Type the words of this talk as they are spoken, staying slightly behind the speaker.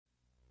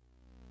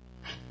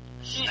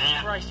Jesus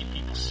Christ, you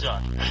people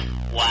suck.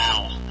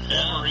 Wow.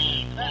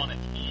 Wolverine on it.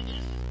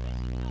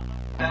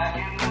 Back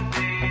in the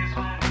days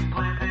when we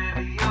played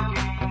video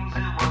games,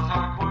 it was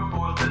hardcore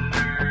for the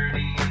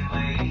nerdy and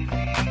lazy.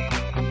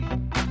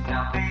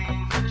 Now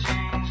things have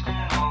changed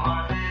and all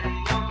our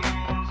video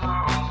games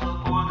are also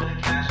for the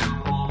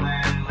casual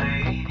and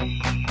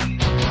lady.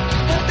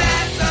 But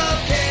that's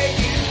okay,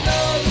 you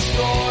know the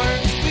score.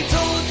 We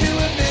told you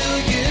a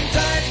million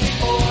times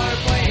before.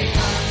 Playing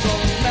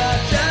consoles, not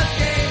just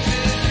games,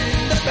 is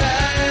in the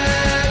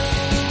past.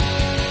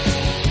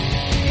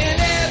 And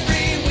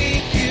every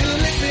week you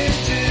listen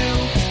to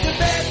the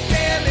best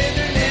damn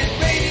internet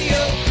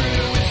radio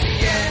crew. It's the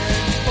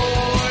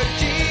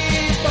N4G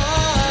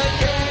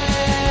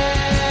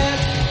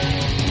podcast.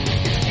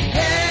 It's the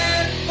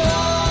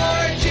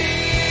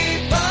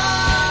N4G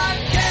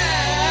podcast.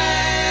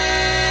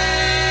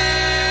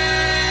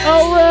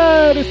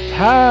 Alright, it's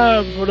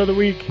time for another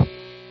week of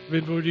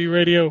N4G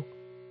Radio.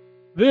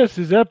 This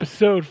is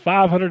episode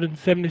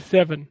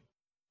 577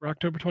 for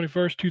October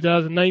 21st,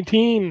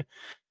 2019. And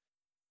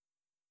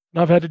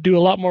I've had to do a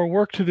lot more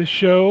work to this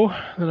show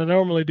than I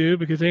normally do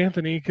because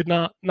Anthony could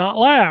not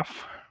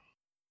laugh.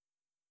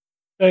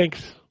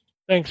 Thanks,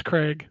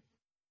 Craig.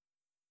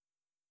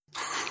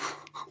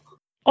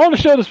 On the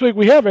show this week,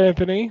 we have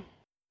Anthony,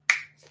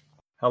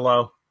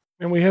 Hello.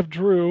 and we have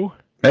Drew,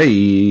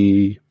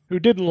 Hey. who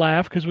didn't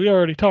laugh because we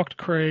already talked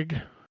to Craig.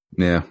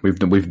 Yeah,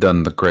 we've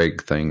done the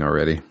Craig thing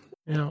already.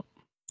 Yeah.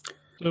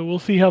 So we'll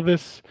see how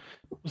this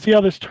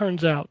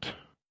turns out.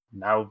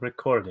 Now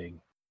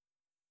recording.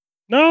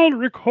 Now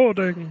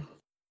recording.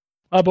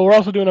 But we're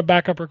also doing a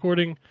backup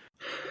recording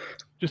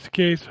just in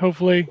case.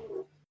 Hopefully,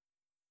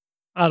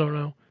 I don't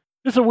know.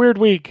 This is a weird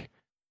week.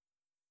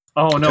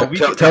 Oh no,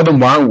 Tell them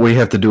why we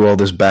have to do all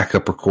this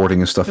backup recording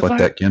and stuff like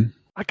that, Ken.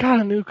 I got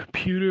a new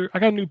computer. I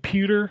got a new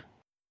pewter,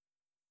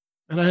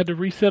 and I had to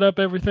reset up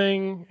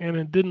everything, and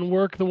it didn't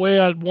work the way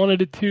I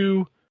wanted it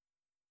to,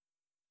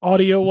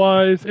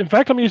 audio-wise. In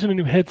fact, I'm using a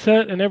new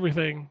headset and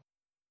everything.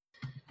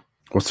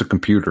 What's a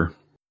computer?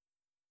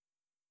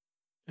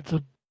 It's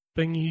a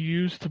thing you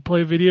use to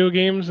play video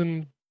games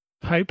and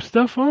type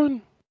stuff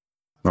on.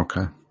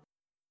 Okay.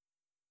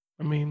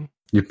 I mean,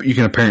 You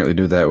can apparently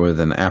do that with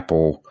an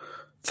Apple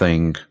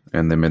thing,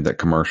 and they made that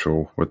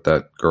commercial with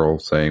that girl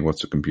saying,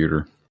 "What's a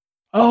computer?"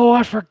 oh,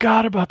 I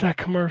forgot about that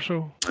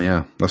commercial.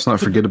 Yeah, let's not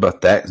forget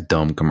about that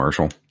dumb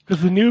commercial.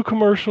 Because the new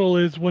commercial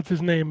is, what's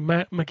his name,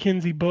 Matt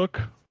Mackenzie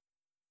Book,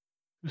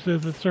 who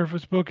says the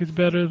Surface Book is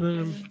better than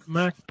a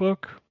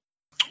MacBook.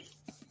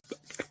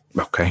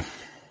 Okay.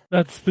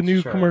 That's the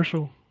new Sure.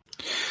 commercial.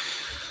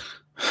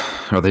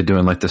 Are they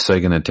doing like the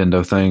Sega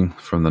Nintendo thing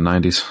from the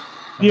 90s?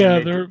 Yeah,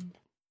 They they're...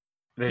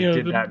 They you know,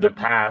 did the- that in the- the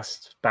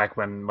past, back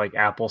when like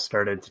Apple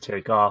started to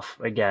take off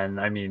again.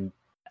 I mean,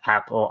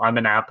 Apple. I'm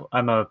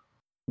a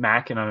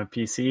Mac and I'm a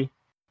PC.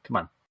 Come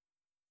on.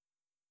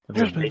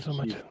 There's been so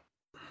much...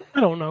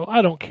 I don't know.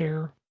 I don't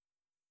care.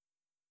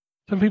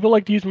 Some people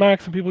like to use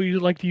Mac, some people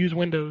like to use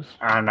Windows.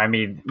 And I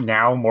mean,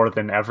 now more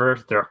than ever,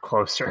 they're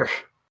closer.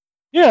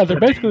 Yeah, they're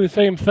basically the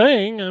same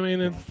thing. I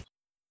mean, it's...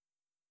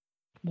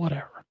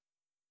 whatever.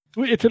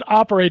 It's an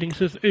operating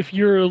system. If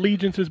your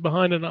allegiance is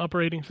behind an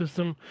operating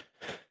system,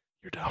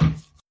 you're dumb.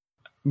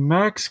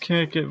 Macs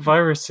can't get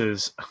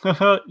viruses.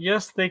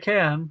 Yes, they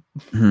can.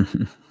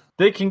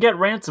 They can get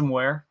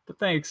ransomware. But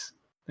thanks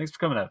for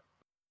coming up.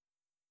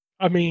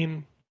 I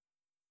mean,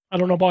 I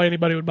don't know why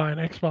anybody would buy an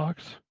Xbox.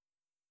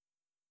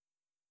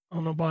 I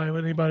don't know why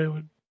anybody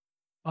would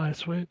buy a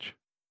Switch.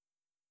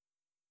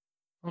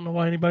 I don't know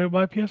why anybody would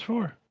buy a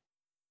PS4.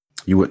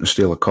 You wouldn't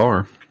steal a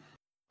car.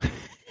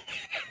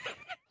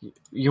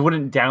 You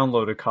wouldn't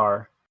download a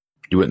car,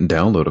 You wouldn't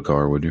download a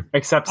car, would you?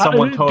 except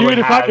someone totally Dude,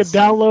 if has. I could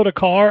download a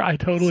car, I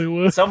totally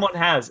would. Someone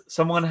has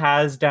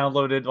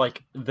downloaded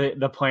like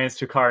the plans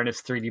to a car and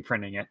is 3D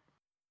printing it.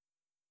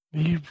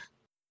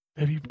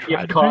 Have you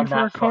tried to gone pay for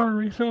that a car far.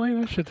 recently?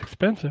 That shit's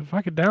expensive. If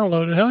I could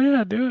download it, hell yeah,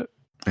 I'd do it.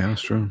 Yeah,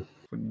 that's true.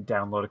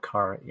 Download a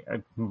car.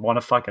 I want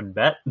to fucking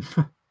bet.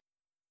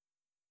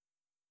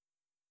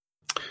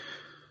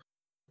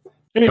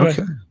 Anyway,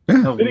 Okay. Yeah.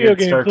 No, Video weird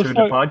games, start to let's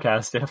the talk-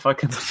 podcast. Yeah,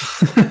 fucking.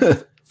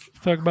 let's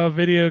talk about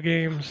video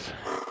games.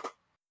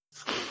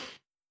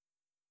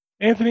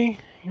 Anthony,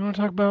 you want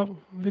to talk about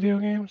video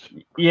games?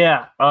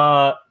 Yeah.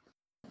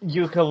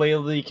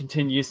 Yooka-Laylee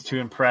continues to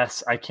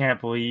impress. I can't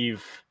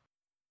believe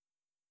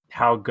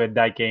how good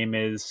that game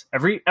is.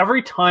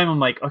 Every time I'm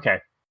like, okay,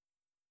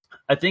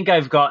 I think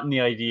I've gotten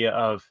the idea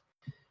of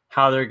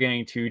how they're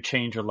going to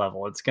change a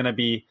level. It's going to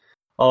be,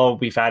 oh,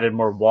 we've added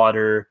more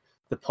water.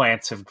 The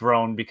plants have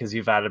grown because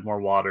you've added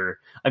more water.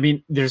 I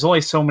mean, there's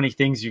only so many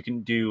things you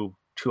can do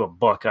to a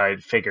book, I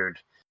figured.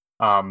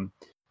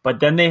 But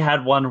then they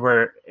had one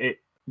where it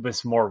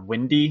was more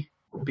windy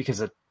because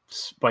a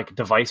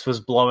device was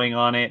blowing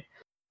on it.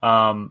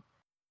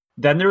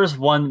 Then there was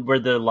one where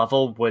the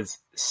level was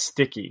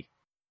sticky,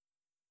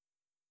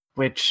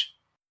 which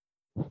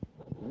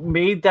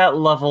made that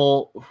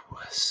level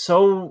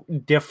so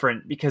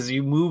different because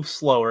you move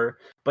slower,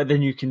 but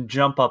then you can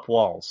jump up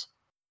walls.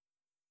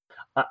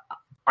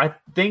 I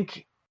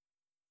think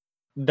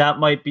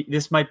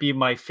this might be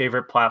my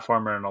favorite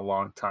platformer in a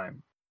long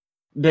time.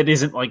 That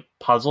isn't like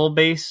puzzle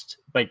based,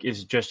 like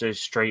is just a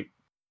straight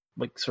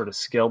like sort of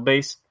skill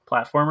based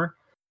platformer.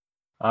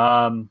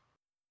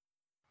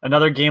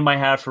 Another game I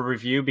had for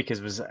review because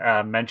it was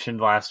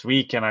mentioned last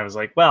week, and I was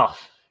like, well,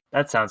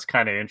 that sounds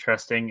kind of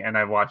interesting. And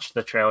I watched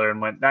the trailer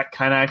and went, that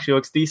kind of actually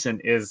looks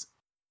decent. Is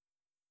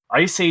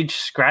Ice Age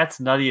Scrat's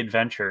Nutty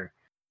Adventure.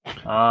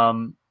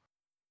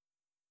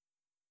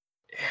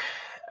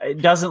 It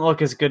doesn't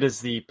look as good as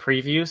the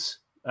previews.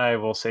 I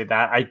will say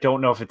that. I don't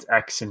know if it's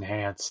X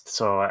enhanced,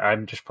 so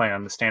I'm just playing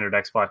on the standard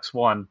Xbox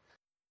One.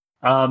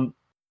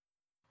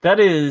 That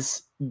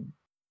is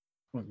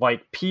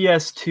like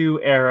PS2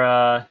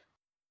 era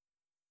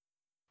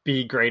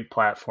B grade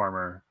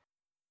platformer,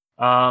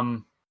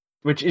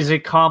 which is a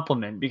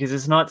compliment because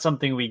it's not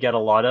something we get a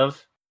lot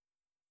of.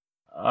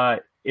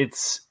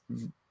 It's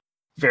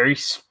very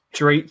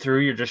straight through.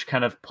 You're just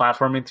kind of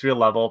platforming through a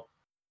level.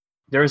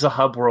 There's a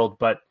hub world,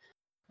 but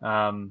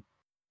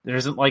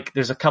there's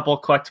a couple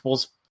of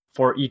collectibles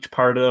for each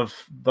part of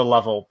the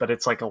level, but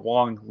it's like a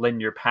long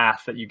linear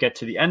path that you get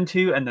to the end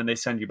to, and then they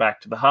send you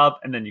back to the hub,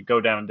 and then you go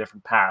down a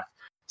different path.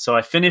 So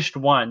I finished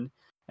one,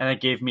 and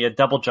it gave me a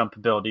double jump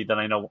ability that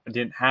I know I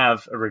didn't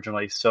have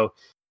originally. So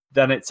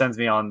then it sends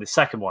me on the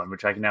second one,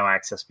 which I can now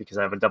access because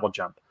I have a double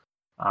jump.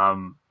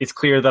 It's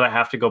clear that I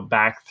have to go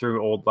back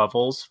through old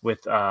levels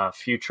with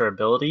future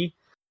ability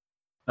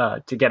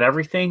to get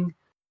everything,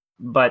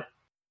 but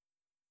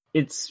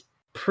it's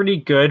pretty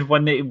good.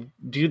 When they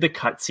do the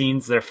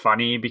cutscenes, they're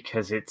funny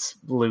because it's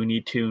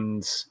Looney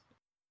Tunes-esque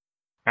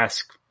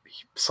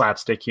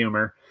slapstick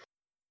humor.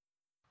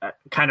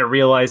 Kind of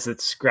realize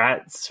that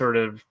Scrat sort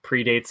of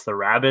predates the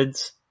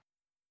Rabbids,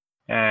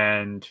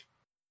 and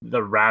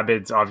the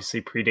Rabbids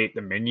obviously predate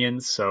the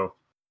Minions, so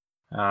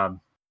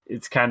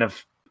it's kind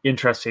of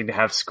interesting to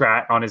have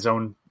Scrat on his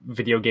own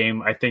video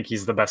game. I think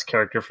he's the best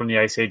character from the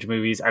Ice Age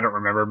movies. I don't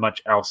remember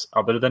much else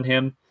other than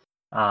him,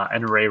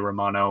 and Ray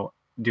Romano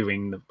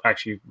doing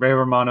Ray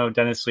Romano,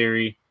 Dennis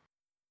Leary,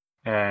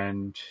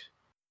 and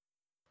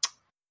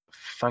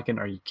fucking,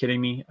 are you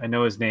kidding me? I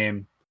know his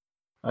name,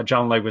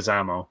 John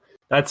Leguizamo.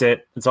 That's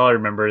it. That's all I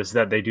remember is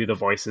that they do the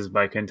voices,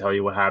 but I couldn't tell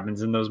you what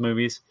happens in those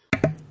movies.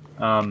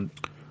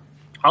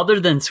 Other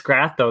than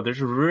Scrat, though, there's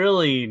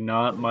really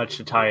not much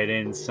to tie it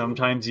in.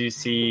 Sometimes you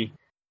see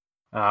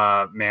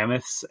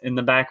mammoths in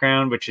the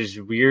background, which is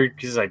weird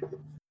because I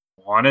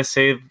want to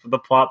say the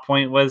plot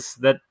point was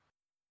that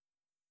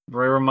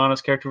Ray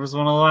Romano's character was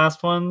one of the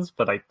last ones,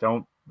 but I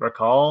don't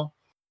recall.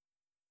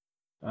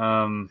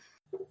 I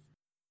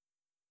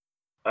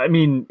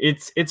mean,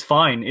 it's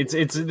fine. It's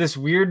this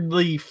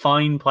weirdly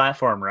fine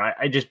platformer.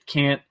 I just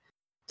can't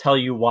tell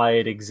you why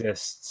it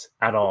exists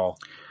at all.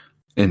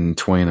 In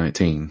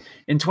 2019.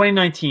 In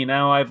 2019.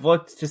 Now, I've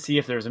looked to see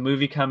if there's a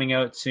movie coming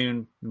out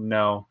soon.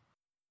 No.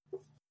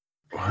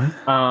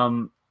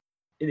 What?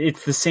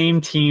 It's the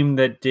same team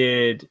that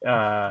did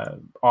the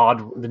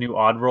new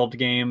Oddworld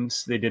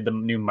games. They did the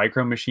new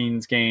Micro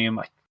Machines game.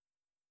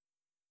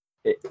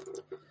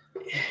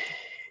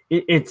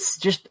 It's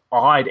just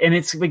odd, and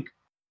it's like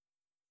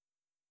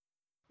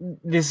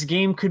this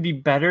game could be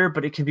better,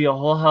 but it could be a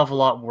whole hell of a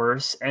lot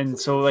worse. And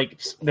so, like,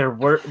 there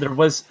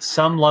was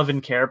some love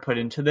and care put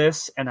into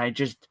this, and I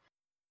just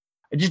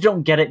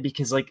don't get it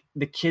because, like,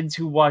 the kids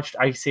who watched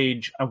Ice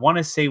Age, I want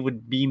to say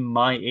would be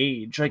my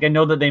age. Like, I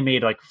know that they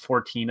made like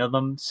 14 of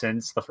them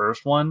since the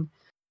first one,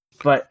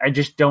 but I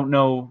just don't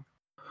know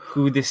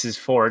who this is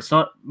for. It's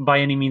not by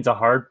any means a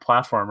hard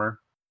platformer.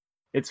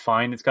 It's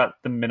fine. It's got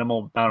the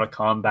minimal amount of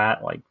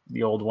combat like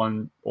the old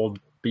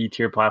B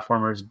tier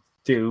platformers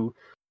do.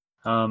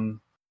 You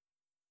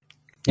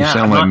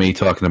sound like me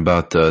talking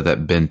about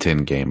that Ben 10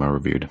 game I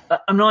reviewed.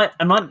 I'm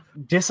not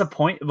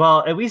disappointed.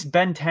 Well, at least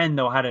Ben 10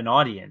 though had an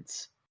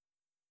audience.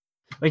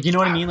 Like, you know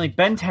what I mean? Like,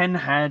 Ben 10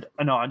 had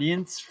an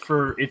audience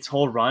for its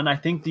whole run. I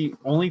think the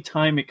only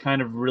time it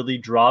kind of really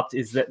dropped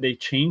is that they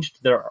changed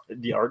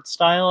the art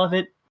style of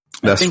it.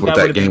 That's what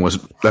that game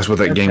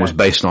was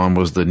based on,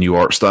 was the new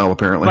art style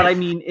apparently. But I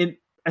mean,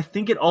 I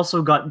think it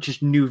also got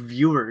just new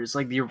viewers.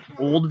 Like, the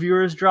old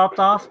viewers dropped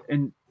off,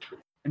 and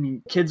I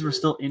mean, kids were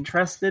still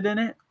interested in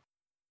it.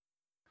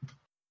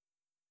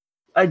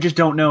 I just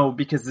don't know,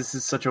 because this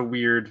is such a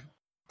weird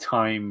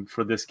time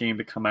for this game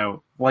to come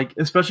out. Like,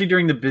 especially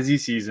during the busy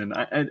season.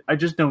 I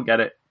just don't get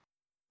it.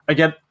 I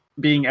get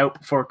being out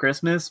before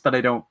Christmas, but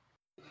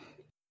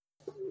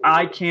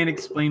I can't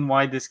explain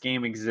why this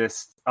game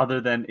exists other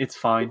than it's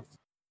fine.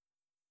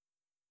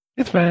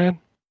 It's fine.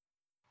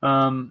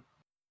 I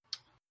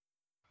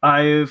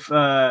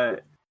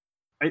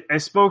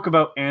spoke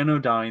about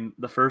Anodyne,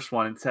 the first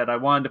one, and said I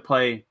wanted to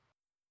play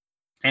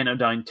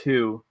Anodyne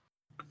 2.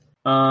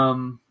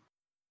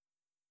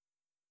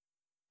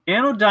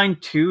 Anodyne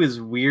 2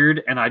 is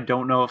weird, and I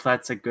don't know if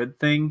that's a good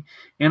thing.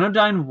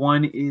 Anodyne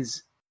 1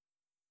 is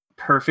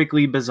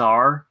perfectly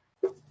bizarre.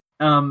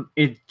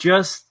 It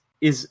just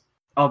is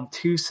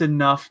obtuse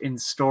enough in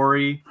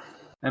story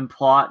and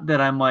plot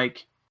that I'm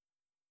like,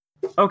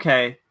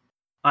 okay,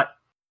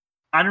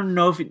 I don't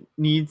know if it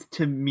needs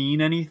to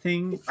mean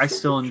anything. I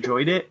still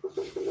enjoyed it.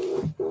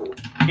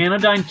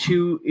 Anodyne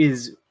 2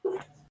 is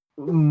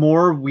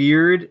more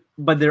weird,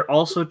 but they're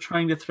also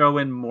trying to throw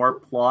in more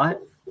plot.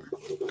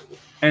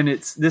 And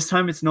this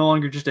time it's no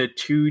longer just a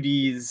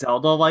 2D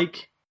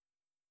Zelda-like.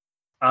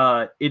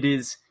 It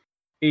is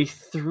a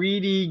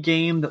 3D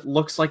game that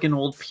looks like an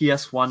old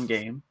PS1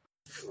 game.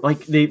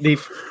 Like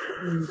they've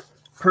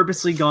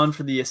purposely gone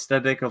for the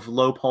aesthetic of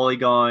low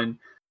polygon,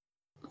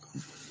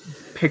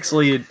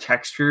 pixelated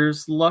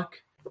textures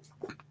look.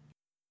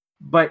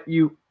 But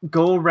you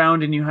go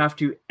around and you have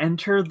to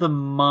enter the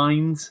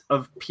minds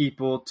of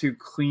people to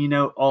clean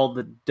out all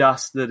the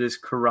dust that is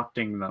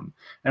corrupting them.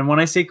 And when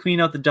I say clean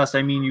out the dust,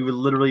 I mean you would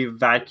literally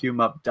vacuum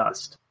up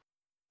dust.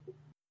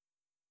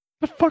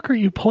 The fuck are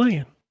you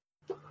playing?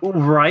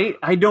 Right?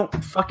 I don't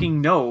fucking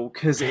know,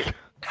 because it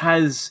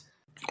has...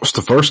 What's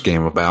the first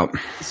game about?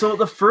 So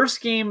the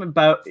first game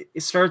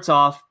it starts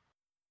off,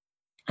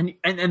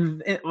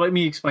 and let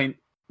me explain.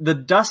 The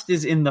dust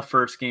is in the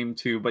first game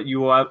too, but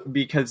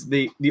because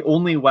the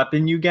only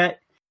weapon you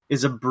get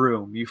is a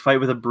broom. You fight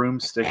with a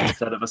broomstick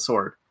instead of a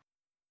sword.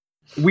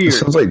 Weird. It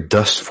sounds like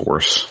Dust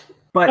Force.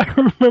 But I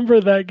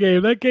remember that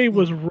game. That game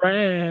was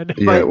rad.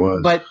 Yeah, it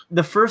was. But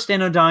the first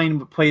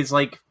Anodyne plays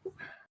like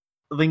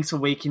Link's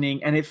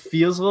Awakening, and it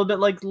feels a little bit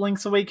like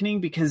Link's Awakening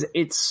because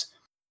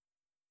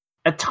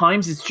at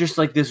times it's just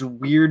like this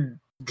weird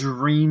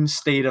dream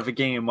state of a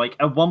game. Like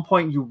at one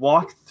point you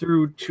walk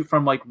through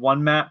from like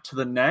one map to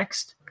the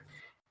next,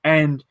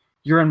 and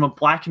you're in a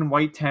black and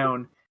white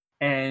town,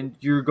 and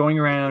you're going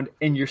around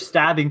and you're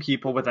stabbing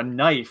people with a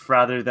knife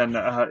rather than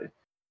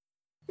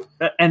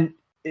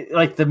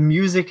like the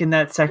music in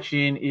that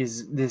section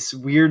is this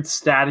weird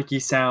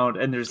staticky sound,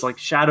 and there's like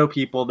shadow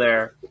people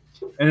there.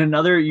 And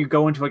another, you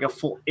go into like a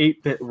full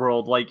 8-bit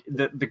world, like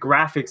the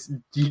graphics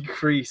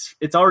decrease.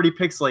 It's already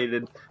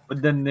pixelated,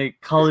 but then the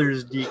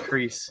colors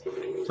decrease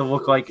to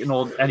look like an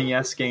old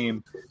NES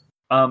game.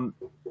 And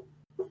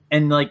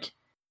like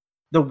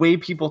the way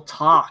people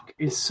talk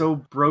is so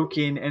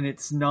broken, and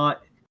it's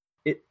not.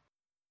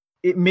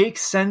 It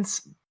makes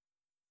sense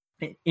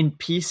in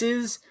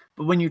pieces,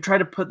 but when you try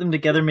to put them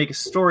together, make a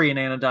story in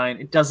Anodyne,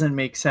 it doesn't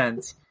make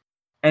sense.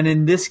 And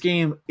in this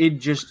game, it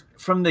just,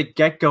 from the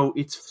get-go,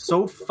 it's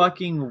so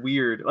fucking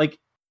weird. Like,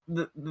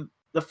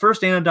 the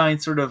first Anodyne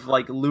sort of,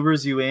 like,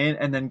 lures you in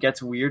and then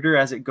gets weirder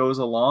as it goes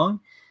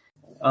along.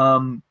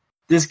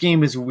 This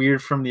game is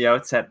weird from the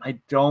outset. I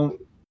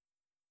don't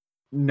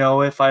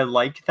know if I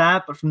like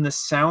that, but from the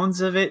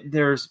sounds of it,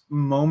 there's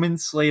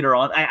moments later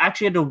on. I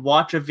actually had to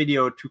watch a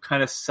video to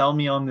kind of sell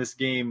me on this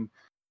game.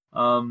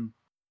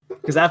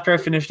 Because after I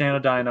finished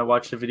Anodyne, I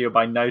watched a video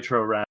by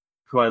Nitro Rat,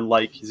 who I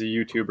like. He's a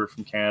YouTuber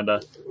from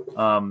Canada.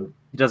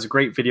 He does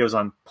great videos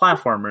on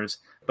platformers,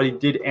 but he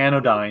did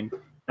Anodyne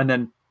and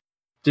then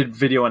did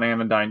video on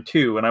Anodyne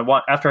 2. And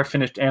after I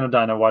finished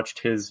Anodyne, I watched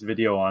his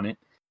video on it.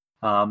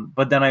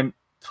 But then I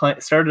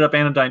started up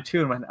Anodyne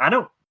 2 and went, I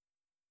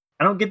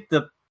don't get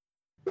the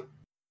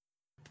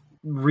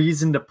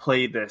reason to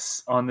play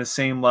this on the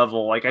same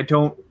level. Like, I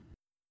don't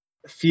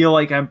feel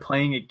like I'm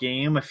playing a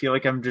game. I feel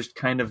like I'm just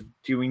kind of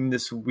doing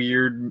this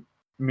weird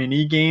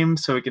mini game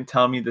so it can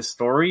tell me the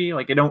story.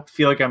 Like, I don't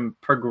feel like I'm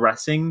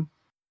progressing.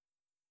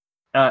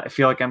 I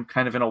feel like I'm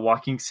kind of in a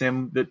walking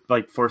sim that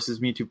like forces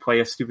me to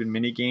play a stupid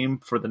mini game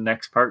for the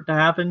next part to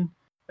happen.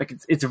 Like,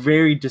 it's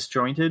very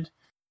disjointed.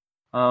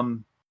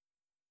 And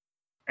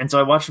so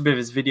I watched a bit of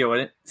his video,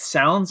 and it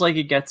sounds like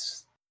it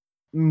gets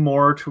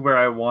more to where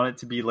I want it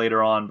to be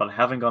later on, but I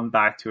haven't gone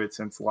back to it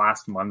since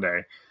last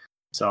Monday.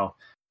 So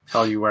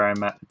tells you where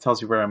I'm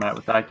at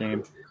with that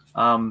game.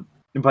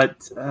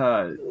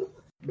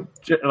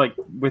 Like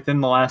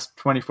within the last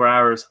 24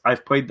 hours,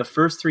 I've played the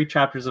first 3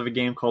 chapters of a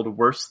game called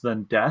Worse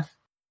Than Death,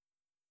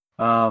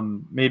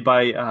 made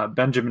by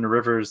Benjamin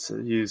Rivers.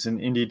 He's an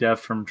indie dev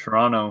from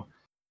Toronto.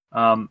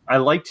 I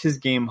liked his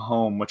game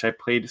Home, which I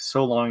played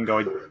so long ago.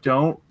 I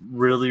don't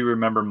really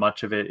remember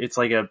much of it. It's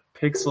like a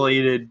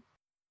pixelated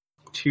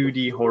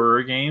 2D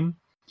horror game.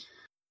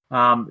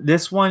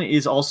 This one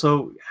is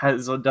also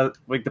has like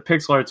the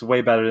pixel art's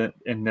way better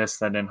in this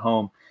than in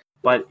Home,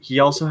 but he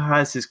also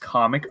has his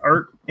comic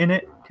art in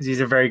it because he's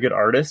a very good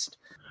artist.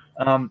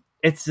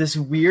 It's this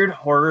weird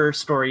horror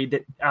story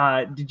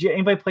that did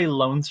anybody play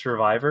Lone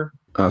Survivor?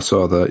 I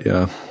saw that,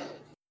 yeah.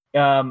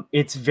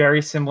 It's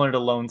very similar to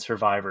Lone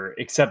Survivor,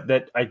 except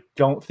that I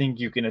don't think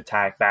you can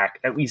attack back.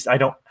 At least I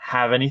don't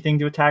have anything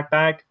to attack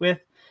back with.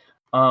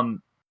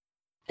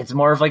 It's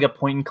more of like a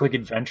point and click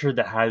adventure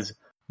that has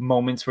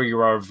moments where you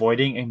are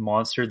avoiding a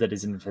monster that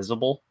is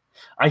invisible.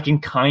 I can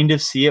kind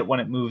of see it when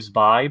it moves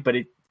by, but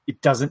it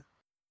doesn't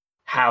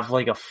have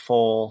like a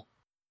full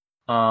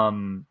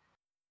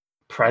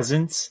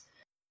presence.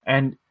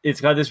 And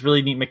it's got this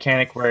really neat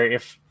mechanic where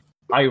if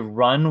I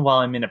run while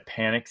I'm in a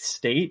panicked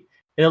state,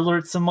 it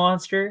alerts the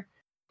monster,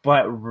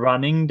 but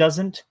running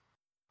doesn't.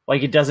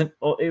 Like, it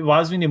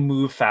allows me to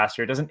move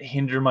faster. It doesn't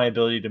hinder my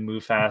ability to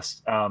move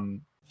fast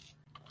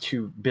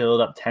to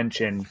build up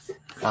tension.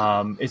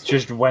 It's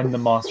just when the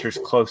monster's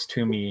close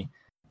to me,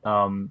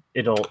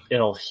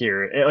 it'll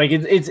hear it. Like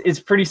it's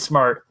pretty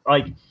smart.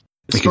 Like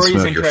the It can story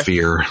is smell your interesting.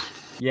 fear.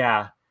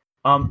 Yeah.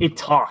 It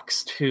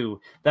talks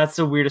too. That's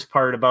the weirdest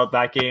part about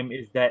that game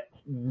is that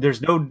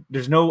there's no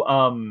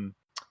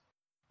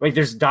like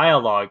there's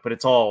dialogue, but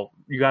it's all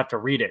you have to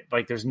read it.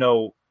 Like there's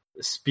no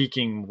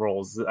speaking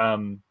roles.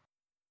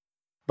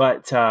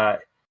 But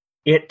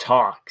it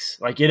talks.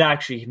 Like it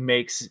actually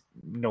makes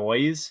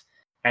noise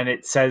and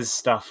it says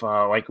stuff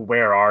like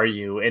 "Where are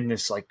you?" in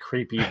this like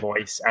creepy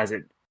voice as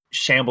it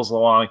shambles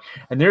along.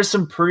 And there's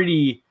some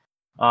pretty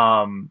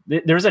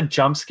there's a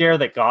jump scare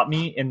that got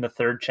me in the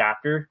third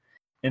chapter.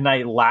 And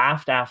I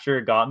laughed after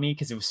it got me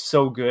because it was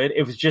so good.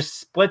 It was just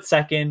split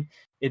second.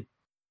 It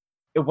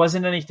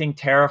wasn't anything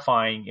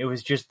terrifying. It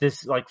was just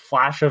this like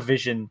flash of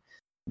vision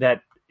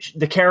that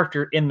the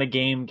character in the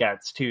game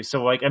gets too.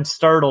 So like I'm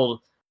startled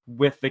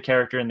with the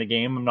character in the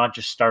game. I'm not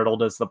just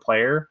startled as the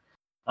player.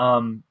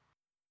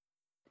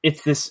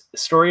 It's this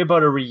story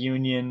about a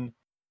reunion,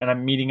 and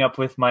I'm meeting up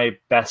with my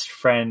best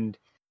friend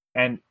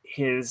and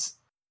his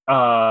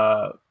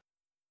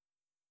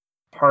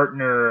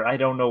partner, I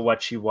don't know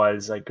what she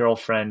was, like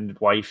girlfriend,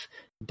 wife,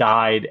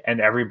 died,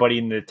 and everybody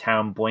in the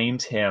town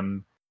blames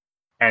him,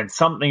 and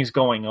something's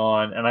going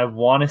on, and I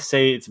want to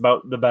say it's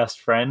about the best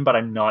friend, but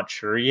I'm not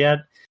sure yet.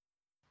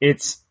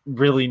 It's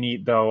really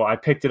neat though. I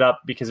picked it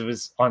up because it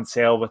was on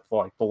sale with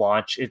like the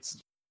launch.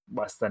 It's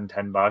less than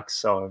 $10,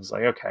 so I was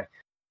like, okay.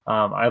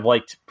 I've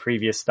liked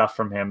previous stuff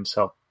from him,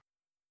 so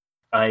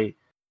I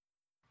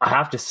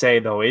have to say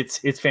though, it's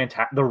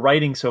fantastic. The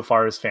writing so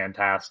far is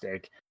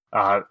fantastic.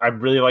 I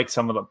really like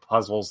some of the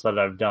puzzles that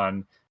I've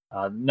done.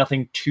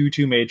 Nothing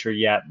too major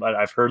yet, but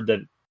I've heard that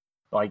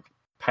like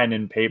pen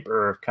and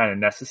paper are kind of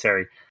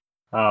necessary.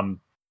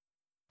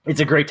 It's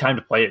a great time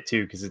to play it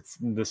too because it's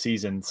the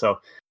season. So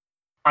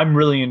I'm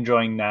really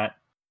enjoying that,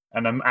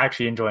 and I'm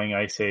actually enjoying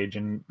Ice Age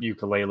and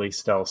Yooka-Laylee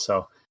still.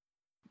 So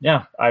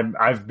yeah,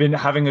 I've been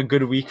having a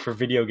good week for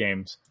video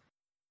games.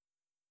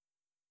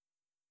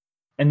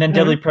 And then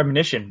Deadly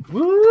Premonition.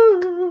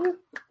 Woo!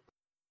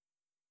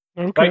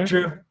 Okay. Right,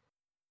 Drew?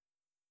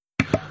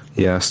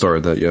 Yeah, I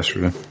started that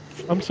yesterday.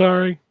 I'm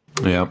sorry.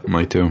 Yeah,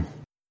 me too.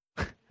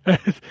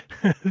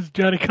 As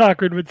Johnny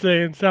Cochran would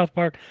say in South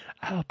Park,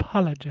 I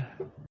apologize.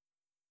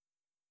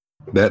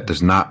 That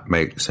does not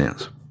make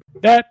sense.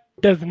 That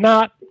does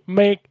not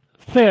make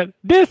sense.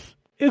 This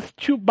is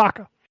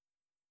Chewbacca.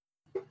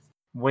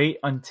 Wait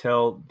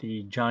until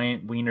the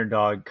giant wiener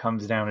dog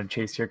comes down and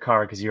chase your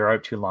car because you're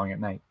out too long at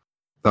night.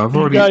 I've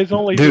You already, guys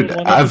only dude. do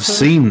one I've episode?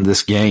 seen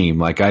this game.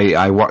 Like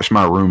I watched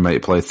my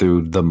roommate play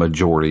through the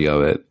majority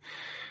of it,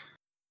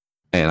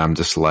 and I'm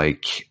just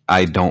like,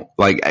 I don't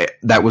like.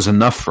 That was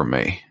enough for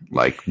me.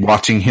 Like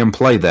watching him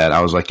play that,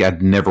 I was like,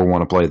 I'd never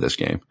want to play this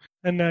game,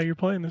 And now you're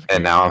playing this game.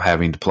 and now I'm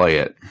having to play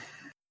it.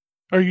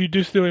 Are you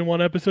just doing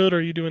one episode or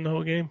are you doing the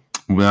whole game?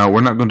 Well,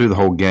 we're not going to do the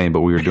whole game,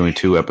 but we were doing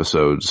 2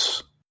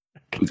 episodes.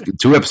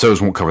 2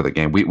 episodes won't cover the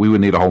game. We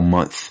would need a whole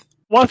month.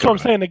 Well, that's what I'm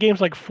saying. The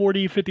game's like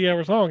 40, 50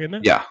 hours long, isn't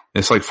it? Yeah,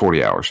 it's like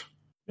 40 hours.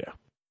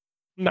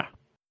 Nah,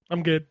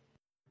 I'm good.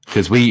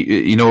 Because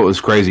you know, it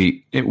was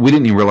crazy. We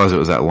didn't even realize it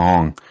was that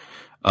long.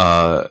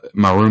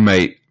 My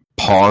roommate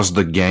paused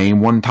the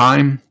game one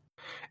time,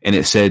 and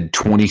it said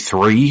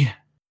 23,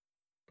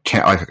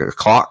 like a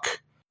clock.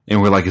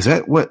 And we're like, is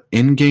that what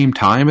in-game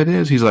time it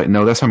is? He's like,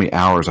 no, that's how many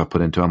hours I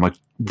put into it. I'm like,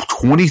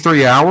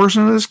 23 hours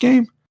into this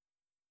game?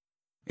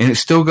 And it's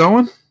still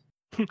going?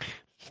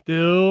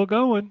 Still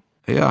going.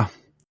 Yeah.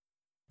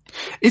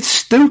 It's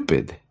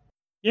stupid.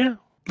 Yeah.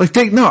 Like,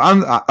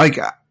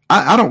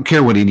 I don't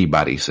care what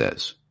anybody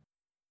says.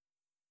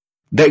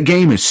 That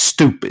game is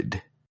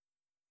stupid.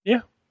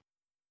 Yeah.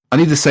 I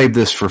need to save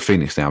this for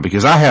Phoenix now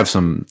because I have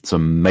some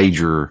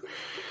major.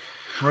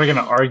 We're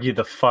gonna argue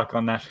the fuck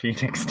on that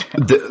Phoenix.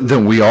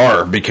 Then we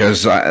are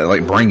because I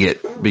like bring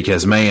it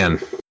because man,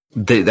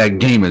 that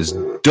game is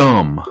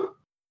dumb.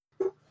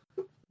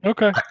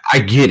 Okay. I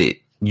get it.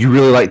 You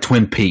really like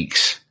Twin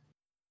Peaks,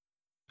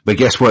 but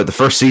guess what? The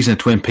first season of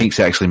Twin Peaks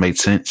actually made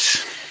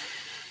sense.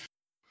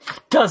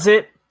 Does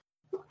it?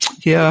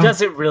 Yeah.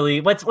 Does it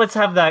really? Let's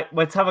have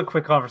a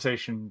quick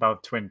conversation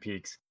about Twin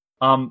Peaks.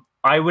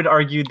 I would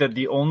argue that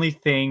the only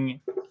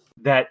thing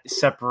that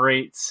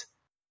separates,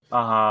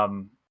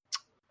 God,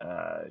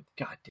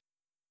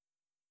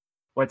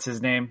 what's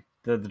his name?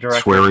 The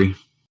director. Sweary.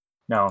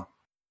 No,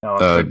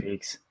 Twin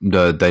Peaks.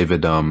 The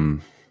David.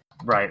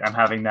 Right, I'm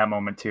having that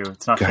moment too.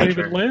 It's not God.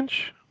 David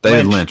Lynch?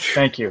 David Lynch.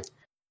 Thank you.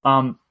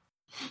 The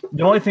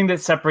only thing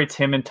that separates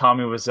him and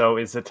Tommy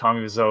Wiseau is that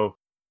Tommy Wiseau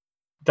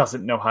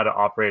doesn't know how to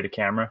operate a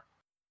camera.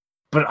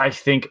 But I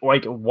think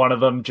like one of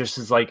them just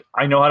is like,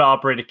 I know how to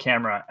operate a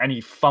camera, and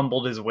he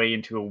fumbled his way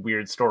into a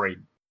weird story.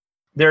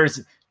 There's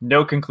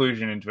no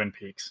conclusion in Twin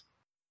Peaks.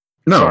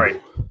 No.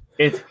 Sorry.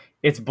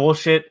 It's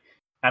bullshit,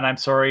 and I'm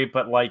sorry,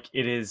 but like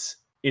it is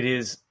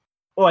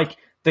like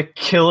the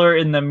killer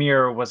in the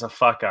mirror was a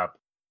fuck up.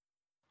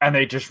 And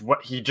he just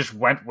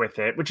went with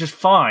it, which is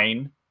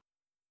fine.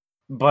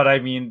 But I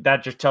mean,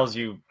 that just tells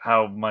you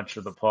how much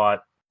of the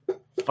plot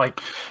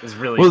like is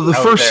really Well, the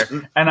out first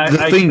there. And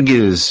the thing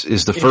is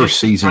the first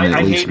season I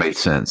at least hate- made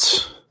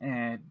sense.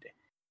 and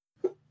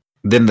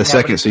Then the Yeah,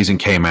 second but- season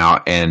came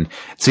out, and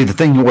see, the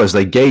thing was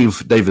they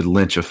gave David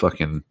Lynch a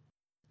fucking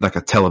like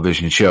a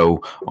television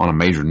show on a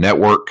major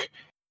network,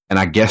 and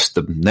I guess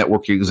the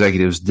network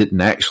executives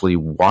didn't actually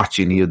watch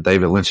any of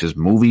David Lynch's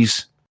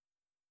movies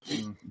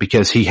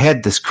because he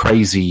had this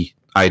crazy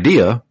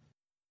idea,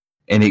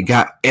 and it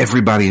got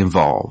everybody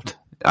involved.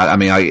 I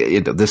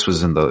mean, this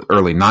was in the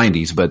early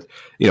 '90s, but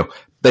you know,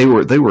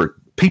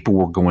 people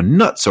were going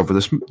nuts over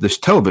this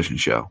television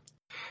show.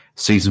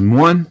 Season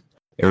 1.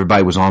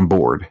 Everybody was on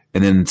board.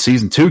 And then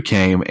season 2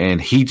 came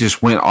and he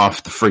just went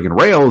off the friggin'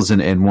 rails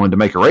and wanted to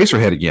make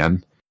Eraserhead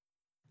again.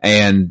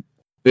 And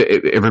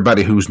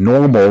everybody who's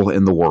normal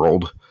in the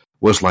world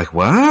was like,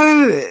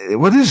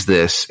 what is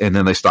this? And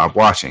then they stopped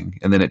watching.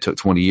 And then it took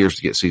 20 years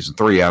to get season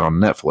 3 out on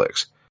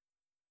Netflix.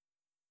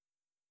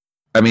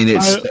 I mean,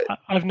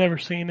 I've never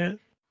seen it.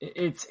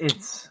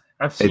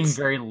 I've seen It's-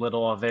 very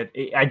little of it.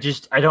 I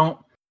don't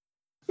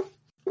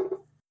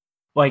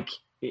like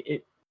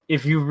it.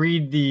 If you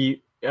read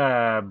the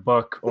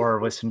book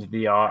or listen to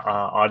the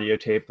audio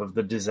tape of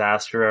The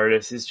Disaster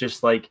Artist, it's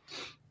just like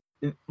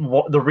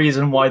the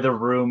reason why The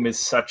Room is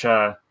such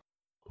a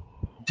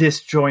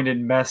disjointed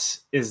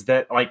mess is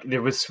that like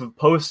there was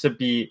supposed to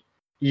be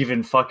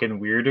even fucking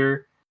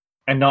weirder,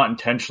 and not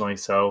intentionally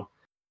so,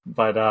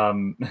 but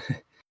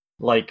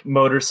like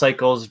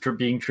motorcycles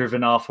being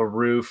driven off a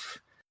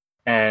roof,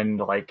 and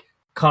like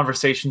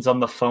conversations on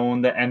the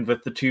phone that end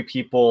with the two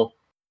people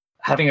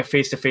having a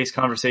face-to-face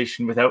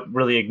conversation without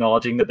really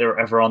acknowledging that they were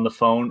ever on the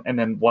phone, and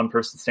then one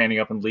person standing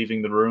up and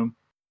leaving the room.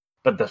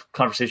 But the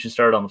conversation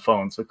started on the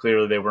phone, so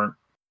clearly they weren't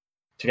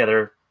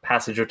together.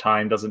 Passage of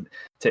time doesn't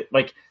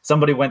like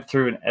somebody went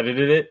through and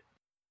edited it.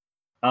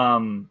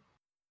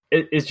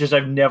 It's just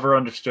I've never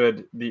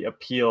understood the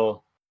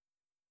appeal,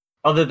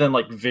 other than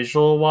like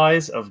visual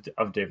wise, of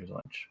David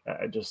Lynch.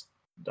 I just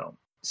don't.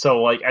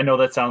 So like I know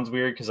that sounds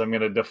weird because I'm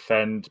going to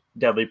defend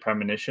Deadly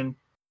Premonition,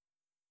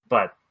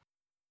 but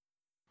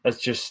that's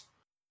just,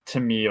 to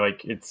me,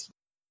 like, it's,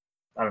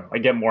 I don't know, I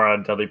get more out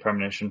of Deadly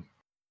Premonition.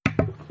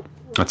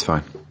 that's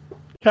fine.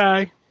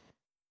 Okay.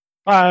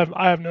 I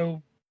have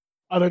no.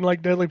 I didn't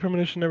like Deadly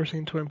Premonition. Never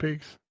seen Twin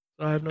Peaks.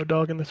 So I have no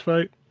dog in this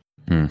fight.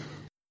 Do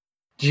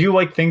you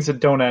like things that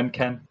don't end,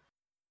 Ken?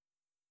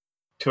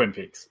 Twin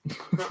Peaks.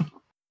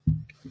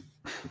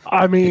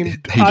 I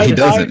mean, He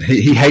doesn't.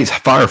 He hates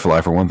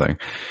Firefly for one thing.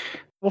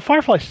 Well,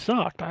 Firefly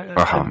sucked. Man.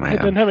 It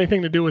didn't have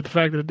anything to do with the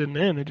fact that it didn't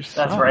end. It just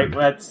That's sucked. right.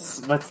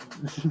 Let's.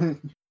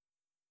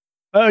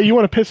 You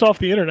want to piss off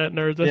the internet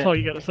nerds? That's Yeah. all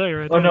you got to say,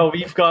 right? Oh there. no,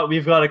 we've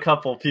got a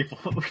couple people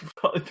we've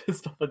probably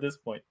pissed off at this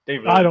point.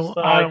 David, I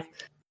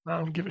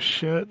don't give a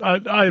shit.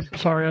 I'm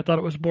sorry. I thought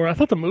it was boring. I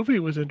thought the movie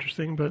was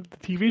interesting, but the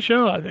TV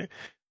show, I think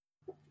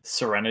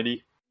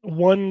Serenity.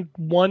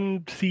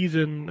 one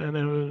season and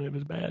it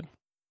was bad,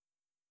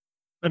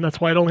 and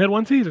that's why it only had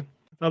one season.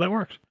 That's how that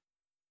works.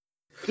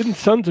 Didn't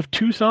Sons of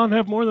Tucson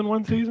have more than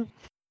one season?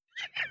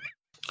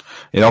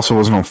 It also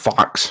wasn't on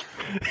Fox.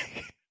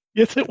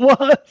 Yes, it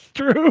was.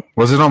 True.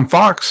 Was it on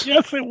Fox?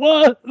 Yes, it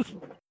was.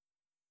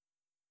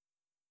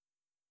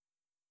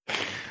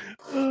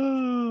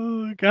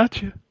 Oh,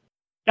 gotcha,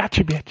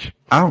 bitch.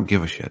 I don't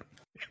give a shit.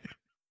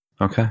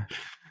 Okay.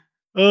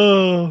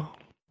 Oh,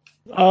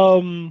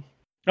 all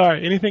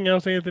right. Anything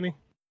else, Anthony?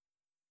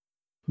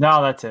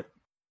 No, that's it.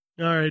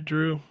 All right,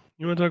 Drew.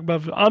 You want to talk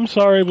about? I'm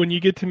sorry. When you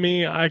get to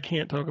me, I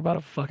can't talk about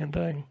a fucking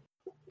thing.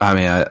 I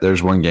mean,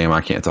 there's one game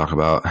I can't talk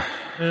about.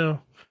 Yeah.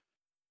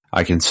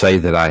 I can say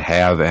that I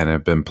have and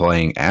have been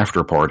playing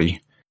After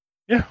Party.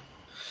 Yeah.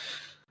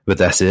 But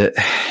that's it.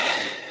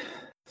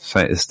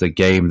 So it's the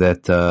game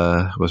that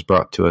was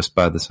brought to us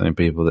by the same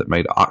people that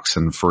made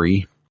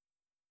Oxenfree.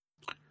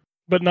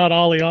 But not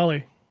Ollie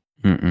Ollie.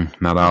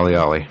 Not Ollie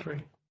Ollie.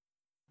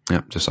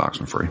 Yep, just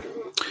Oxenfree.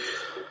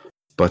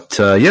 But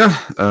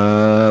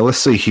let's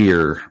see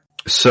here.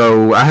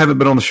 So I haven't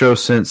been on the show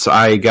since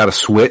I got a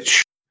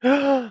Switch.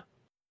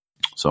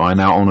 So I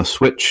now own a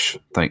Switch,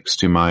 thanks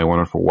to my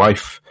wonderful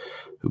wife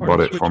who Or bought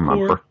a it for Switch my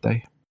 4.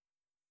 birthday.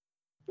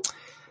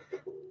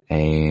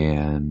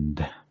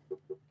 And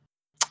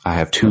I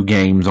have 2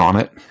 games on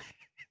it.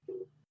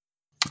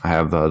 I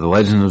have The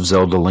Legend of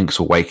Zelda Link's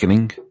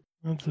Awakening.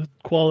 That's a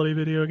quality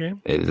video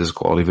game. It is a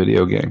quality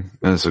video game.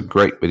 And it's a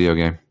great video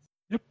game.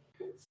 Yep.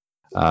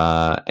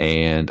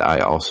 And I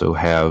also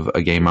have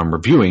a game I'm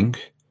reviewing,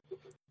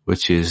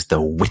 which is The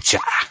Witcher.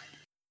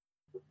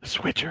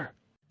 Switcher.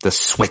 The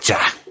Switcher.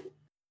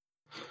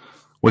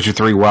 Witcher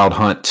 3 Wild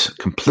Hunt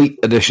Complete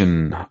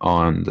Edition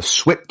on the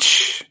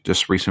Switch.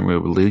 Just recently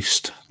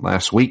released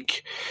last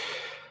week.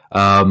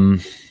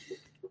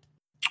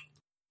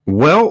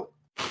 Well,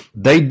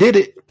 they did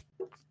it.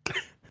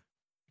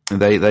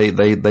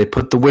 They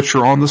put The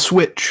Witcher on the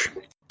Switch.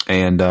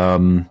 And I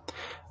know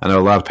a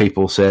lot of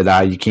people said,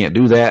 you can't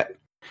do that.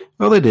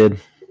 Well, they did.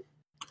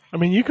 I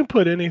mean, you can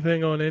put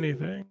anything on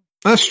anything.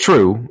 That's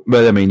true.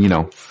 But, I mean,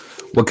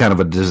 what kind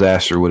of a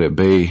disaster would it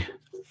be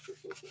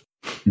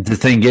The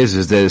thing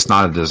is that it's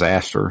not a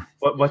disaster.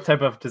 What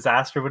type of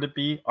disaster would it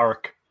be?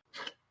 Arc.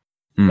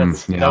 Yeah.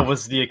 That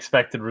was the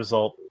expected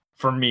result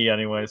for me,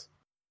 anyways.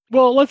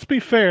 Well, let's be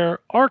fair.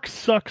 Arc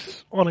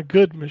sucks on a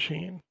good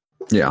machine.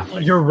 Yeah.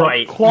 You're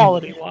right.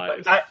 Quality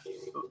wise.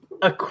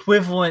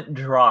 Equivalent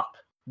drop.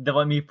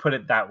 Let me put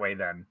it that way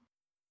then.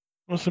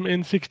 With some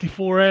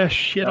N64 ass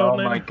shit Oh on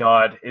there. my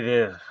god, it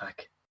is.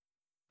 Like,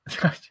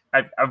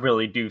 I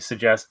really do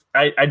suggest.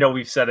 I know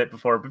we've said it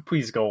before, but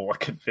please go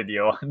look at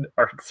video on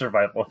Ark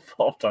Survival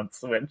Evolved on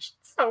Switch.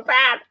 It's so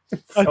bad.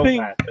 It's so I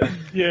think, bad.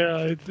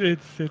 yeah,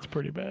 it's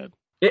pretty bad.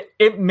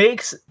 It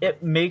makes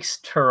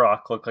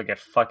Turok look like a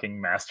fucking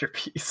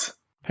masterpiece.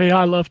 Hey,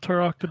 I love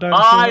Turok the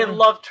Dinosaur. I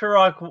love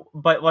Turok,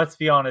 but let's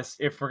be honest.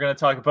 If we're gonna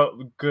talk about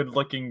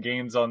good-looking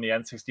games on the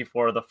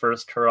N64, the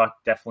first Turok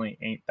definitely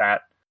ain't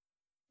that.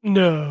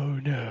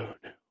 No.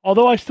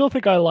 Although I still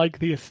think I like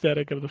the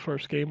aesthetic of the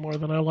first game more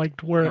than I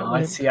liked where it I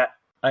went. see.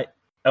 I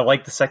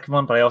like the second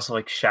one, but I also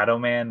like Shadow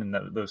Man, and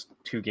those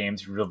two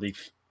games really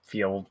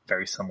feel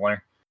very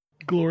similar.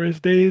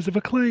 Glorious Days of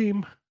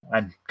Acclaim.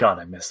 I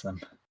miss them.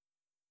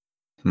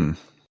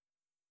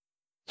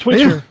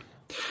 Switcher.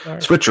 All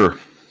right. Switcher.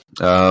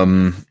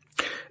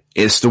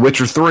 It's The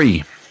Witcher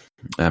 3.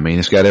 I mean,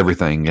 it's got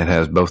everything. It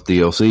has both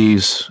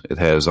DLCs. It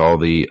has all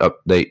the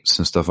updates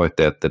and stuff like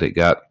that it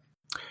got.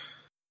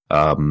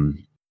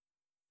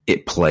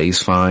 It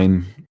plays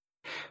fine.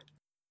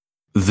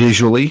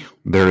 Visually,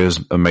 there is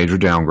a major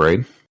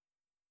downgrade.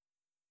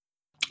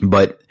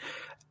 I'm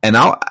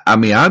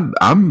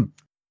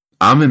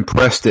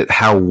impressed at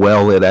how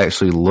well it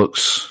actually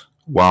looks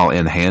while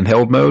in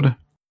handheld mode.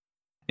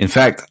 In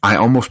fact, I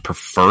almost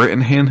prefer it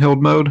in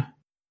handheld mode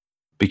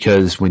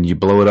because when you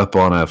blow it up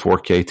on a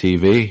 4K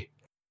TV,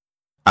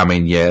 I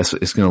mean, yes,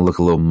 it's going to look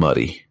a little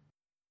muddy.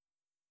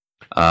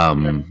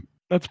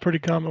 That's pretty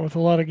common with a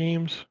lot of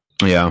games.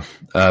 Yeah,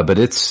 but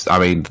it's, I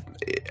mean,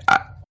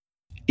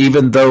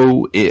 even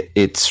though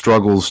it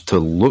struggles to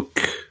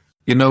look,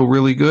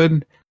 really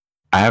good,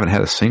 I haven't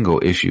had a single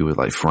issue with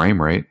like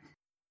frame rate.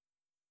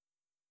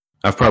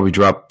 I've probably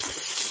dropped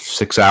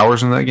 6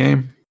 hours in that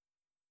game.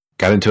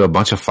 Got into a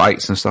bunch of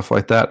fights and stuff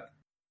like that.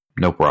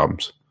 No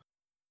problems.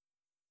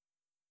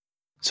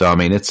 So, I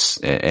mean,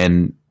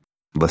 and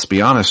let's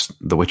be honest,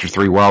 The Witcher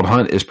 3 Wild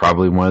Hunt is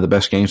probably one of the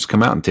best games to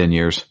come out in 10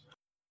 years.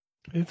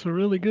 It's a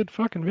really good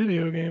fucking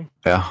video game.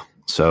 Yeah.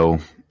 So,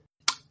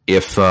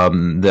 if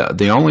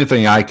the only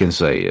thing I can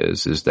say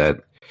is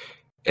that,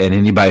 and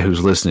anybody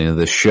who's listening to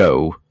this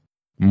show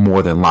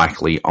more than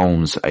likely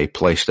owns a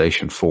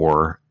PlayStation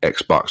 4,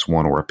 Xbox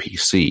One, or a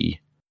PC.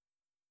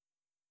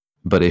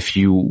 But if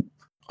you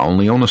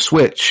only own a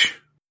Switch,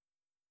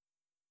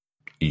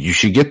 you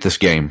should get this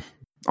game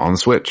on the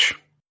Switch.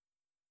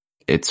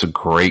 It's a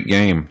great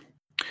game.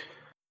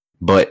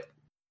 But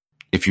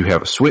if you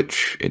have a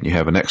Switch and you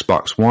have an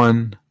Xbox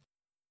One,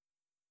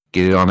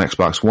 get it on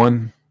Xbox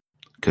One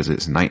because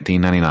it's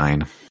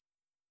 $19.99.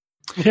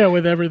 Yeah,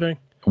 with everything.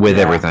 With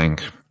everything.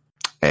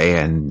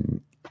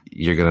 And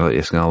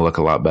it's gonna look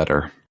a lot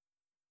better.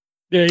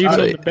 Yeah,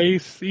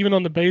 even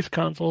on the base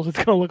consoles,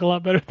 it's gonna look a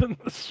lot better than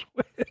the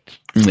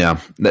Switch. Yeah.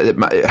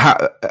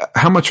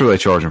 How much are they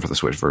charging for the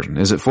Switch version?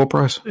 Is it full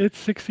price?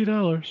 It's $60.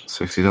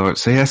 $60.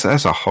 See,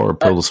 that's a hard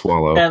pill to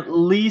swallow. At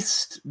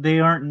least they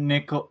aren't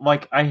nickel.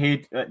 Like, I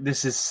hate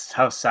this is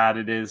how sad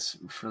it is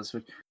for the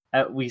Switch.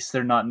 At least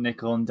they're not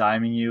nickel and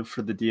diming you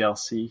for the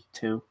DLC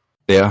too.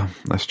 Yeah,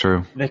 that's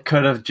true. They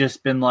could have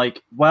just been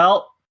like,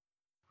 well,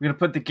 we're gonna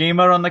put the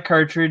game out on the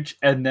cartridge,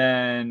 and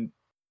then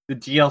the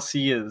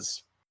DLC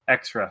is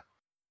extra.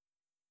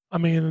 I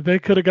mean, they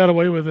could have got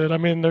away with it. I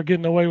mean, they're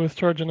getting away with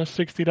charging us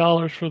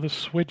 $60 for the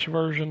Switch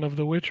version of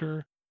The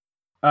Witcher.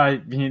 I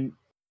mean,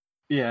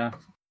 yeah.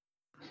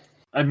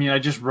 I mean, I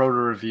just wrote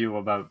a review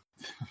about.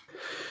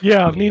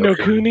 Yeah, Nino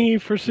Kuni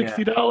for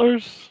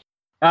 $60.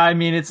 I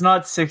mean, it's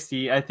not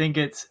 60. I think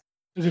it's.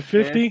 Is it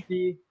 50?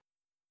 50.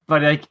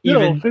 But like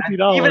Still,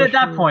 $50 even at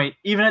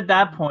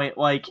that for- point,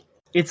 like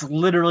it's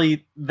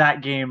literally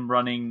that game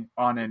running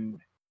on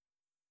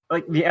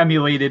like the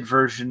emulated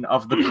version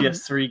of the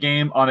PS3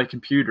 game on a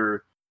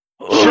computer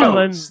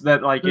shows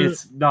that like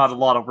it's not a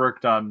lot of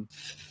work done.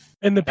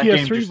 And the That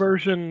game PS3 just-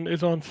 version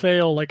is on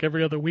sale like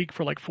every other week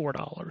for like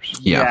 $4.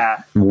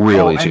 Yeah.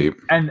 Really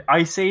cheap. And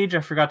Ice Age, I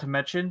forgot to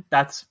mention,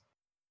 that's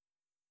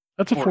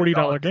That's a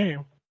 $40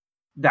 game.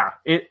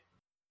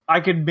 I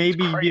could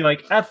maybe be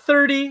like at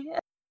 30,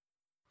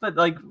 but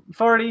like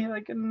 40,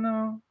 like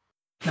no.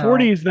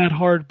 40 is that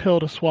hard pill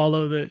to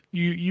swallow that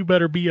you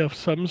better be of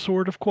some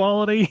sort of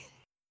quality.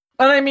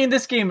 And I mean,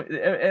 this game,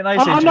 and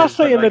Ice Age I'm not is,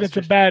 but, saying like, that it's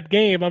a bad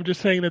game. I'm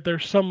just saying that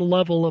there's some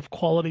level of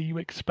quality you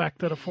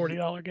expect at a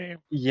 $40 game.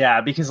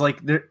 Yeah, because like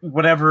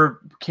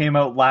whatever came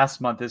out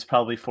last month is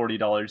probably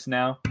 $40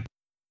 now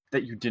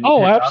that you didn't. Oh,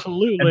 pick up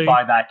absolutely. and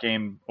buy that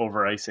game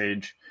over Ice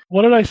Age.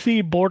 What did I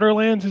see?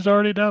 Borderlands is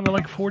already down to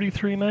like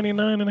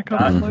 $43.99 in a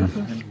couple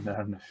places.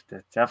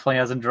 It definitely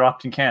hasn't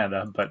dropped in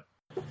Canada, but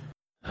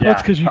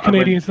That's because you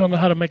Canadians don't know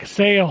how to make a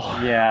sale.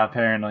 Yeah,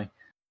 apparently.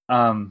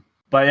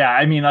 But yeah,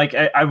 I mean, like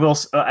I will,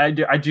 I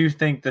do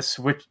think the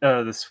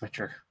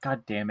switcher.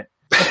 God damn it!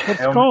 That's what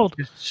I it's called.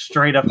 just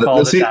straight up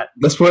called it that.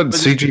 That's what But-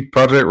 CG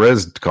Project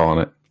Red's calling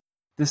it.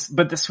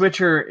 But the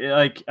switcher,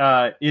 like,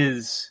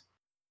 is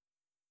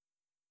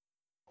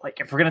like,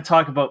 if we're gonna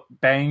talk about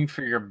bang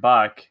for your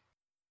buck.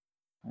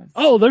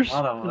 Oh, there's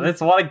It's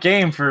a lot of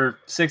game for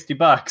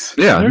 $60.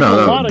 Yeah, there's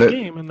no, a lot no. of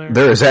game in there.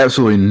 There is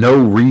absolutely no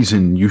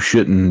reason you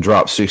shouldn't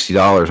drop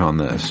 $60 on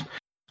this.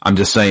 I'm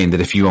just saying that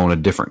if you own a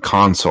different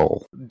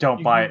console, Don't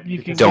You buy can- it. you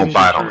can because don't get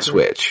buy it it on cheaper.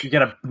 Switch. You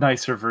get a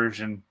nicer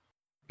version.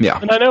 Yeah,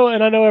 And I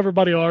know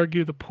everybody will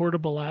argue the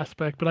portable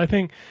aspect, but I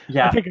think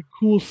Yeah, a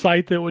cool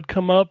site that would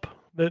come up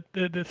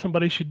that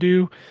somebody should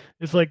do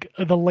is like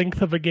the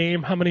length of a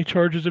game. How many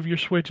charges of your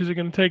Switch is it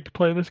going to take to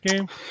play this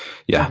game?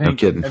 yeah, no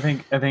kidding. I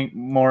think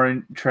more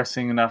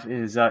interesting enough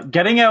is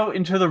getting out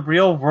into the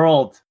real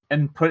world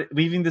and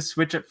leaving the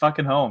Switch at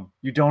fucking home.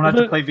 You don't have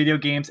to play video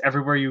games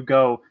everywhere you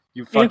go.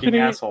 You fucking Anthony-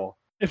 asshole!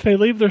 If they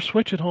leave their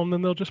Switch at home,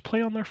 then they'll just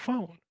play on their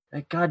phone.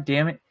 Like, God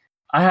damn it!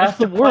 I That's have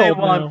to the play world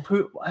while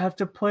now. I have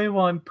to play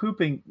while I'm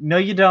pooping. No,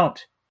 you don't.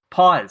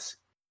 Pause.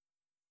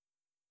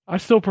 I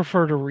still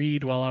prefer to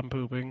read while I'm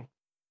pooping,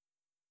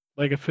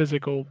 like a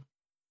physical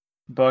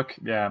Book.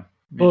 Yeah.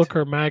 me book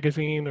or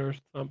magazine or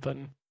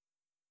something.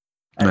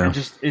 I Yeah.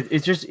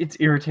 it's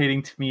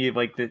irritating to me,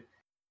 like that.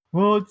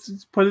 Well,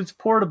 it's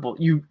portable.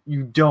 You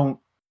don't.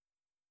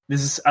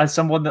 This is, as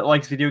someone that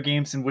likes video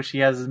games and wish he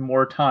has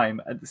more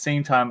time. At the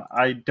same time,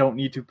 I don't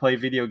need to play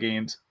video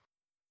games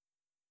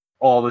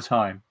all the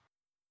time.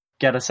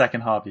 Get a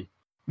second hobby.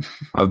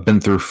 I've been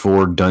through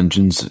 4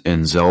 dungeons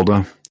in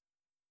Zelda,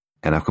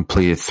 and I've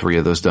completed 3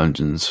 of those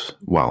dungeons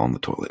while on the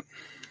toilet.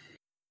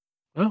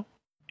 Well,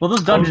 Well,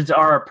 those dungeons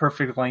are a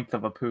perfect length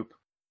of a poop.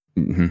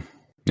 hmm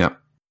Yeah,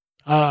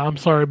 I'm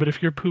sorry, but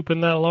if you're pooping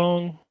that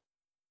long,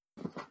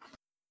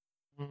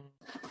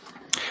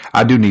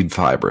 I do need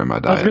fiber in my I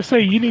was gonna diet. say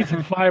you need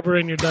some fiber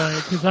in your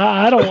diet because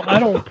I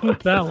don't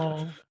poop that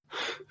long.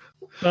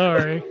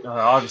 Sorry.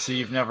 Obviously,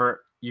 you've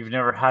never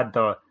had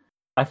the.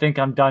 I think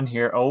I'm done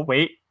here. Oh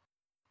wait,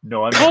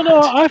 no, I'm. Oh not. no,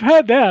 I've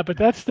had that, but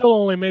that's still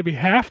only maybe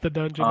half the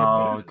dungeon.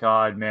 Oh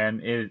god,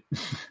 man!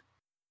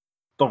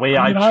 The way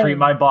I mean, I treat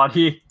my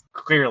body,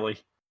 clearly.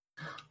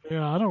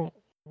 Yeah, I don't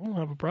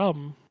have a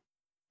problem.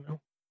 You know,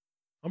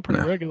 I'm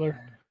pretty No. regular.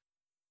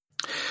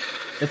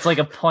 It's like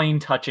a plane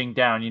touching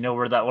down. You know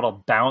where that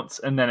little bounce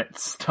and then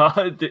it's Okay,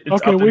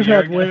 up in we've the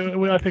air had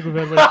again. I think we've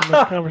had way too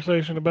much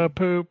conversation about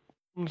poop.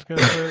 I'm just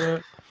gonna say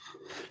that.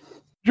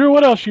 Drew,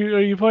 what else?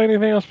 Are you playing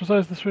anything else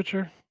besides the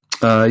Switcher?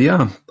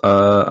 Yeah.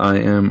 I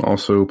am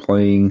also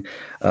playing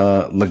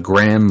Le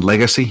Grand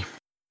Legacy.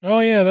 Oh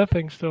yeah, that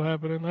thing's still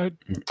happening.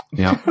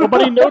 Yeah.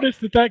 Nobody noticed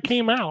that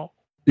came out.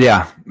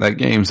 Yeah, that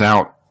game's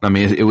out. I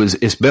mean,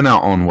 it's been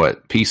out on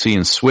what, PC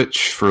and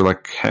Switch for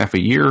like half a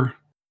year.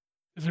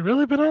 Has it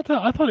really been out there?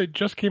 I thought it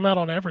just came out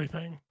on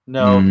everything.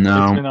 No,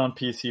 No. it's been on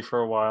PC for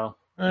a while.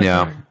 Okay.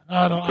 Yeah.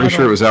 I Pretty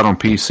sure it was out on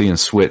PC and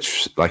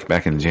Switch like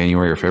back in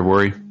January or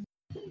February.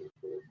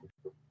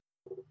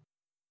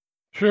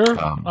 Sure.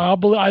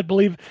 I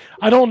believe.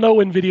 I don't know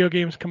when video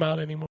games come out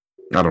anymore.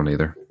 I don't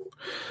either.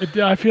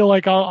 I feel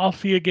like I'll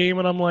see a game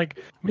and I'm like,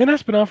 man,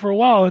 that's been out for a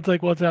while. It's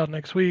like, well, it's out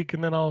next week,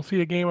 and then I'll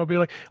see a game. I'll be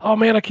like, oh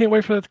man, I can't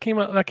wait for that to came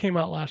out. That came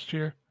out last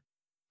year.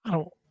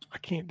 I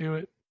can't do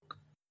it.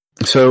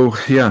 So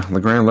yeah, Le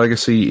Grand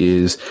Legacy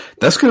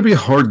that's going to be a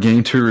hard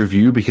game to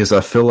review because I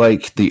feel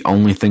like the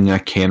only thing I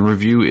can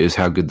review is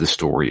how good the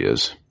story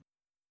is.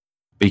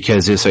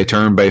 Because it's a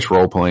turn-based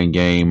role-playing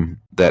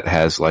game that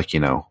has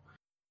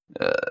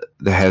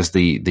that has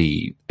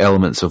the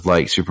elements of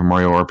like Super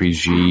Mario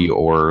RPG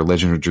or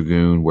Legend of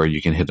Dragoon where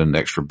you can hit an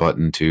extra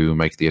button to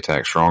make the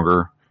attack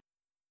stronger.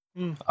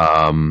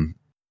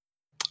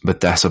 But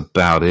that's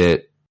about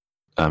it.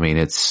 I mean,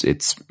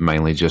 it's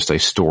mainly just a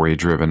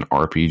story-driven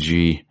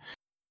RPG.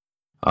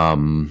 I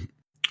mean,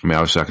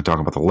 obviously I can talk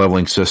about the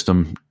leveling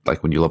system.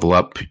 Like when you level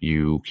up,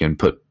 you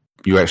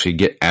actually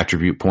get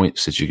attribute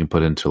points that you can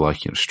put into like,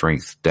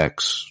 strength,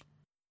 dex,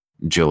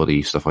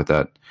 agility, stuff like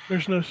that.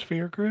 There's no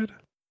sphere grid.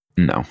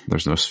 No,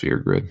 there's no sphere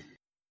grid.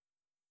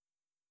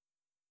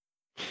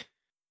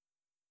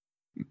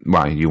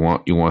 Why? You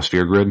want a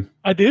sphere grid?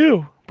 I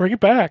do. Bring it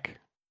back.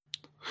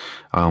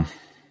 Um,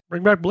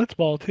 Bring back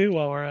Blitzball too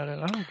while we're at it.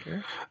 I don't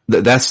care.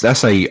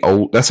 that's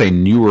a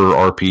newer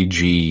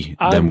RPG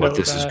I than know what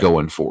this is that.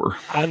 going for.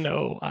 I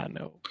know.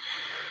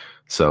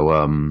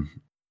 So,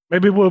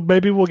 Maybe we'll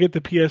get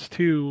the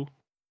PS2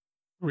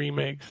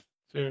 remakes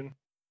soon.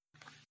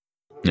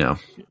 yeah.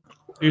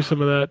 Do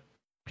some of that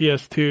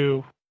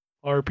PS2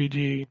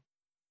 RPG.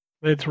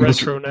 It's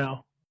This- retro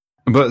now.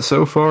 But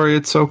so far,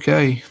 it's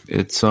okay.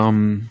 It's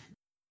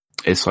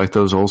like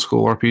those old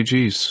school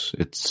RPGs.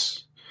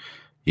 It's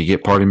you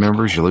get party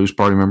members, you lose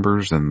party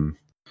members, and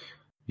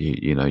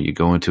you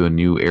go into a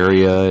new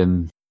area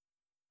and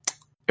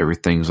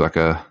everything's like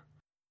a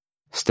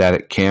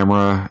static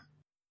camera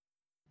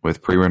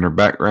with pre-rendered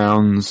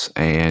backgrounds,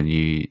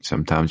 and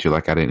sometimes you're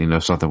like, I didn't even know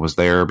something was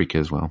there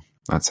because, well,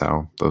 that's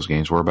how those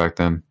games were back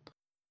then.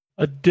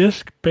 a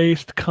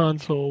disc-based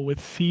console with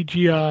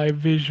CGI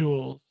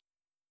visuals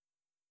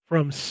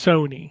from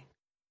Sony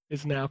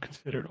is now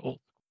considered old.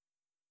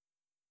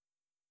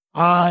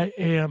 I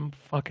am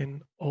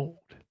fucking old.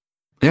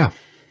 Yeah.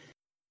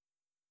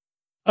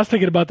 I was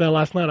thinking about that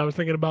last night. I was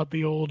thinking about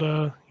the old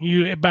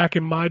back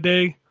in my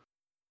day.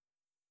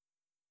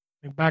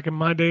 Back in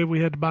my day, we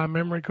had to buy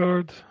memory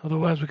cards,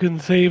 otherwise we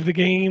couldn't save the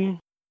game.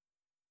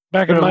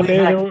 Back in Better my leave day,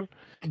 that-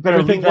 Better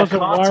everything leave that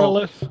wasn't console.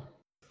 wireless.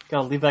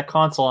 Gotta leave that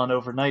console on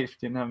overnight if you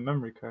didn't have a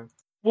memory card.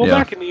 Well, Yeah.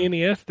 back in the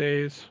NES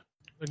days,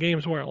 the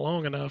games weren't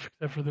long enough,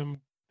 except for them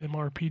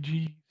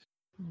RPGs.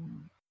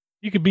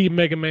 You could beat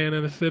Mega Man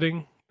in a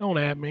sitting. Don't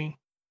at me.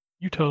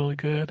 You totally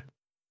could.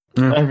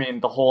 I mean,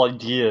 the whole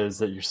idea is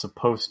that you're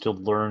supposed to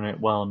learn it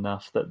well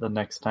enough that the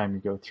next time you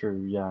go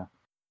through, yeah,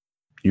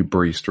 You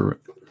breezed through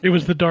it. It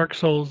was the Dark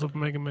Souls of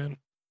Mega Man.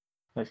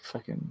 like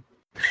fucking.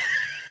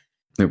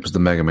 It was the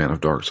Mega Man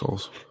of Dark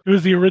Souls. It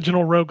was the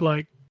original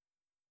roguelike.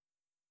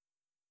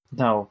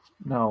 No,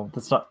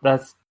 that's not.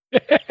 That's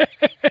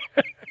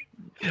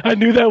I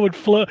knew that would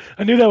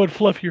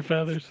fluff your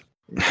feathers.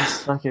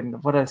 just fucking.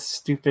 What a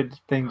stupid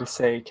thing to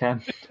say,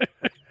 Ken.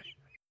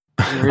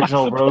 The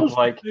original I was supposed to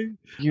roguelike. say-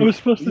 I You, was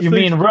supposed to you say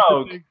mean stupid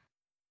Rogue? things.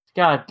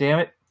 God damn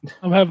it!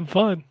 I'm having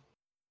fun.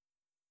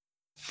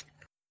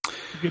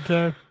 Good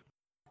time.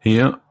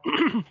 Yeah.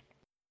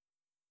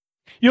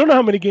 You don't know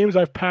how many games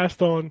I've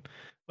passed on,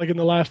 like in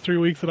the last 3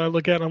 weeks, that I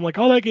look at and I'm like,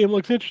 oh, that game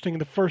looks interesting.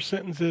 And the first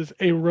sentence is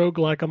a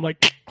roguelike. I'm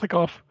like, click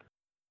off.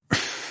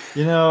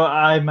 You know,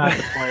 I'm at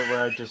the point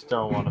where I just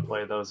don't want to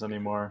play those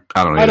anymore.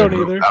 I don't I either.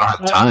 don't either. I don't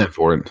have time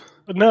for it.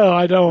 But no,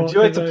 I don't. Would you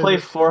like to play I-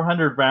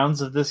 400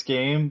 rounds of this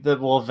game that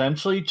will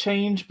eventually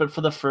change, but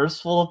for the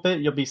first little bit,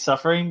 you'll be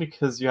suffering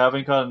because you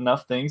haven't got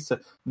enough things to.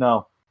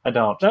 No, I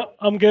don't. No,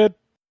 I'm good.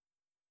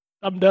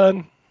 I'm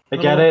done. I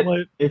don't get wanna it.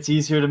 play It's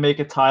easier to make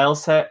a tile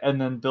set and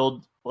then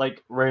build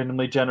like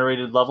randomly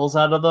generated levels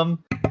out of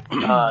them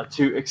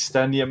to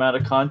extend the amount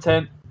of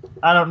content.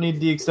 I don't need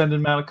the extended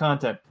amount of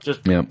content.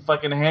 Just Yep.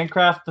 fucking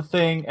handcraft the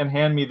thing and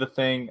hand me the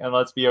thing, and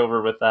let's be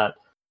over with that.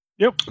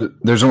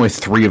 There's only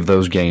 3 of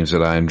those games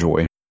that I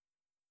enjoy.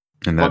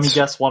 And Let me that's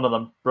guess one of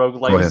them. Rogue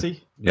ahead.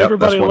 Legacy? Yep,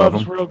 Everybody that's one of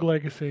loves them. Rogue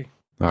Legacy.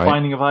 All right.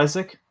 Binding of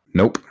Isaac?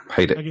 Nope.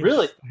 Hate That it. game's-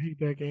 Really? I hate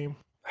that game.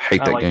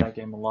 Hate I that like game. that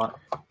game a lot.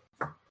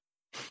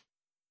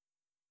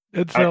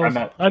 Dead I Cells.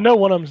 meant- I know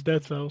one of them's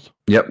Dead Cells.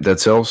 Yep, Dead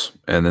Cells.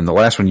 And then the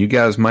last one you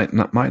guys might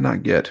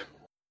not get.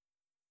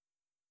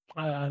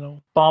 I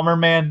don't.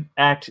 Bomberman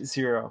Act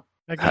Zero.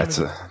 That game That's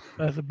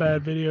that's a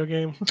bad video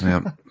game.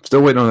 yeah.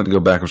 Still waiting on it to go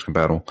backwards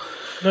compatible.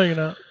 No, you're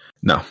not.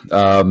 No.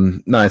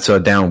 No, it's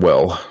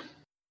Downwell.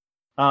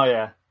 Oh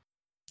yeah.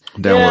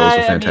 Downwell is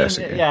a I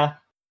fantastic mean, game. Yeah.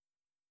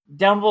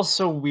 Downwell's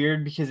so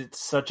weird because it's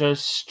such a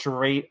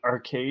straight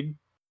arcade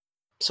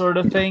sort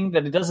of thing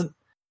that it doesn't.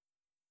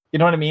 You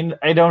know what I mean?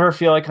 I don't ever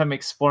feel like I'm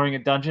exploring a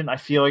dungeon. I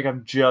feel like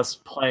I'm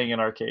just playing an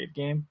arcade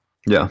game.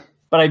 Yeah.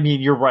 But I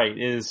mean, you're right. It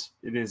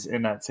is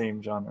in that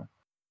same genre.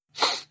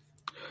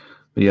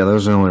 But yeah,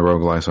 those are the only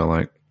roguelikes I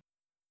like.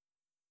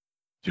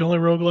 The only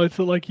roguelites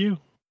that like you.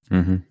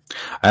 Mm-hmm.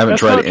 I haven't That's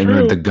tried not Enter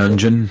true. the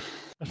Gungeon.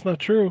 That's not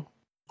true.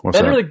 What's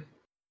That that? really,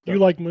 You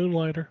like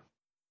Moonlighter.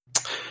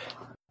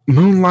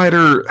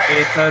 Moonlighter.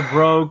 it's a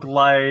rogue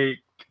like.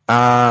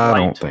 I Light.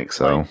 don't think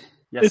so. Light.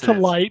 Yes, It's it a is.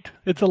 light.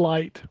 It's a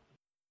light.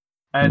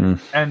 And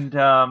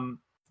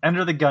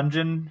Enter the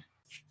Gungeon.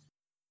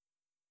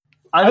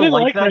 I didn't don't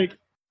like like that. that.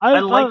 I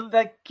like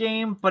that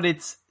game, but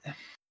it's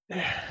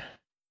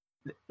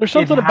There's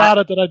something it ha- about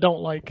it that I don't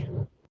like.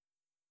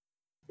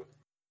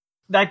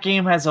 that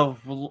game has a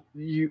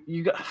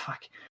you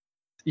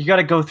got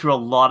to go through a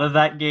lot of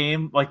that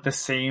game, like the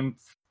same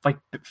like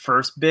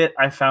first bit.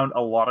 I found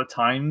a lot of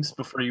times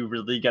before you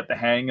really get the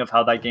hang of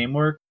how that game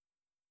works,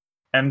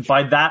 and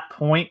by that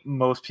point,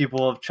 most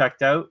people have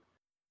checked out.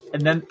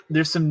 And then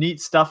there's some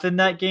neat stuff in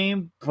that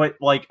game, but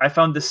like I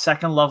found the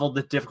second level,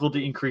 the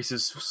difficulty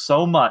increases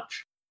so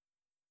much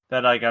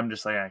that like I'm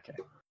just like okay.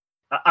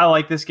 I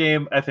like this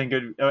game. I think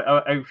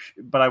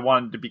but I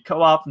wanted it to be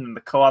co-op, and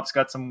the co-op's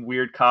got some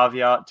weird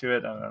caveat to it.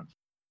 I don't know.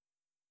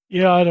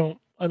 Yeah, I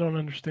don't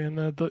understand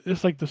that.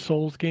 It's like the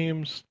Souls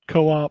games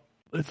co-op.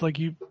 It's like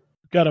you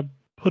got to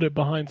put it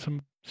behind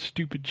some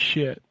stupid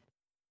shit.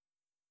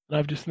 And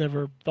I've just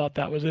never thought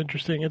that was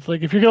interesting. It's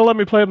like if you're gonna let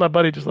me play with my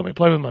buddy, just let me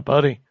play with my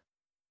buddy.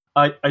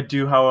 I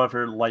do,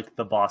 however, like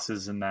the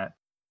bosses in that.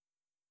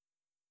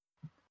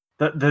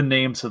 The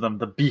names of them,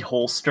 the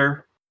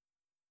Beholster.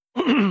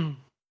 I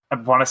I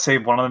want to say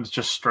one of them is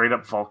just straight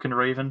up Vulcan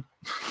Raven.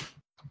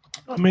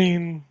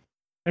 mean,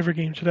 every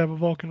game should have a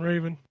Vulcan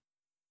Raven.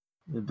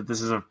 But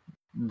this is a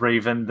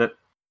Raven that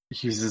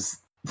uses.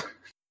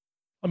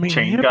 I mean,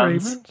 Chain he had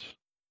guns.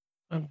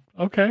 Ravens.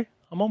 Okay,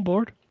 I'm on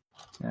board.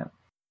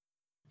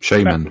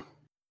 Shaman.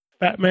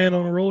 Batman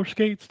on roller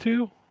skates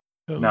too.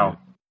 No.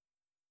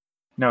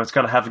 No, it's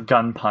got to have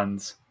gun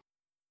puns.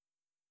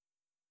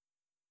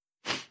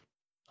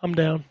 I'm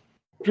down.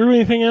 Drew,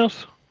 anything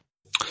else?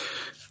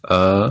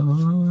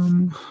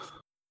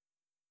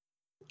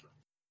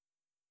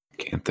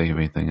 Can't think of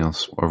anything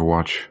else.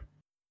 Overwatch.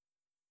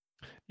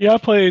 Yeah,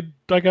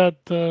 I got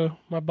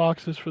my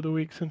boxes for the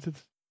week since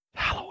it's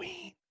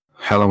Halloween.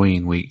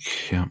 Halloween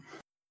week. Yeah.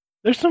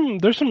 There's some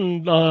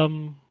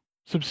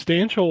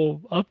substantial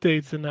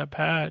updates in that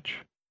patch.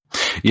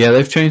 Yeah,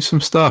 they've changed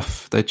some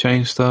stuff. They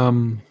changed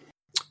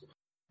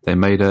they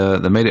made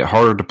it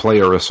harder to play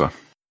Orisa.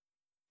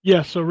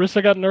 Yeah, so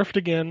Rissa got nerfed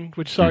again,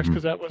 which sucks Mhm.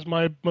 because that was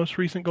my most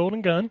recent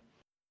golden gun.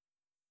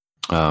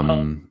 They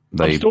I'm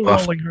still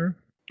buffed rolling her.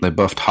 they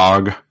buffed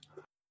Hog.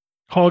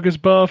 Hog is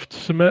buffed.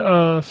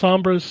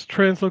 Sombra's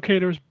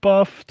translocator is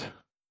buffed.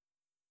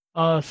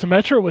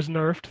 Symmetra was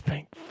nerfed.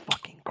 Thank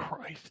fucking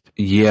Christ.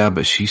 Yeah,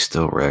 but she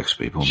still wrecks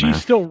people, She man.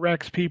 still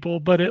wrecks people,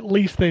 but at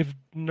least they've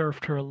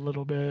nerfed her a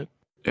little bit.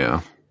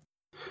 Yeah.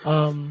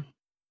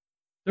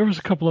 There was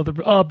a couple other.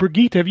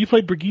 Brigitte. Have you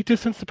played Brigitte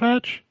since the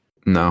patch?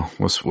 No,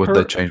 what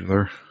they changed with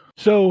her?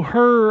 So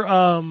her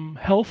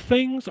health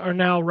things are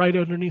now right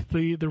underneath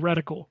the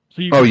reticle.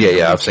 So you Oh can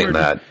yeah, I've seen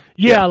that.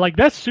 Yeah, like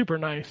that's super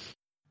nice.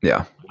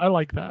 Yeah. I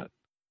like that.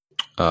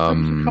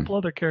 There's a couple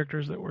other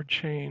characters that were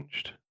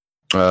changed.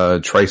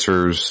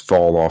 Tracer's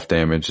fall off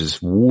damage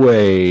is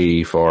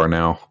way far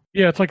now.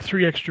 Yeah, it's like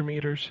 3 extra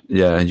meters.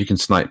 Yeah, and you can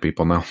snipe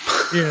people now.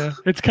 Yeah,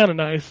 it's kind of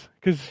nice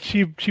because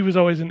she was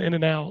always in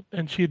and out,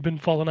 and she had been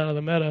falling out of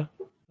the meta.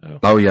 So.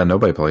 Oh yeah,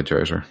 nobody played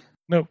Tracer.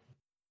 No.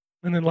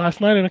 And then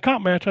last night in a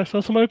comp match, I saw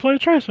somebody play a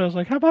Tracer. I was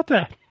like, how about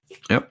that?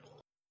 Yep.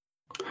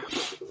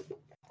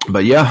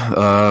 But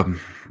yeah,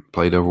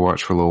 played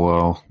Overwatch for a little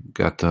while.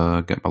 Got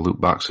my loot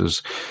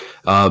boxes.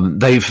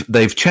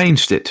 They've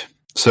changed it,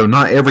 so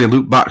not every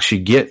loot box you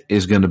get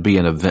is going to be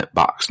an event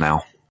box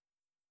now.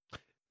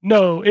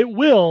 No, it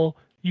will.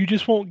 You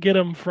just won't get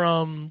them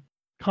from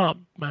comp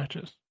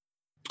matches.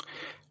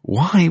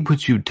 Why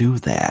would you do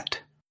that?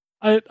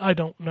 I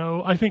don't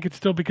know. I think it's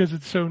still because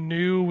it's so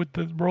new with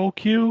the roll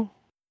queue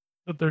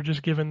that they're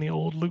just giving the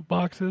old loot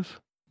boxes.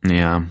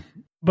 Yeah.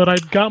 But I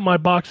got my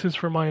boxes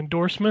for my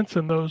endorsements,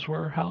 and those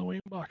were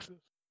Halloween boxes.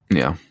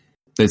 Yeah.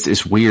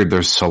 It's weird.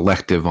 They're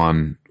selective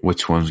on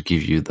which ones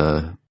give you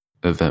the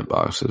event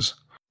boxes.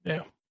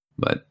 Yeah.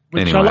 But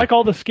Which anyway. I like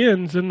all the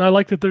skins, and I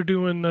like that they're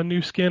doing a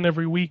new skin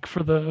every week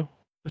for the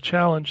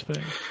challenge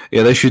thing.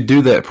 Yeah, they should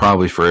do that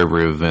probably for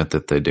every event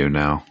that they do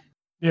now.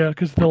 Yeah,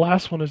 because the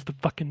last one is the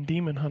fucking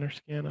Demon Hunter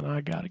skin, and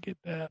I gotta get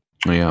that.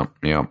 Yeah.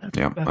 That's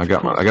I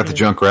got cool. the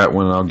Junkrat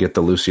one, and I'll get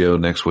the Lucio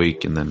next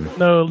week, and then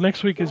No,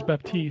 next week is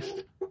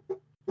Baptiste.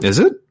 is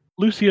it?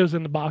 Lucio's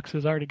in the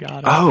boxes. I already got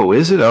it. Oh,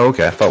 is it? Oh,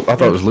 okay. I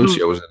thought it was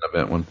Lucio was in the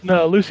event one.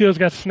 No, Lucio's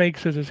got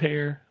snakes as his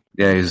hair.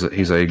 Yeah,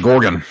 he's a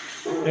Gorgon.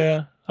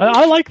 Yeah,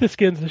 I like the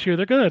skins this year.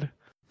 They're good.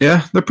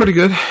 Yeah, they're pretty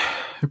good.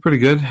 They're pretty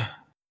good. I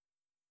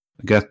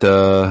got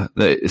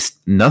it's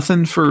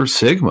nothing for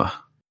Sigma.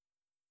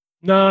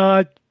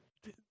 No,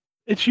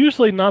 it's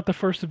usually not the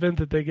first event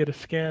that they get a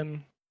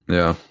skin.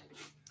 Yeah,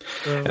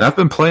 So. and I've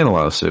been playing a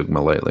lot of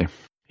Sigma lately.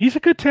 He's a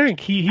good tank.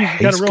 He's got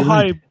He's a real good.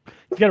 high.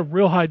 He's got a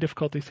real high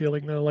difficulty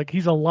ceiling though. Like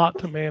he's a lot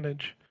to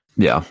manage.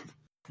 Yeah,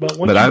 But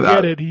once But you I-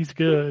 get it, he's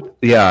good.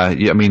 yeah.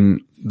 I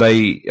mean,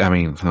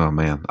 oh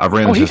man, I've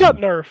ran. Oh, he into got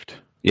some- nerfed.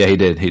 Yeah, he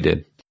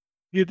did.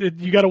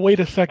 You got to wait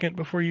a second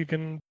before you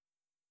can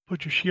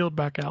put your shield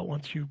back out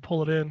once you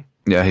pull it in.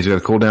 Yeah, he's got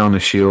to cool down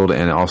his shield,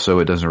 and also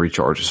it doesn't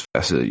recharge as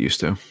fast as it used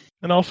to.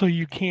 And also,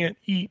 you can't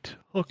eat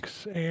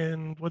hooks.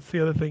 And what's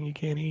the other thing you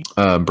can't eat?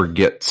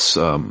 Brigitte's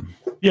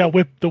Yeah,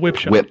 the whip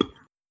shot. whip.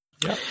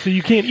 Yeah. So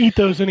you can't eat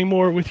those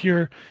anymore with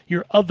your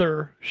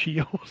other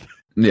shield.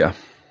 Yeah.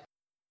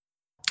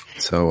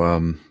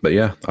 So, but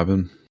yeah, I've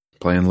been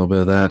playing a little bit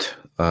of that.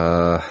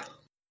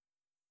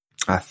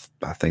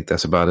 I think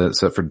that's about it,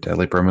 except for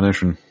Deadly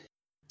Premonition.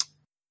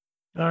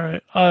 All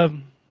right.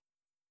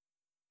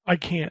 I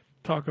can't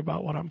talk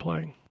about what I'm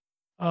playing.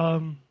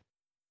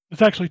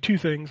 It's actually two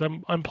things.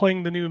 I'm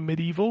playing the new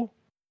Medieval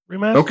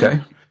remaster. Okay,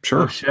 Oh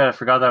sure. shit! I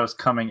forgot that was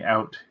coming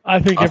out. I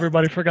think I-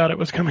 everybody forgot it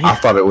was coming. I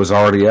thought it was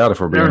already out. If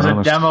we're There being was a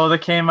honest. demo that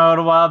came out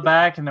a while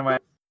back, and then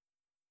went.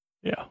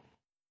 Yeah.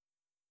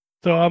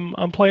 So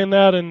I'm playing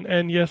that,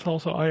 and yes,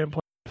 also I am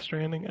playing Death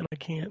Stranding, and I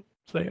can't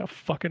say a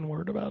fucking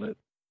word about it.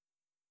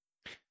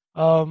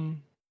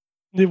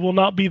 It will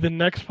not be the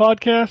next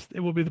podcast. It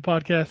will be the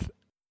podcast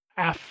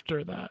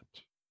after that.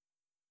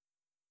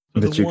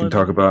 So that the you can one-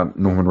 talk about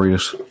Norman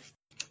Reedus.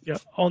 Yeah,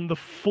 on the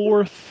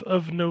 4th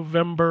of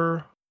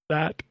November,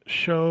 that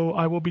show,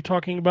 I will be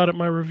talking about it in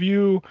my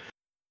review.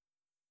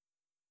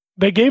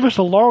 They gave us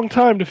a long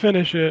time to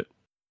finish it,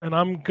 and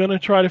I'm going to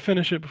try to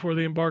finish it before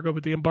the embargo,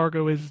 but the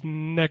embargo is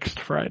next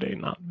Friday,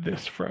 not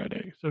this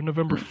Friday. So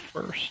November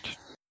 1st.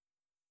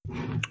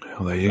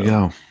 Well, there you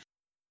go.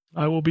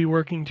 I will be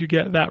working to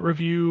get that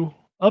review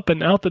up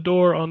and out the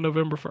door on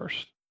November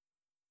 1st.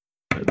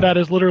 That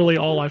is literally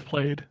all I've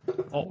played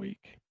all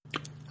week.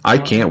 I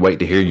can't wait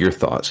to hear your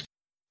thoughts.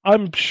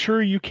 I'm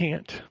sure you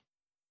can't.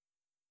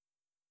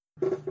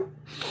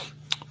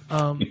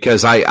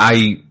 Because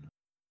I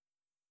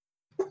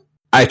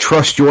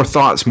trust your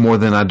thoughts more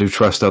than I do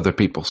trust other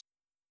people's.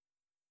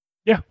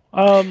 Yeah.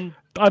 I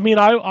mean,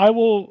 I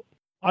will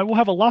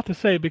have a lot to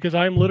say because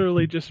I'm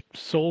literally just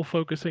soul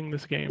focusing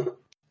this game.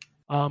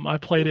 I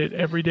played it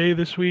every day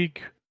this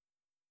week.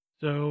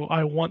 So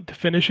I want to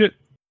finish it.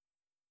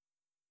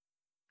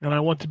 And I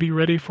want to be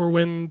ready for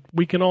when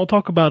we can all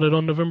talk about it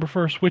on November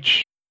 1st,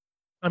 which,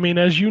 I mean,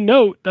 as you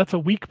note, that's a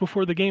week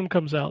before the game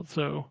comes out.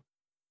 So,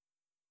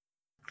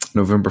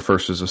 November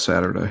 1st is a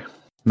Saturday.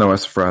 No,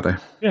 that's a Friday.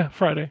 yeah,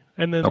 Friday.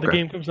 And then the Okay.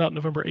 game comes out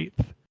November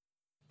 8th.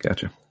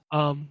 Gotcha.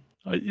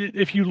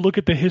 If you look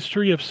at the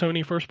history of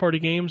Sony first-party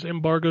games,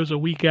 embargoes a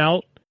week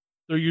out,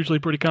 they're usually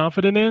pretty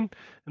confident in.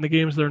 And the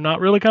games they're not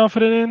really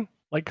confident in,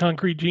 like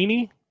Concrete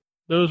Genie,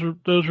 those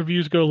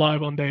reviews go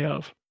live on day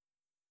of.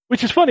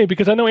 Which is funny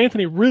because I know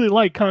Anthony really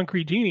liked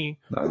Concrete Genie.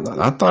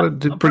 I thought it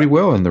did pretty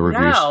well in the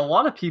reviews. Yeah, a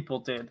lot of people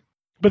did.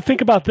 But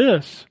think about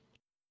this.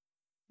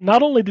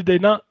 Not only did they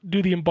not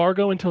do the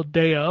embargo until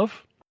day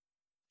of,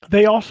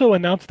 they also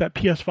announced that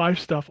PS5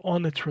 stuff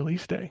on its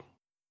release day.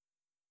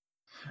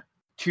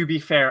 To be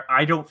fair,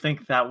 I don't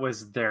think that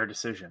was their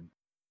decision.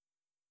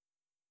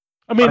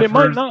 I mean, I've it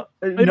might heard- not.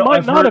 It No, might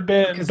I've not heard- have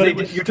been, because but they it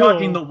was did- you're still-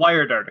 talking the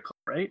Wired article,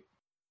 right?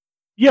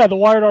 Yeah, the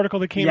Wired article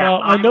that came Yeah,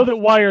 out. I know that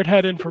Wired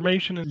had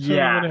information, and Sony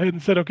Yeah. went ahead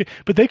and said okay,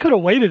 but they could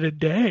have waited a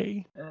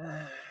day.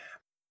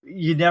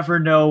 You never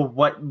know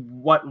what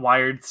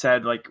Wired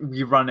said. Like,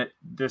 we run it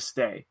this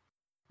day,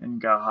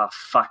 and go, oh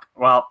fuck.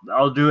 Well,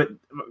 I'll do it.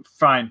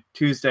 Fine,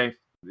 Tuesday.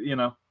 You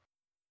know,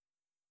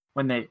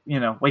 when they,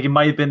 like, it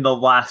might have been the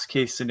last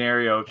case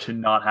scenario to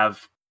not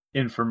have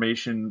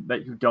information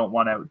that you don't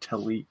want out to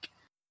leak.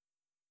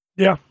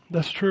 Yeah,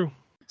 that's true.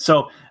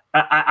 So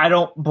I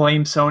don't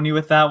blame Sony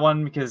with that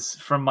one, because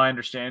from my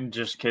understanding,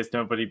 just in case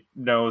nobody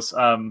knows,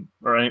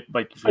 or any,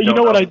 like, if You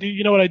know what know, I do?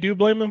 You know what I do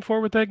blame them for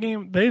with that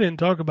game? They didn't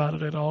talk about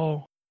it at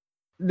all.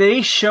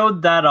 They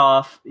showed that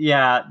off.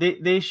 Yeah,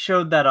 they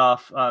showed that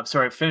off.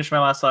 Sorry, finish my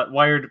last thought.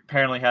 Wired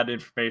apparently had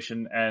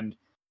information, and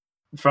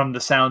from the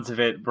sounds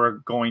of it, we're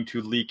going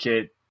to leak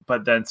it.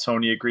 But then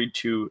Sony agreed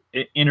to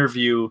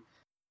interview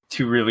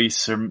to release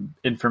some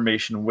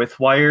information with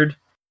Wired.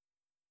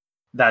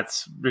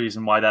 That's the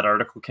reason why that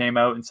article came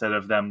out instead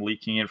of them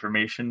leaking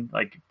information,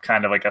 like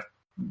kind of like a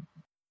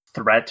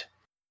threat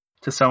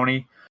to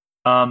Sony.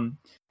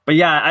 But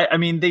yeah, I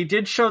mean, they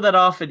did show that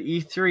off at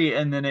E3,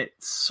 and then it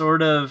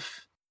sort of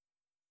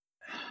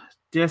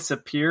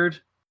disappeared.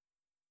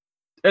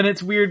 And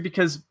it's weird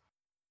because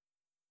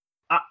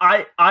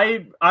I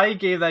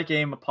gave that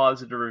game a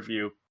positive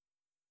review,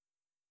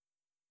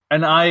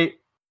 and I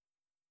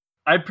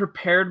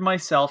prepared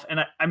myself, and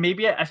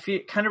I feel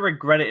kind of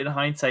regret it in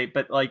hindsight,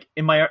 but like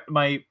in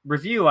my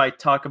review, I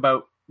talk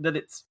about that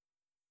it's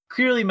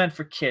clearly meant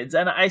for kids,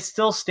 and I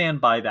still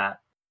stand by that.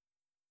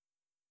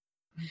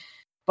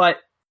 But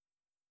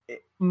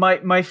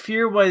my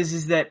fear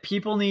is that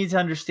people need to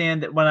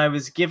understand that when I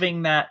was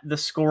giving that the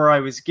score I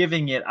was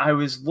giving it, I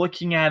was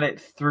looking at it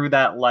through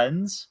that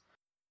lens,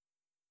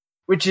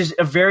 which is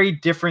a very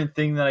different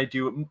thing that I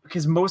do,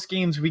 because most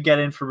games we get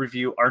in for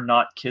review are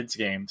not kids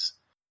games,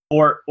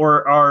 or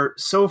are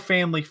so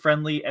family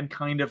friendly and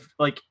kind of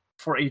like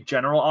for a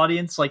general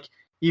audience. Like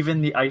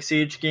even the Ice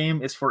Age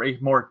game is for a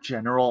more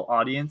general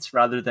audience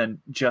rather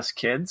than just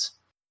kids.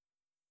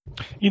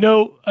 You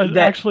know,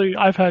 actually,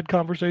 I've had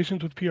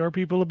conversations with PR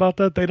people about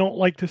that. They don't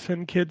like to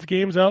send kids'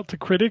 games out to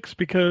critics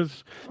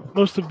because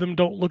most of them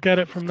don't look at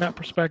it from that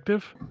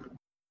perspective.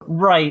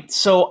 Right.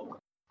 So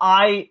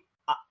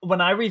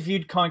when I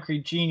reviewed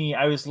Concrete Genie,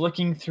 I was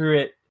looking through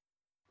it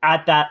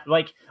at that,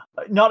 like,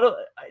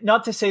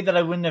 not to say that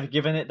I wouldn't have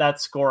given it that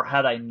score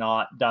had I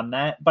not done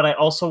that, but I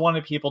also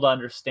wanted people to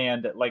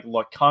understand that, like,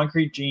 look,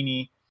 Concrete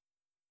Genie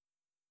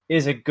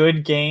is a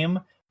good game,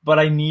 but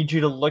I need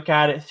you to look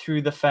at it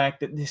through the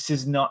fact that this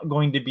is not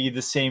going to be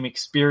the same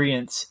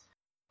experience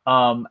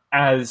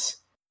as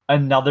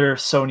another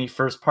Sony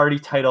first-party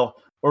title,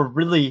 or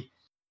really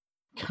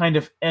kind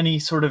of any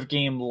sort of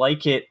game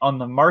like it on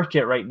the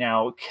market right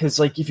now. Because,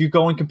 like, if you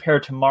go and compare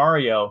it to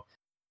Mario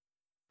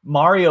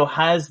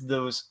has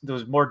those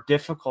more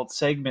difficult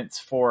segments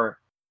for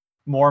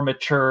more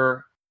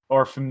mature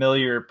or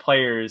familiar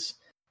players,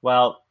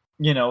 while,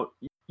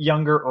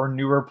 younger or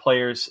newer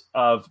players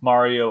of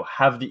Mario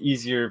have the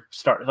easier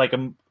start. Like,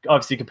 I'm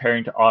obviously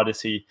comparing to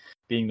Odyssey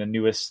being the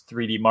newest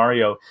 3D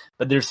Mario,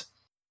 but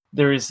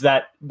there is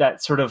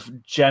that sort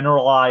of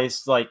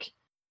generalized, like,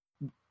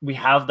 we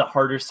have the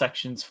harder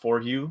sections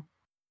for you.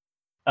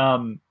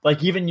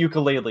 Like even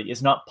Yooka-Laylee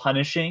is not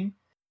punishing.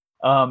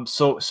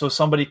 So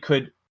somebody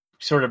could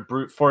sort of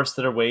brute force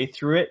their way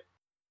through it.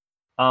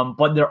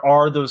 But there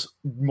are those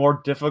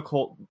more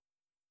difficult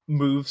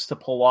moves to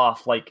pull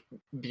off, like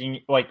being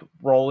like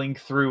rolling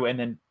through and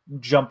then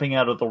jumping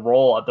out of the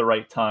roll at the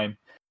right time.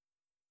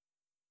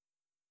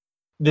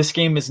 This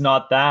game is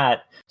not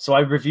that. So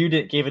I reviewed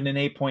it, gave it an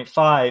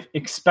 8.5,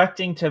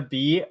 expecting to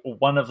be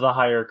one of the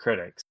higher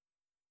critics,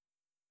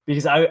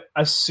 because I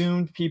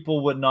assumed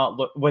people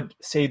would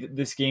say that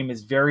this game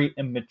is very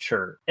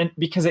immature, and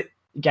because it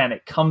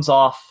comes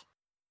off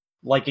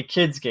like a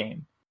kid's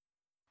game.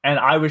 And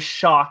I was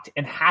shocked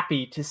and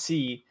happy to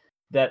see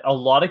that a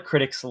lot of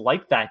critics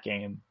like that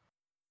game.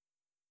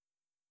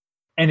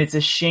 And it's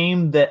a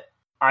shame that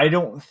I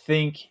don't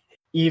think,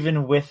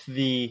 even with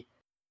the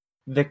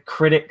the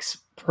critics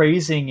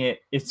praising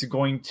it, it's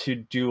going to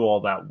do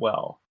all that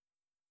well.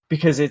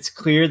 Because it's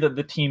clear that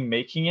the team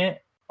making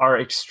it are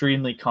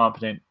extremely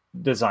competent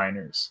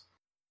designers.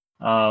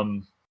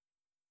 But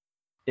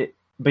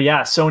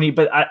yeah, Sony.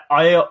 But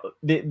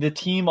the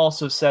team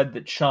also said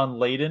that Sean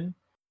Layden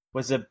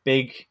was a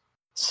big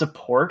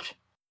support.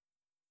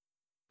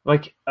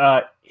 Like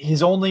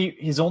his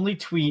only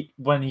tweet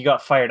when he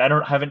got fired,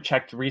 haven't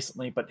checked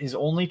recently, but his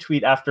only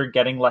tweet after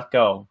getting let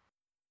go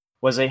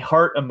was a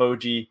heart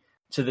emoji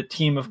to the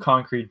team of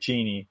Concrete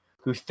Genie,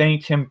 who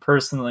thanked him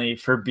personally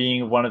for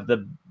being one of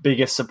the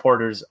biggest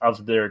supporters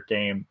of their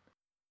game.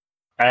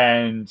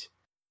 And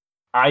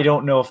I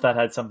don't know if that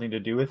had something to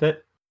do with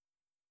it.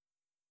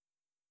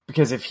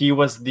 Because if he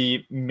was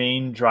the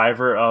main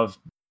driver of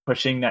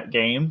pushing that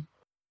game,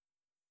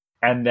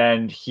 and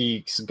then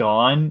he's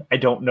gone, I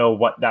don't know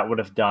what that would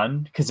have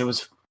done, because it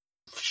was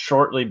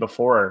shortly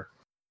before.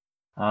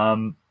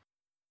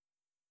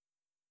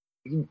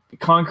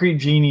 Concrete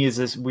Genie is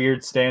this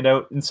weird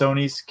standout in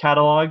Sony's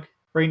catalog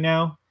right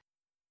now.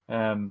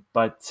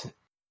 But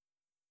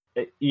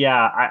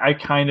yeah, I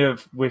kind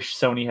of wish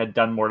Sony had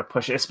done more to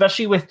push it,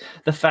 especially with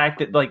the fact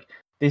that like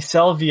they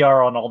sell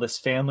VR on all this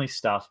family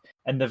stuff,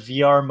 and the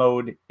VR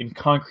mode in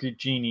Concrete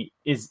Genie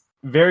is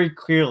very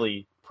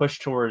clearly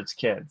pushed towards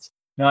kids.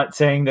 Not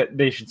saying that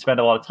they should spend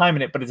a lot of time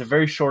in it, but it's a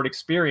very short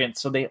experience,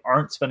 so they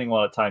aren't spending a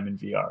lot of time in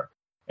VR.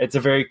 It's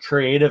a very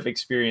creative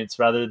experience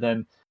rather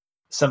than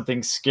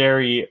something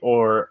scary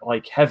or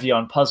like heavy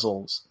on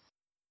puzzles.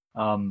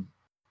 I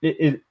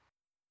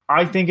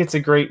think it's a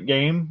great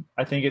game.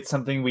 I think it's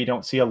something we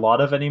don't see a lot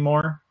of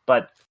anymore,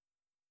 but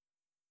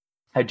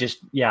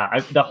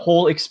the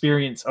whole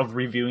experience of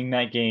reviewing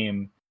that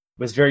game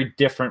was very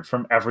different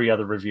from every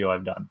other review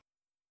I've done.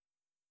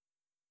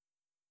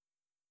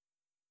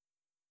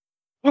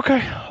 Okay.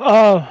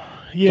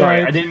 Yeah.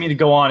 Sorry, I didn't mean to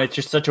go on. It's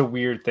just such a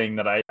weird thing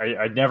that I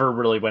never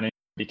really went into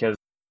because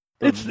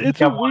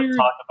it's I a want weird to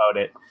talk about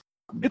it.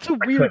 It's a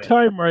weird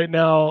time right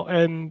now,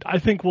 and I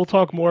think we'll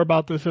talk more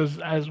about this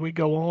as we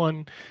go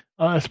on,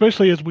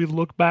 especially as we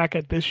look back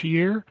at this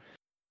year.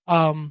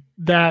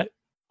 That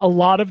a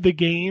lot of the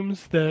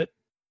games that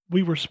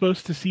we were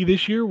supposed to see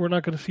this year, we're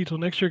not going to see till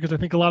next year, because I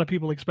think a lot of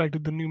people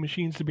expected the new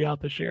machines to be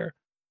out this year,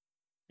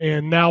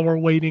 and now we're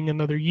waiting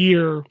another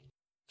year.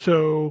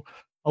 So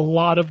a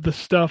lot of the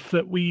stuff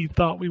that we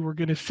thought we were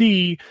going to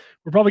see,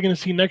 we're probably going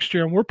to see next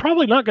year, and we're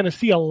probably not going to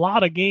see a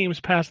lot of games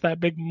past that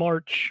big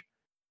March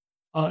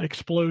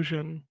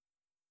explosion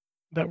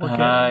that we're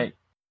getting.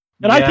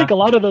 And I think a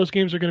lot of those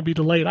games are going to be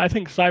delayed. I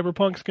think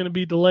Cyberpunk's going to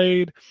be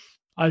delayed.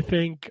 I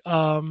think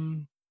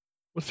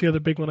what's the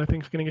other big one I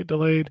think is going to get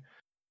delayed?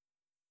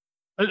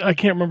 I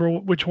can't remember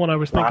which one I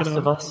was thinking of. Last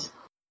of Us?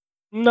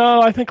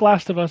 No, I think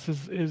Last of Us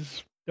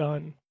is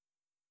done.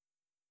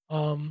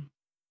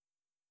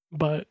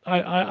 But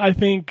I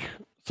think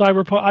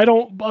Cyberpunk.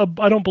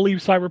 I don't believe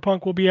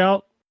Cyberpunk will be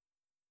out,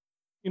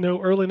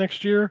 early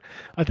next year.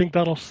 I think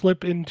that'll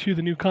slip into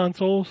the new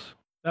consoles.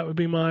 That would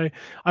be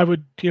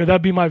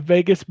that'd be my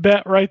Vegas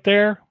bet right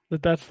there.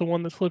 That's the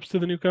one that slips to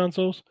the new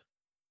consoles.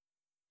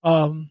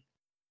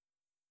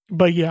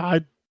 But yeah,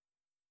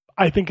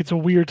 I think it's a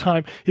weird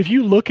time. If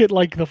you look at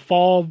like the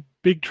fall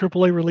big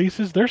AAA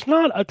releases, there's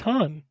not a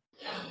ton.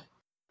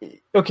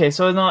 Okay,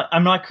 so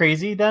I'm not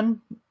crazy then?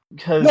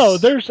 No,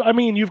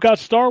 you've got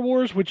Star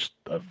Wars, which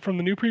from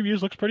the new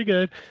previews looks pretty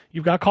good.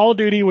 You've got Call of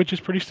Duty, which is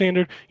pretty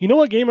standard. You know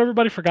what game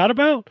everybody forgot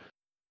about?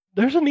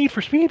 There's a Need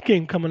for Speed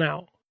game coming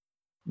out.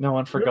 No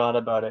one forgot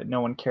about it. No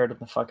one cared in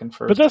the fucking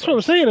first But that's place. what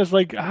I'm saying is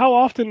like, how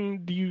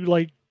often do you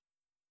like...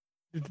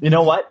 You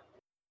know what?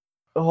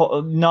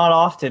 Not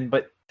often,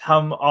 but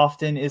how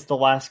often is the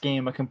last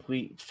game a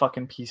complete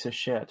fucking piece of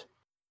shit?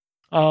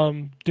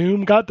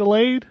 Doom got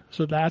delayed,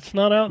 so that's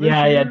not out this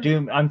year. Yeah,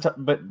 Doom.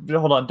 But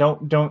hold on,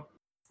 don't.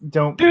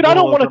 Dude, I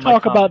don't want to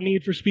talk about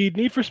Need for Speed.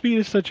 Need for Speed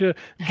is such a...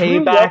 Drew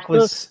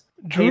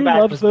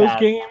loves those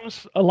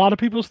games. A lot of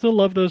people still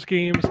love those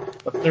games.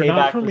 But They're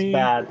not for was me.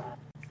 bad.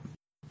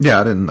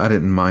 Yeah, I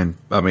didn't mind.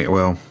 I mean,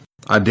 well,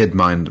 I did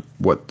mind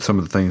what some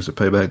of the things that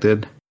Payback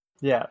did.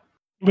 Yeah.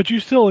 But you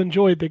still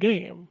enjoyed the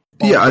game.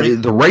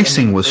 The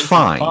racing was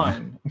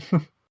fine.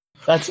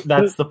 That's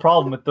the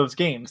problem with those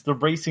games. The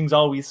racing's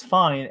always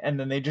fine, and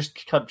then they just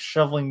kept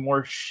shoveling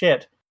more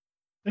shit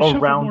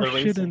around the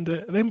racing.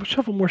 They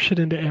shovel more shit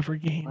into every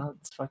game. Well,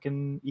 it's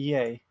fucking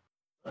EA.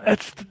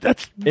 That's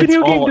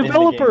video game all in the game.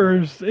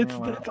 developers.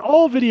 It's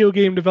all video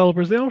game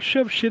developers. They all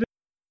shove shit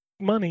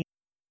in money.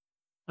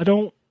 I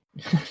don't.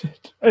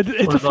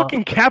 It's a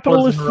fucking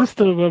capitalist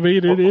system. I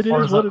mean, it is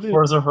what it is.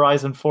 Forza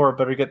Horizon 4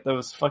 better get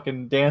those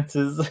fucking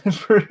dances.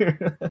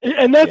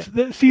 And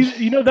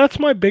that's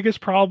my biggest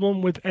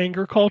problem with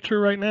anger culture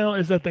right now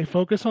is that they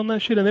focus on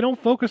that shit and they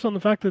don't focus on the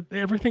fact that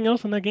everything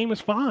else in that game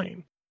is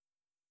fine.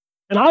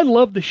 And I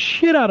love the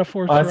shit out of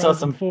Forza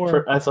Horizon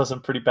 4. I saw some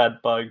pretty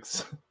bad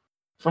bugs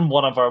from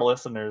one of our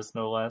listeners,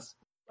 no less.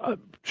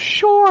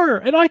 Sure,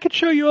 and I could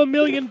show you a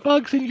million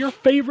bugs in your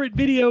favorite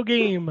video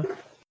game.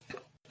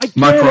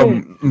 My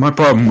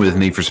problem with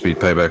Need for Speed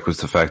Payback was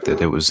the fact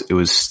that it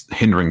was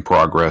hindering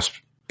progress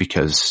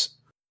because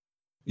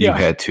you Yeah.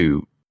 had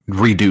to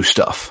redo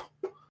stuff.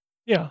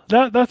 Yeah,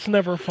 that's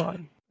never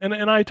fun. And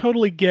I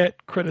totally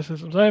get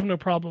criticisms. I have no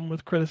problem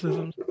with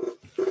criticisms.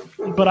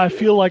 But I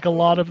feel like a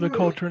lot of the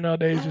culture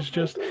nowadays is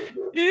just,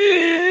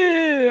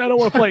 I don't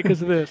want to play it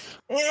because of this.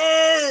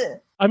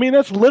 I mean,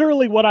 that's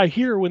literally what I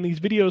hear when these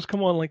videos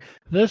come on, like,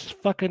 this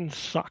fucking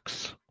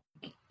sucks.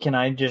 Can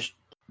I just...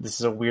 This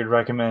is a weird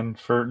recommend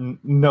for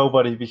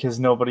nobody because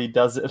nobody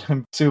does it,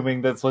 I'm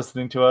assuming, that's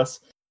listening to us.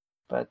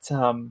 But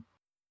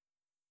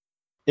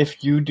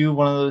if you do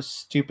one of those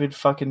stupid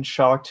fucking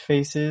shocked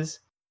faces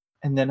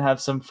and then have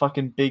some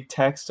fucking big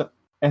text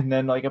and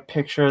then like a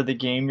picture of the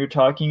game you're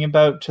talking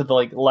about to the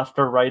like left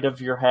or right of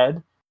your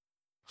head,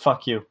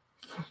 fuck you.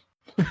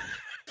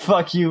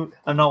 Fuck you.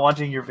 I'm not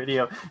watching your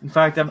video. In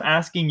fact, I'm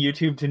asking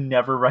YouTube to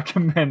never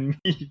recommend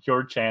me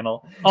your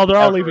channel. Oh, they're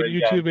all Ever leaving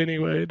again. YouTube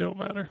anyway. It don't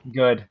matter.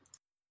 Good.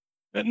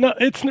 No,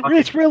 it's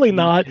Fucking really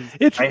not.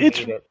 YouTube. I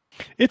hate it.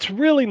 It's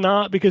really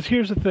not, because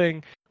here's the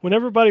thing. When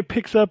everybody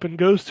picks up and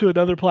goes to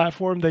another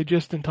platform, they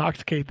just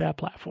intoxicate that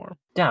platform.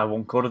 Yeah, I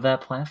won't go to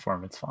that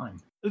platform. It's fine.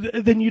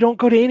 Then you don't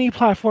go to any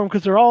platform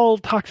because they're all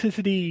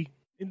toxicity.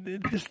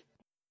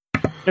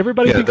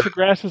 Everybody Yeah, thinks the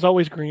grass is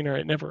always greener.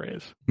 It never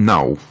is.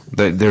 No,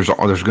 there's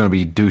going to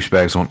be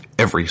douchebags on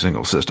every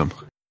single system.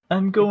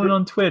 I'm going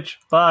on Twitch.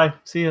 Bye.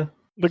 See ya.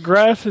 The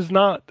grass is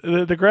not.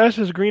 The grass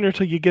is greener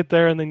till you get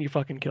there, and then you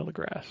fucking kill the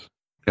grass.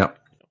 Yep.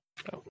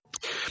 So,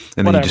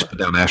 And then whatever. you just put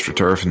down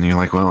AstroTurf, and you're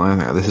like,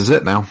 well, this is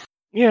it now.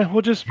 Yeah,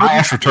 we'll just My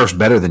AstroTurf's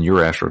better than your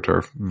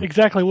AstroTurf.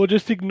 exactly. We'll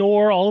just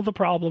ignore all of the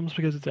problems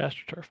because it's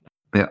AstroTurf.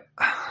 Yeah.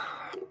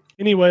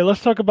 Anyway,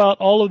 let's talk about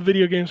all of the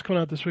video games coming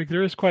out this week.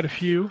 There is quite a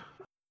few.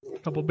 A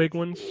couple big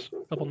ones,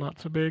 a couple not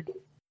so big.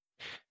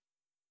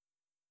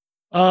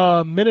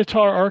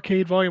 Minotaur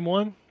Arcade Volume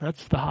 1.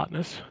 That's the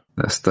hotness.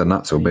 That's the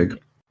not so big.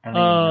 I don't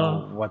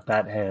even know what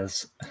that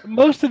has.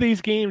 Most of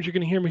these games you're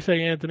going to hear me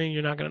say, Anthony,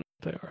 you're not going to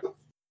know what they are.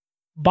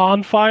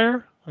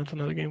 Bonfire. That's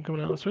another game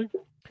coming out this week.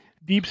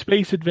 Deep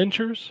Space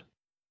Adventures.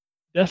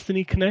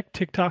 Destiny Connect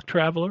TikTok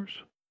Travelers.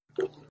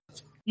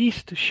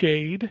 East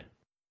Shade.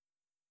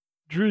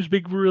 Drew's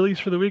big release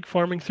for the week,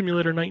 Farming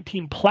Simulator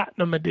 19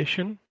 Platinum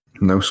Edition.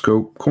 No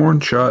scope corn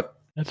shot.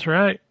 That's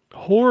right.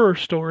 Horror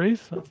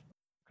Stories. That's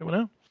coming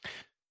out.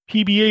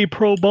 PBA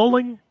Pro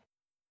Bowling.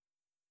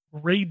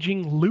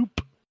 Raging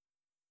Loop.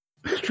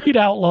 Street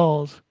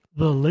Outlaws.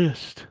 The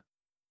List.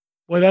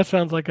 Boy, that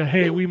sounds like a,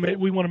 hey, we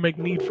want to make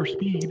Need for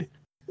Speed.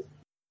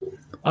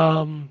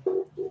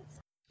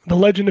 The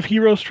Legend of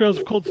Heroes Trails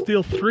of Cold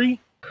Steel 3.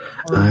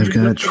 I've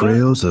got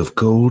Trails of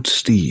Cold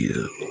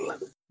Steel.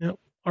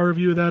 Our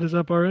review of that is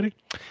up already.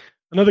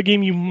 Another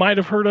game you might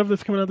have heard of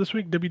that's coming out this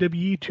week,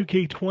 WWE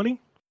 2K20.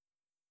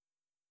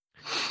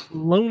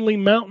 Lonely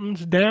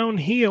Mountains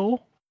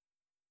Downhill.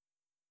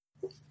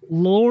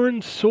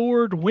 Lorne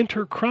Sword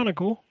Winter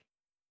Chronicle.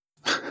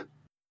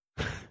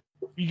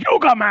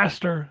 Yoga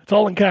Master. It's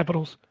all in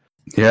capitals.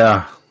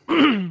 Yeah.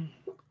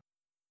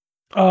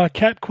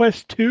 Cat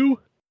Quest 2.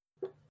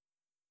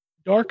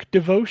 Dark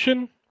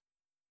Devotion.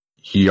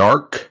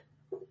 Yark?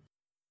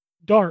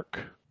 Dark.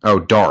 Oh,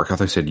 Dark. I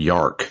thought you said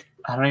Yark.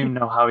 I don't even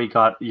know how he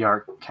got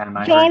Yark. Can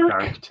I Yark.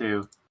 heard Yark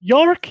too?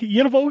 Yark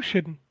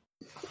Devotion.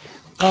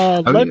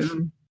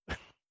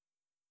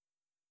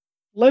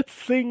 Let's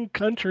Sing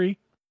Country.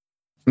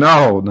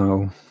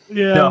 No.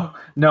 Yeah.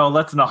 No,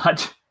 let's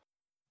not.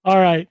 All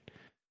right.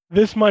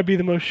 This might be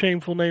the most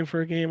shameful name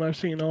for a game I've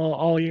seen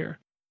all year.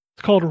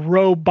 It's called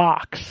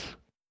Roblox.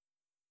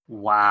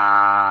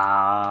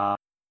 Wow.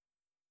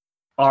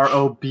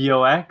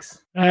 ROBOX?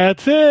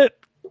 That's it.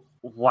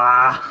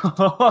 Wow.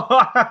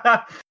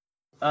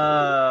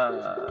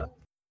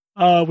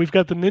 We've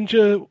got the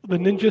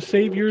Ninja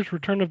Saviors,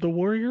 Return of the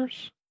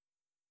Warriors.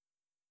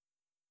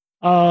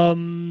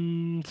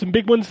 Some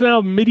big ones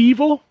now.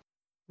 Medieval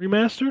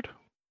remastered.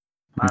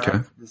 Okay.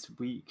 This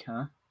week,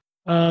 huh?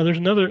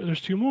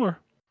 There's two more.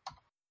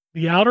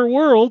 The Outer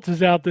Worlds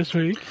is out this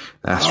week.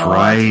 That's Oh,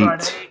 right.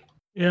 that's right.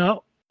 Yeah.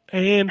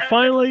 And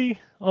finally,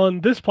 on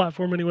this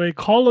platform anyway,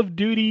 Call of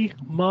Duty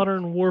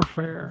Modern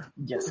Warfare.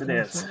 Yes, it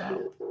is.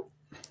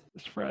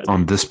 This Friday.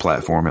 On this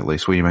platform, at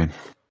least. What do you mean?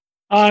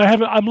 I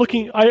haven't. I'm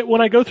looking.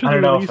 When I go through I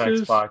the don't know if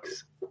releases.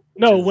 Xbox.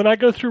 No, when I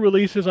go through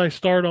releases, I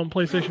start on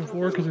PlayStation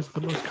 4 because it's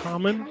the most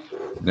common.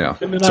 Yeah.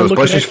 And then So I is look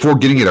at PlayStation 4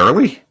 getting it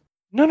early?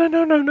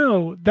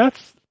 No.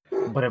 That's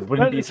But it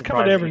wouldn't be It's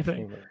covered surprising.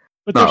 everything. if they were.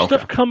 but there's Oh, okay.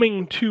 stuff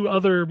coming to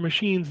other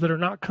machines that are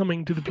not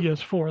coming to the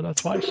PS4.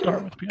 That's why I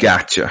start with PS4.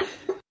 Gotcha.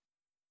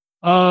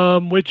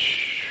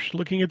 Which,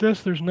 looking at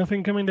this, there's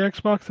nothing coming to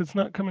Xbox that's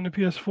not coming to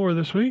PS4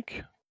 this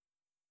week.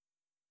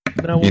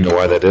 Now, You know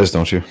why that is,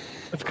 don't you?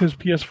 that's because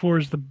PS4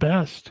 is the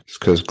best. It's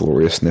because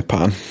Glorious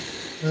Nippon.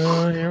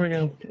 Here we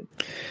go.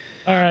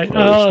 All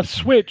right,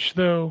 Switch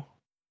though.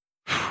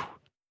 I'll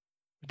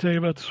tell you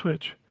about the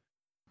Switch.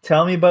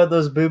 Tell me about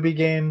those booby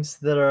games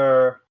that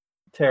are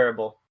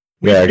terrible.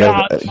 Yeah,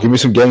 got- give me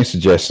some game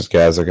suggestions,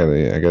 guys. I got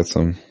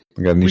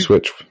a new We-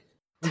 Switch.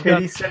 We've got-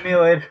 Titty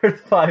Simulator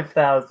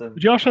 5000.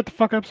 Would y'all shut the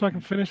fuck up so I can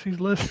finish these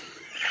lists?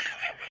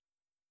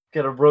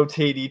 Gotta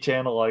rotate each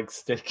analog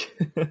stick.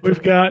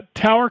 We've got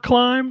Tower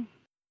Climb,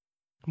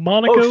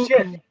 Monaco, Oh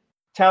shit!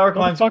 Tower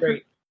Climb's Motherfucker.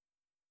 great.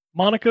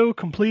 Monaco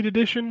Complete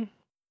Edition,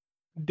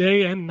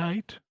 Day and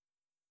Night,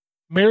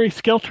 Mary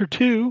Skelter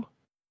 2,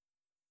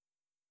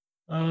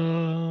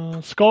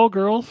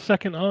 Skullgirls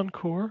Second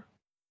Encore,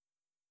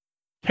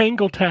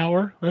 Tangle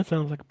Tower. That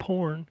sounds like a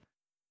porn.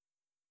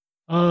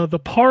 The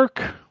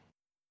Park,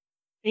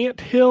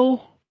 Ant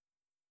Hill,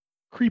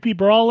 Creepy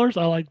Brawlers.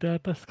 I like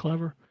that. That's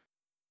clever.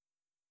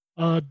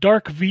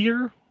 Dark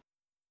Veer,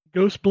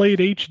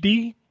 Ghostblade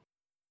HD,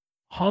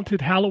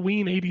 Haunted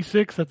Halloween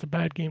 86. That's a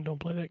bad game. Don't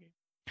play that game.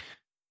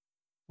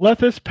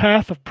 Lethis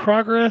Path of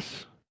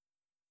Progress,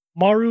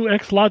 Maru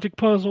X Logic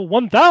Puzzle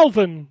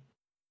 1000,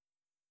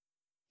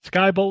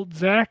 Skybolt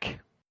Zack,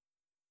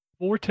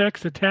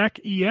 Vortex Attack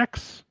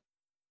EX,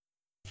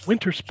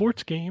 Winter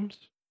Sports Games,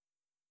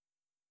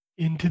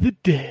 Into the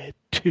Dead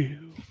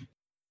 2,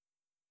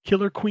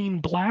 Killer Queen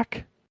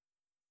Black,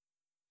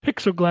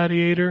 Pixel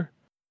Gladiator,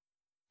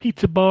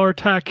 Pizza Bar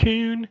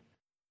Tycoon,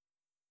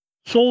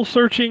 Soul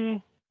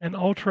Searching, and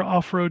Ultra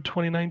Off-Road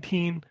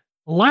 2019,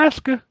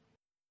 Alaska.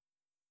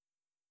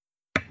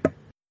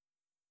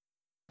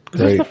 Is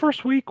this Great. the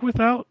first week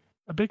without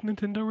a big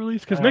Nintendo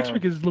release? Because next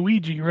week is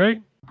Luigi,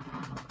 right? I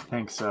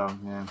think so.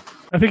 Yeah.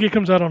 I think it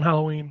comes out on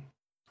Halloween.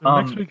 So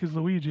next Um, week is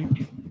Luigi.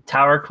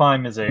 Tower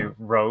Climb is a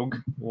rogue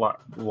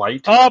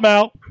light. I'm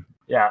out.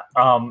 Yeah.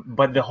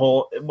 But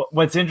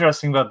what's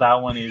interesting about that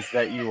one is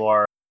that you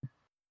are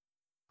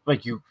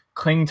like you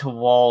cling to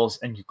walls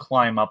and you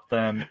climb up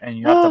them and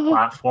you have to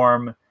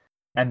platform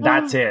and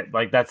that's it.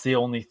 Like that's the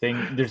only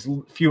thing. There's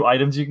a few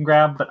items you can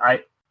grab, but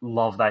I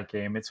love that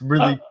game. It's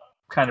really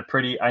kind of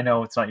pretty. I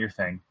know it's not your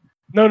thing.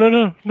 No.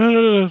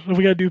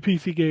 We gotta do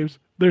PC games.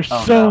 There's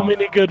Oh, so no.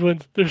 many good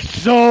ones. There's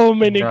so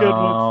many good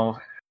ones.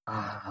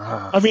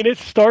 I mean, it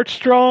starts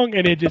strong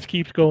and it just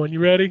keeps going. You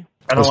ready?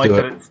 I don't Let's like do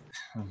that it. it's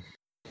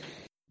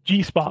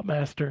G-Spot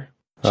Master.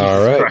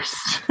 All right.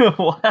 Christ.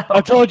 Wow.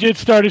 I told you it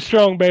started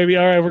strong, baby.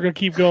 All right, we're gonna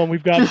keep going.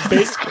 We've got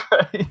Jesus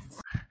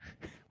Christ.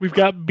 we've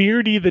got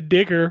Beardy the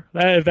Digger.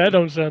 If that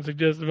don't sound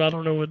suggestive, I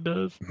don't know what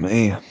does.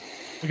 Man.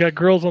 We got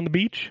Girls on the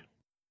Beach.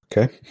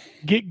 Okay.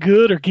 Get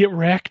Good or Get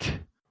Wrecked.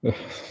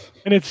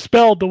 And it's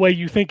spelled the way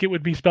you think it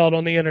would be spelled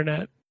on the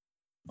internet.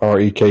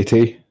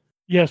 REKT.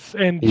 Yes,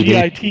 and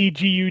ED.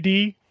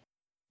 GITGUD.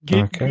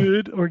 Get Okay.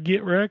 Good or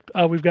Get Wrecked.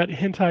 We've got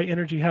Hentai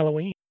Energy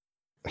Halloween.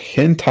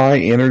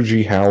 Hentai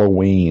Energy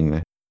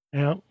Halloween.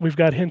 Yeah, we've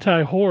got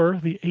Hentai Horror,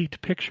 the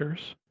 8 pictures.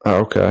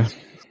 Oh, okay.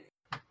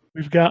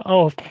 We've got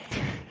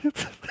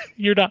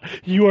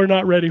you are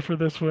not ready for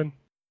this one.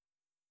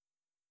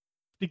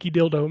 Sticky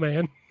Dildo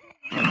Man.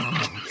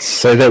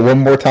 Say that one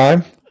more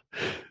time.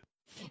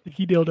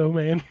 Sticky Dildo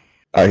Man.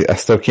 I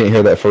still can't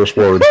hear that first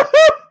word.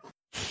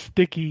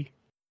 Sticky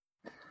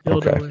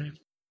Dildo Okay. Man.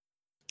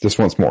 Just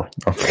once more.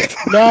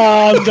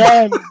 No, I'm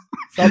done.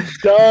 I'm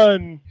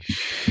done.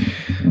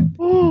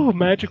 Ooh,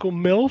 Magical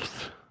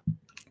MILFs.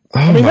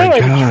 I Oh mean, they're my not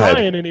even god.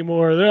 trying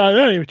anymore. They're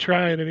not even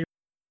trying anymore.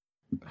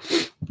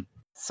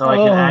 So I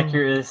can Oh.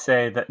 accurately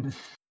say that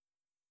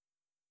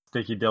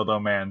Sticky Dildo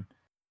Man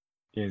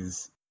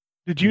is.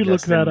 Did you look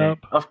just in that me. up?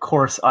 Of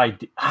course I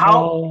did.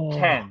 How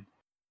Oh.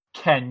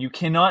 Ken, you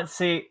cannot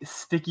say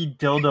Sticky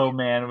Dildo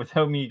Man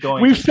without me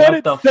going. We've said what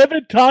it the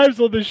 7 times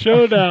on the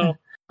show now.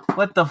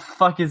 What the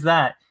fuck is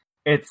that?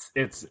 It's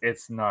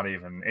not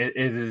even. It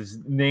is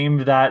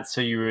named that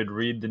so you would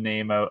read the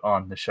name out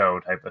on the show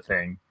type of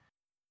thing.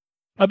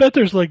 I bet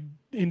there's like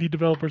indie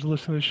developers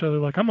listening to the show. They're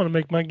like, I'm going to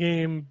make my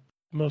game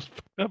the most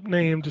fucked up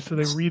name just so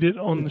they read it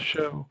on the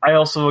show. I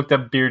also looked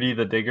up Beardy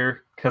the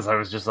Digger because I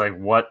was just like,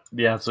 what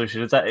the absolute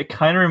shit is that? It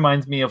kind of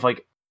reminds me of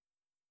like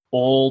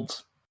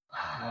old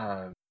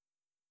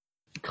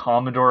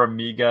Commodore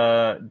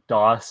Amiga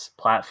DOS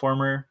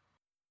platformer.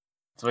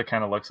 That's what it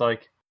kind of looks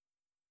like.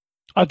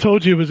 I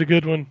told you it was a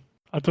good one.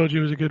 I told you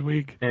it was a good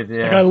week. Yeah.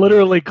 Like I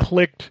literally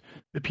clicked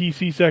the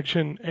PC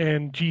section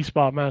and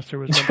G-Spot Master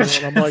was number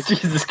one. I'm like,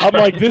 Jesus I'm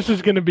like, Christ. this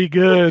is going to be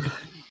good.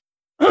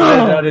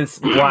 That is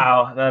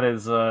wow. That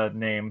is a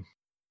name.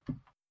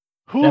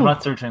 Whew. I'm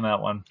not searching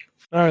that one.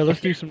 All right, let's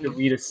do some.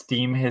 Delete a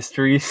Steam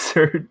history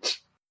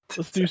search.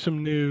 Let's do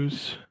some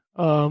news.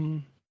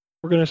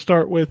 We're going to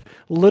start with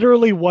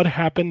literally what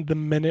happened the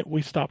minute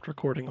we stopped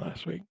recording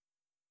last week.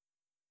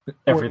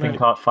 Everything Fortnite.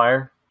 caught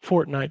fire.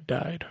 Fortnite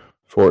died.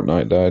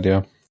 Fortnite died,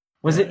 yeah.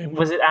 Was Yeah,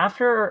 it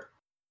after?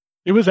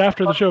 It was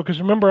after the show because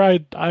remember I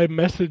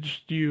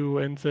messaged you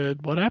and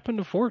said, "What happened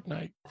to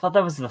Fortnite?" I thought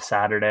that was the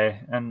Saturday,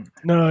 and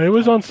No, it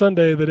was on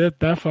Sunday that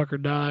that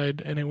fucker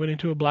died and it went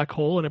into a black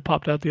hole and it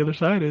popped out the other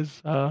side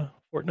as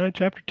Fortnite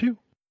Chapter 2. Yep.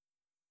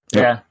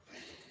 yeah,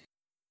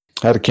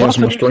 I had to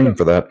cancel my Lots of stream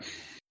for that.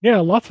 Yeah,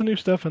 lots of new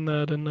stuff in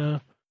that. And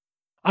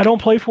I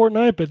don't play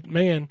Fortnite, but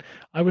man,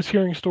 I was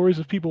hearing stories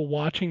of people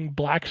watching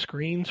black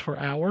screens for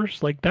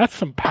hours. Like, that's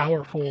some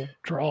powerful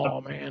draw,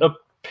 man.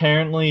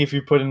 apparently, if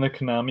you put in the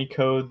Konami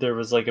code, there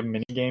was like a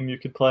mini game you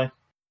could play.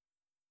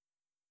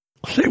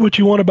 Say what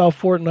you want about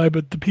Fortnite,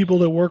 but the people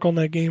that work on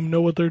that game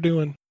know what they're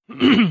doing.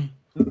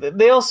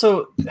 They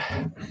also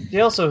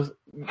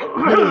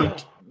really,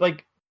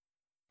 like,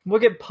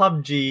 look at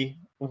PUBG.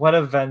 What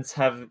events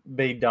have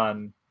they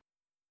done?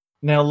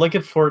 Now look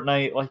at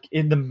Fortnite. Like,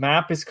 the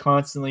map is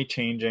constantly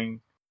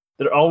changing.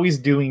 They're always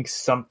doing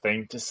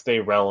something to stay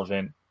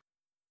relevant.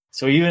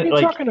 So What even are you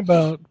like, talking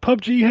about?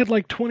 PUBG had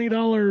like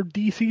 $20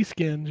 DC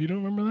skins. You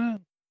don't remember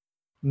that?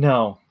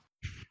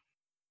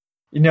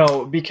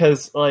 no,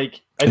 because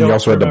like I And don't. you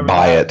also had to remember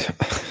buy that. it.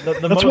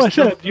 The That's what I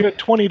said. You had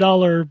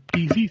 $20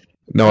 DC.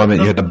 No, I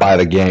meant you had to buy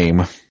the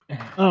game.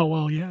 Oh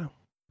well, yeah.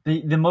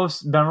 The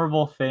most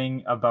memorable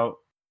thing about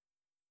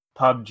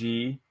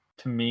PUBG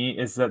to me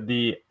is that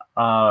the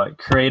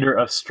creator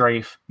of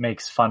Strafe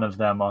makes fun of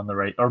them on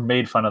the or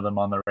made fun of them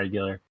on the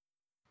regular,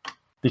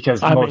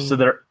 because most of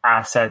their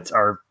assets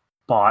are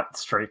bought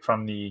straight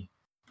from the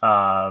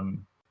oh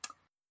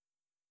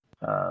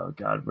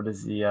god, what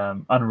is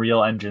the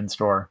Unreal Engine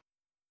store?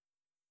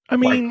 I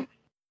mean,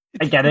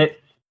 I get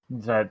it.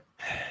 That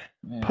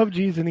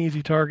PUBG is an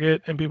easy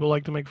target, and people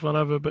like to make fun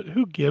of it, but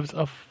who gives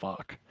a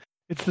fuck?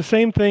 It's the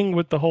same thing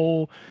with the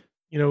whole,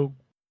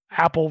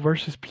 Apple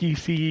versus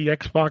PC,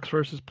 Xbox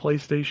versus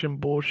PlayStation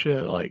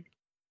bullshit. Like,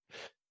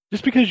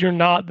 just because you're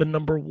not the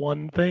number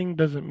one thing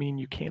doesn't mean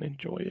you can't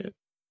enjoy it.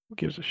 Who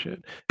gives a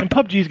shit? And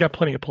PUBG's got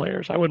plenty of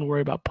players. I wouldn't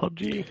worry about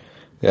PUBG.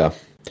 Yeah,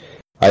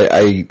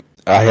 I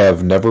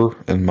have never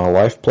in my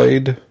life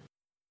played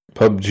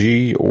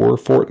PUBG or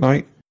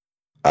Fortnite.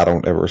 I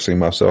don't ever see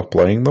myself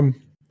playing them,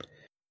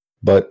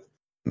 but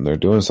they're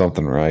doing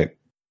something right.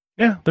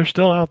 Yeah, they're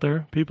still out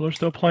there. People are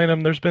still playing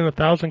them. There's been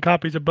 1,000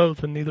 copies of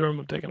both, and neither of them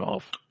have taken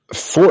off.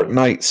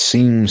 Fortnite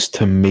seems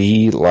to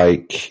me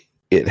like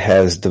it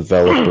has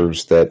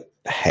developers that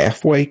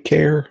halfway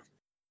care.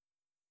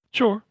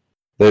 Sure.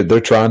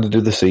 They're trying to do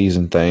the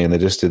season thing. They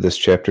just did this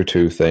chapter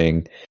 2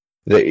 thing.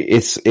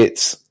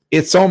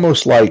 It's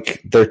almost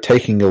like they're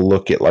taking a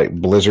look at like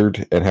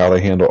Blizzard and how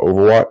they handle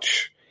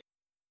Overwatch,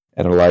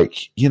 and are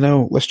like,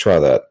 let's try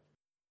that.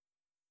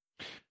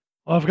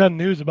 Well, I've got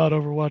news about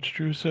Overwatch,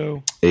 Drew.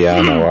 So Yeah,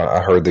 I know. I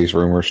heard these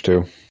rumors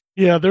too.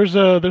 yeah, there's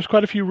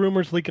quite a few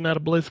rumors leaking out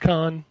of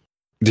BlizzCon.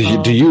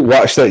 Do you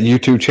watch that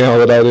YouTube channel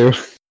that I do?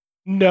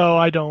 No,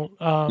 I don't.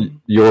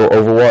 Your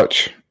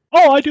Overwatch?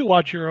 Oh, I do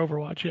watch your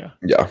Overwatch. Yeah.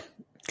 Yeah,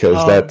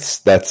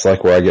 because that's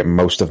like where I get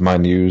most of my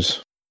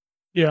news.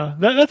 Yeah,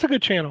 that's a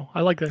good channel.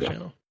 I like that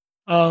channel.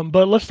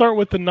 But let's start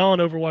with the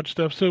non-Overwatch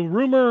stuff. So,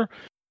 rumor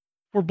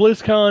for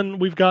BlizzCon,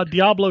 we've got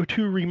Diablo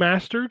 2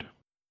 remastered,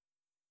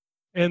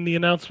 and the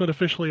announcement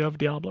officially of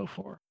Diablo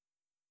 4,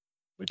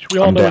 which we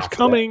all I'm know down is for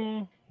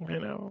coming.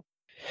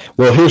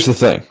 Well, here's the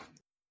thing,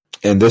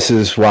 and this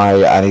is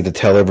why I need to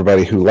tell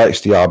everybody who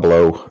likes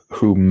Diablo,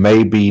 who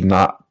maybe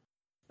not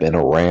been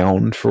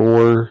around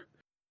for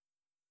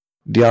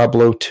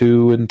Diablo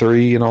 2 and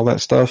 3 and all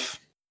that stuff.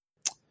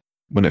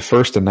 When it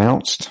first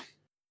announced,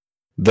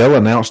 they'll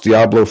announce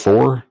Diablo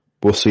 4.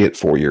 We'll see it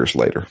 4 years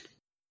later.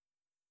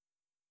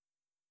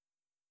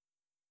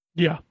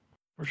 Yeah.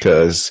 For sure.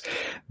 Because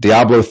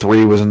Diablo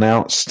 3 was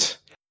announced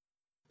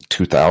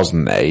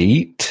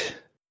 2008,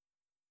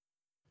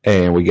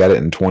 and we got it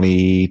in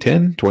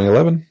 2010,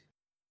 2011.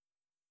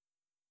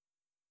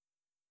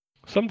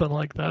 Something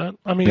like that.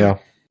 I mean, Yeah.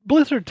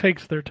 Blizzard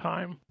takes their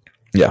time.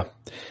 Yeah.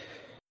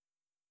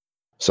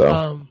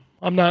 So,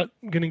 I'm not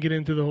going to get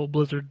into the whole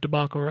Blizzard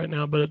debacle right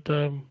now, but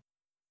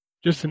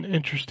just an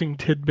interesting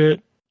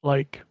tidbit.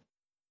 Like,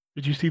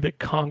 did you see that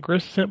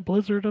Congress sent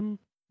Blizzard a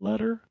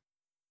letter?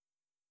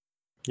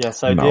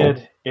 yes, I No.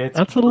 did.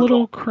 That's a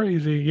little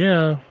crazy.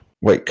 Yeah.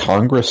 wait,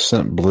 Congress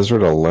sent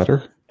Blizzard a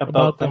letter?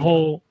 About the them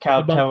whole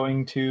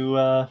kowtowing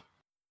to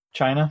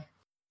China.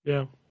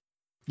 Yeah.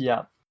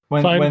 Yeah,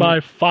 Signed by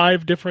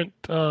 5 different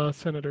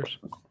senators.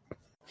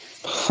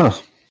 Huh.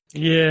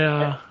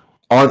 Yeah.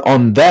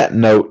 On that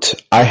note,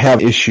 I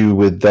have issue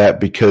with that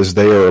because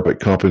they are a big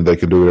company. They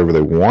can do whatever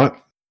they want.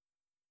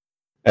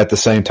 At the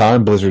same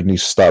time, Blizzard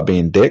needs to stop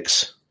being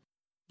dicks.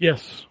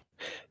 Yes.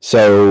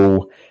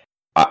 So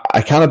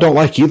I kind of don't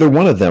like either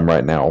one of them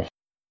right now.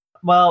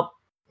 Well,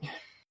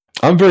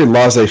 I'm very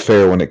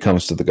laissez-faire when it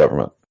comes to the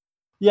government.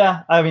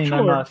 yeah, I mean, I'm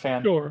Sure, not a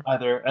fan sure.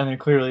 either, and then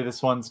clearly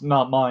this one's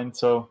not mine,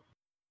 so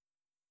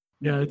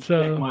Yeah, it's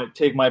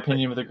take my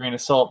opinion with a grain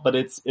of salt. But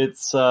it's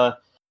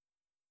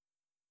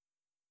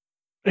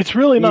it's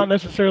really not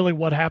necessarily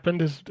what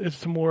happened.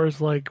 It's more as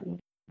like,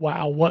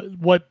 wow,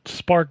 what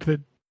sparked the?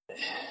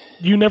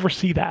 You never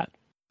see that.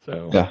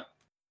 So Yeah.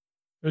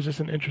 it was just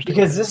an interesting.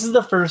 because thing. this is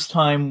the first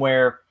time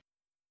where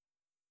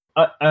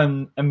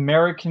an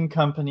American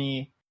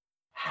company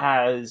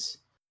has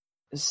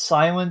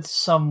silenced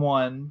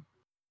someone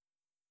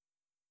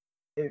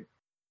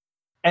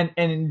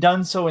and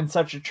done so in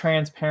such a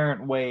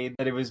transparent way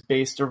that it was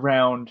based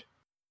around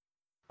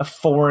a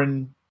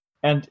foreign,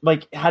 and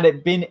like had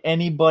it been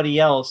anybody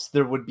else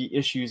there would be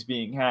issues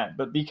being had,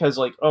 but because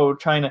like, oh,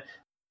 China,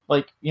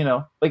 like,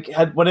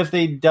 what if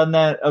they'd done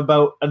that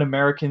about an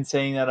American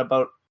saying that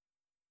about,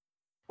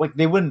 like,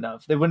 they wouldn't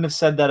have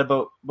said that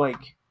about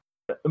like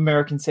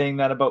Americans saying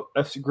that about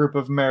a group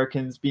of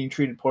Americans being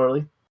treated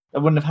poorly.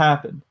 That wouldn't have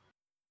happened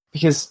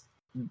because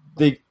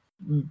they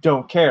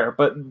don't care.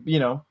 But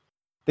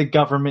the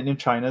government in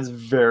China is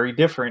very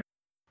different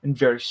and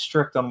very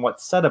strict on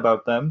what's said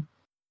about them.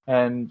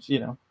 And,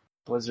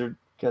 Blizzard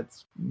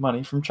gets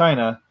money from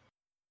China.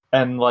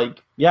 And,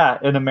 like, yeah,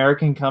 an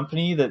American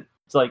company that's,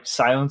 like,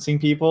 silencing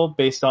people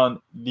based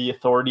on the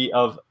authority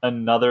of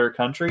another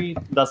country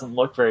doesn't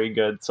look very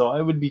good. So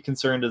I would be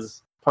concerned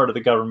as part of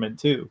the government,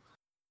 too,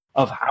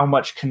 of how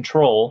much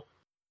control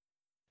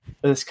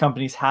this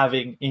company's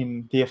having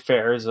in the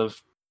affairs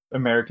of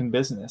American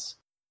business.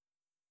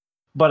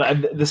 But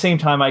at the same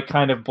time, I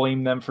kind of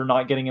blame them for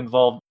not getting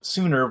involved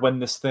sooner when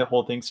the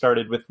whole thing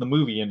started with the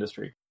movie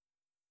industry.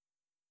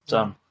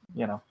 So,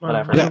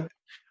 whatever. Yeah.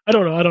 I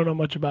don't know. I don't know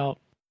much about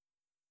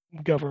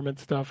government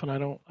stuff, and I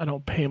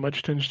don't pay much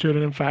attention to it.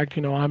 And in fact,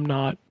 I'm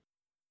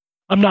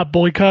not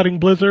boycotting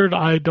Blizzard.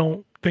 I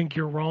don't think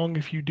you're wrong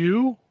if you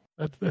do.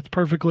 That's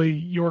perfectly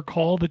your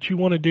call that you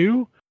want to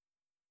do.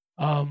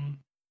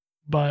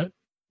 But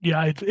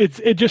yeah,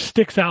 it just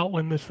sticks out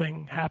when this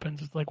thing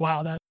happens. It's like,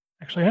 wow, that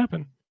actually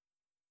happened.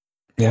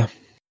 Yeah,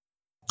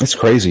 it's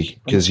crazy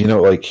because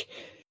like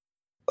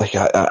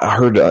I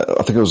heard, I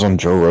think it was on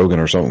Joe Rogan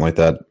or something like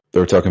that. They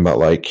were talking about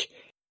like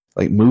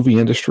movie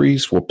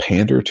industries will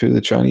pander to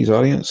the Chinese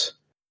audience.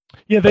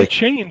 Yeah, they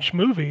changed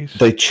movies.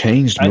 They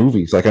changed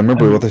movies. Like I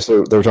remember what they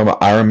were talking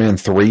about. Iron Man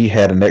 3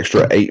 had an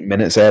extra 8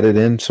 minutes added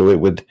in, so it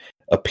would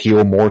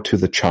appeal more to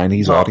the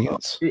Chinese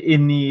audience.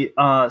 In the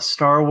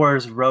Star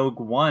Wars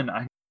Rogue One,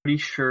 I'm pretty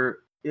sure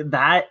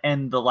that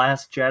and The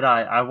Last Jedi,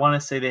 I want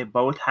to say they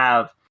both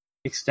have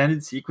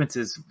extended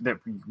sequences that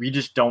we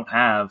just don't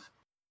have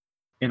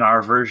in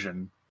our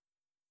version,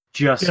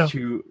 just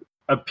to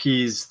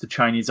appease the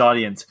Chinese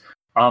audience.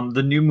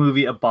 The new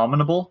movie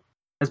Abominable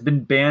has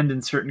been banned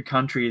in certain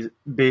countries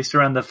based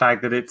around the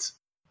fact that it's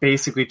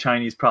basically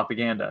Chinese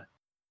propaganda,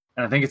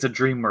 and I think it's a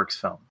DreamWorks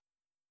film.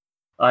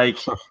 Like,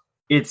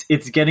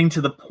 it's getting to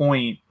the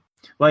point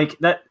like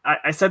that.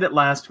 I said it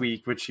last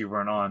week, which you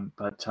weren't on,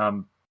 but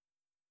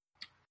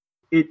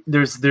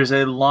there's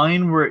a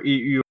line where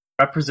you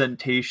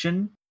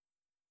representation.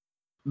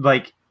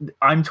 Like,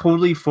 I'm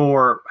totally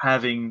for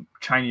having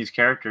Chinese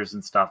characters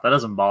and stuff. That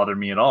doesn't bother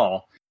me at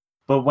all.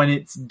 But when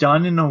it's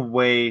done in a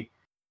way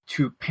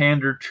to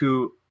pander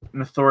to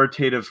an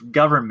authoritative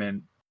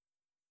government,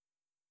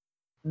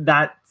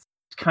 that's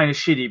kind of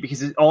shitty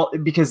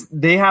because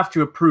they have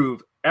to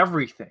approve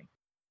everything.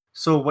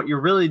 So what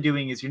you're really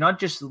doing is you're not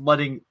just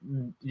letting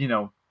them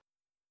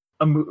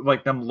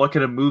look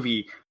at a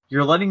movie.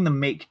 You're letting them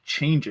make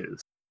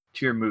changes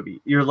to your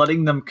movie. You're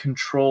letting them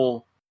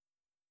control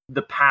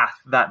the path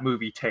that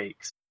movie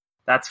takes.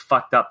 That's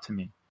fucked up to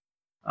me.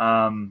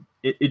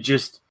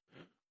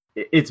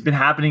 It's been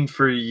happening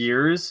for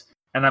years,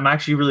 and I'm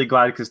actually really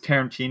glad because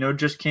Tarantino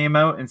just came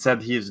out and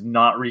said he is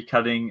not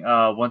recutting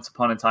Once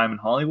Upon a Time in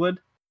Hollywood.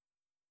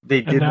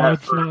 They did now that.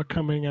 It's not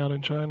coming out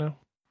in China.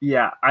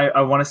 Yeah,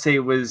 I want to say it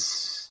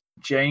was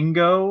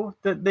Django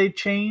that they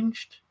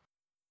changed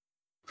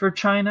for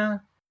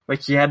China.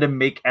 Like, he had to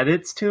make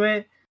edits to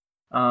it.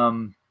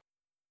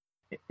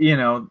 They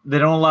don't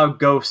allow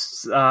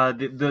ghosts.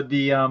 God,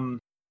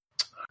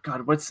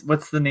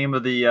 what's the name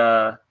of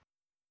the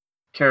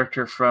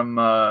character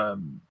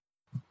from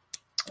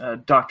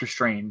Doctor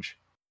Strange?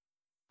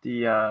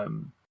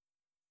 The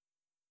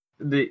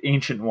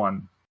ancient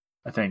one,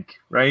 I think,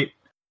 right?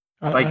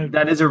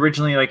 That is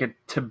originally like a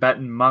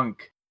Tibetan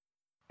monk,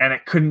 and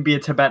it couldn't be a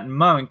Tibetan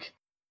monk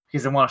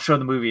because they want to show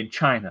the movie in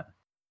China.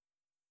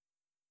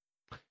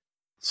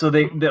 So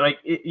they're like,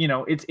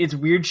 it's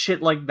weird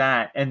shit like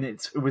that, and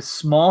it was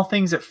small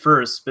things at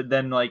first, but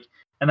then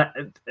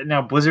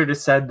now Blizzard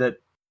has said that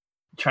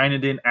China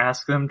didn't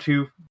ask them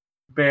to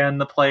ban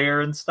the player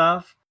and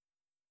stuff,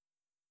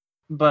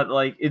 but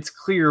it's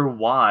clear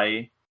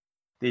why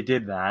they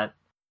did that.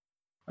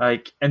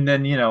 And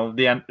then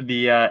the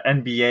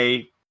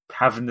NBA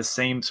having the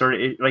same sort of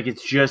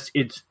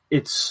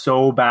it's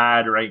so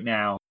bad right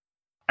now,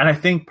 and I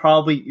think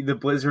probably the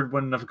Blizzard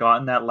wouldn't have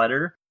gotten that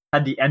letter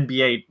had the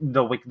NBA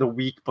the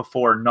week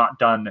before not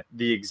done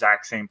the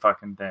exact same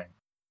fucking thing.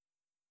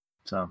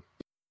 So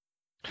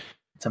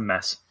it's a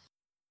mess.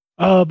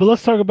 But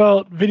let's talk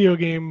about video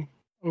game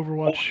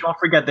Overwatch. Oh, don't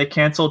forget they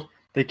canceled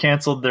their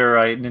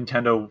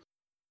Nintendo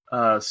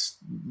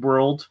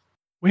World.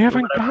 We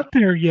haven't got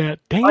there yet.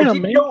 Damn,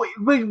 man.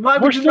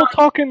 We're still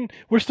talking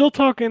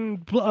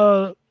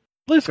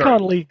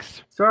BlizzCon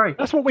leaks. Sorry.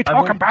 That's what we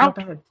talk about.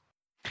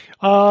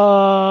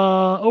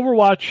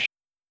 Overwatch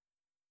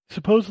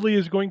supposedly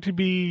is going to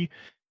be,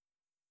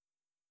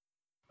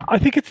 I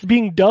think it's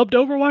being dubbed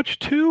Overwatch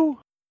 2.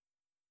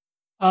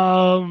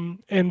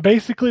 And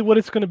basically what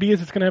it's going to be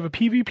is it's going to have a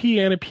PvP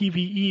and a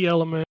PvE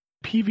element.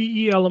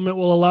 PvE element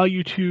will allow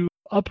you to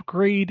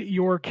upgrade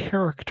your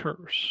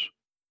characters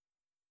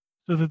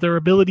so that their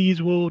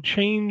abilities will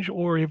change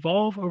or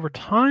evolve over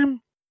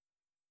time.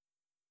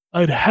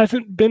 It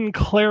hasn't been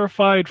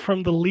clarified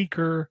from the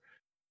leaker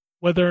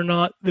whether or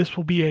not this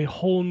will be a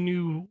whole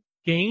new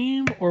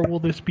game or will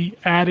this be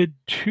added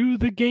to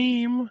the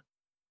game.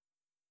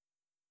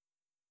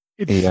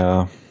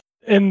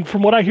 And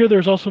from what I hear,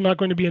 there's also not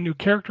going to be a new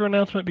character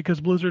announcement because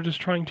Blizzard is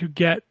trying to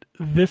get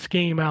this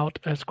game out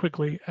as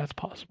quickly as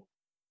possible.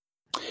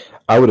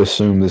 I would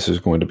assume this is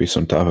going to be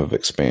some type of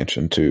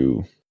expansion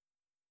to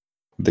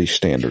the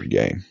standard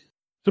game.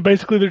 So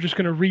basically, they're just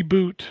going to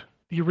reboot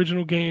the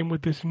original game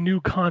with this new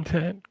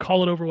content,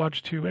 call it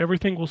Overwatch 2.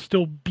 Everything will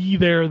still be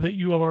there that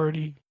you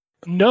already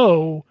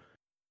know,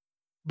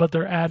 but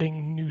they're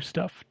adding new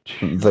stuff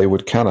to. They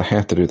would kind of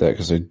have to do that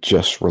because they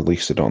just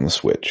released it on the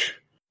Switch.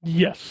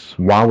 Yes.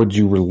 Why would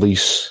you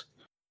release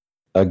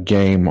a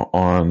game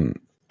on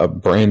a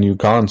brand new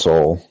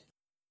console?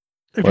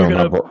 If Well, you're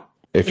not gonna, br-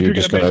 if you're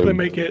just basically going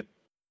to make it,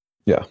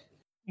 Yeah.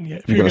 yeah,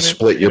 if you're going to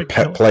split your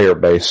kill it. player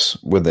base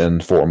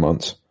within 4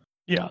 months.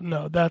 Yeah,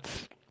 no,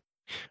 that's.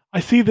 I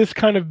see this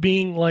kind of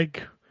being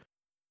like.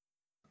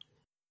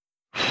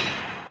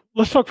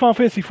 Let's talk Final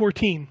Fantasy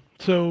 14.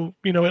 So,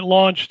 it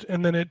launched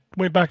and then it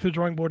went back to the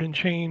drawing board and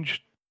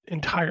changed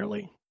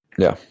entirely.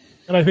 Yeah.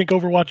 And I think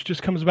Overwatch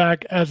just comes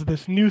back as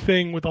this new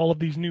thing with all of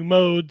these new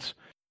modes.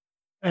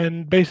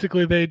 And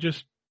basically they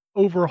just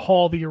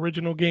overhaul the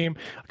original game.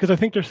 Because I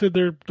think they said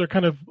they're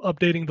kind of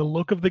updating the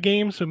look of the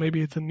game, so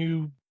maybe it's a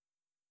new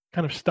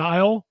kind of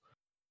style.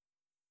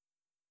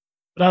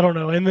 But I don't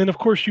know. And then of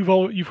course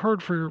you've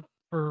heard for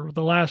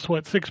the last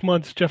 6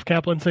 months Jeff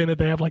Kaplan saying that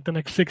they have like the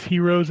next 6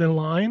 heroes in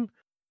line.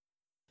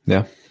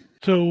 Yeah.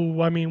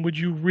 So I mean, would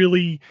you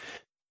really?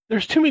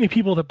 There's too many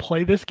people that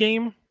play this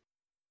game,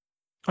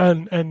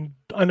 and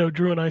I know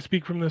Drew and I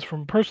speak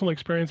from personal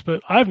experience,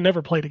 but I've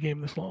never played a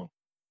game this long.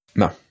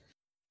 No.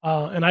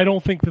 And I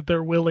don't think that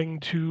they're willing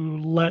to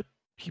let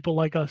people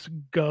like us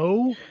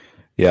go.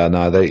 Yeah,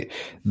 no,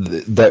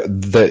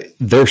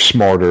 they're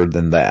smarter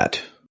than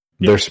that.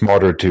 Yeah. They're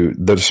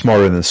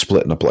smarter than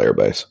splitting a player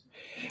base.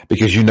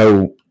 Because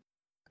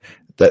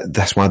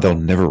that's why they'll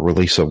never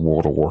release a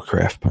World of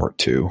Warcraft Part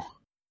 2.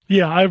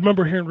 Yeah, I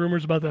remember hearing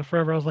rumors about that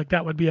forever. I was like,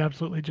 that would be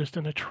absolutely just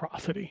an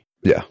atrocity.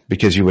 Yeah,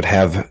 because you would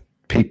have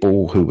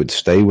people who would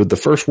stay with the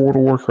first World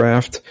of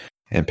Warcraft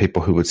and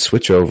people who would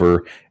switch over,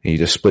 and you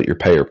just split your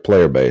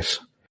player base,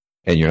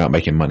 and you're not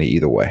making money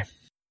either way.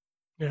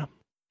 Yeah.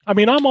 I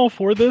mean, I'm all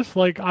for this.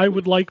 Like, I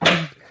would like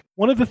to.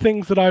 One of the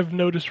things that I've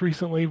noticed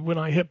recently when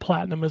I hit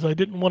Platinum is I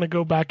didn't want to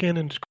go back in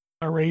and screw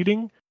my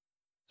rating.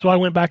 So I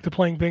went back to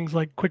playing things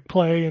like Quick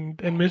Play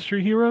and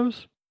Mystery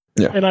Heroes.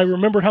 Yeah. And I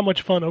remember how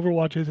much fun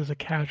Overwatch is as a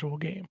casual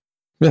game.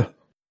 Yeah.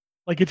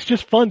 Like, it's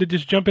just fun to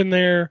just jump in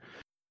there,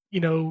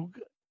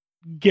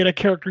 get a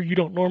character you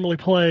don't normally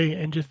play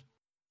and just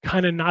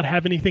kind of not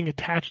have anything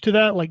attached to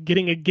that, like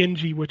getting a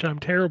Genji, which I'm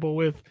terrible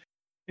with,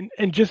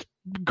 and just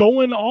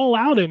going all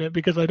out in it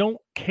because I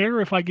don't care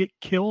if I get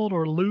killed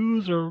or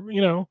lose or,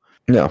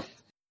 Yeah.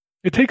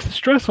 It takes the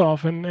stress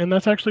off, and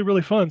that's actually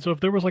really fun. So if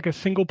there was like a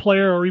single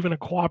player or even a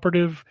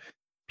cooperative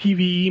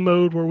PvE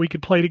mode where we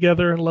could play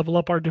together and level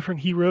up our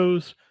different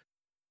heroes,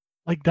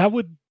 like that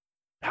would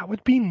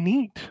be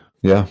neat.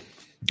 Yeah.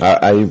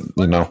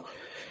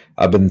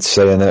 I've been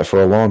saying that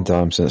for a long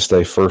time since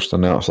they first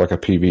announced like a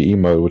PvE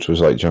mode, which was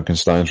like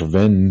Junkenstein's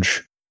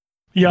Revenge.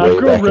 Yeah, way I've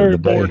grown back in very the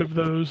day. bored of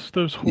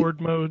those horde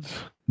modes.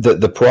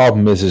 The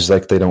problem is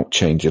like they don't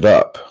change it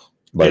up.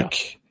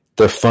 Like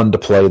they're fun to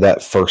play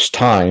that first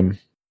time,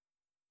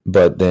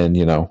 but then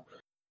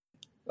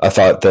I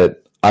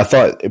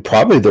thought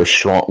probably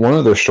one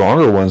of their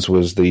stronger ones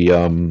was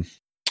the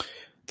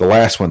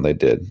last one they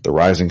did, the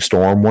Rising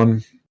Storm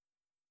one.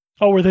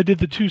 Oh, where they did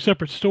the 2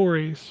 separate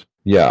stories.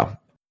 Yeah.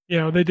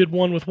 Yeah, they did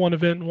one with one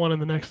event and one in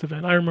the next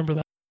event. I remember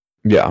that.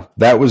 Yeah,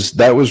 that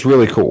was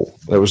really cool.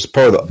 That was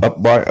part of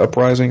the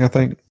Uprising, I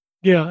think.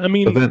 Yeah, I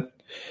mean, event.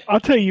 I'll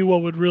tell you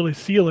what would really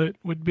seal it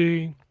would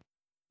be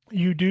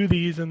you do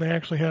these and they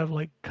actually have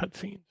like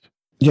cutscenes.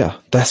 Yeah,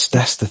 that's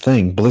the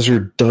thing.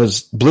 Blizzard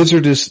is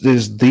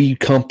the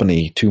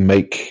company to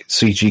make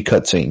CG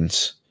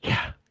cutscenes.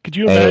 Yeah. Could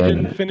you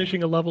imagine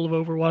finishing a level of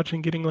Overwatch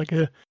and getting like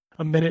a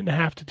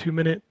 1.5 to 2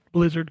 minute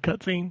Blizzard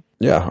cutscene?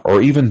 Yeah,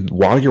 or even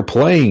while you're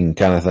playing,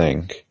 kind of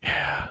thing.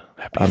 Yeah,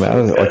 and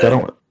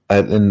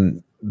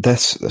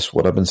that's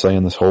what I've been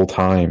saying this whole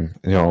time.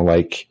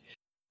 Like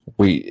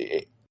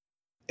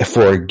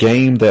for a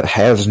game that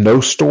has no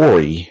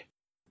story,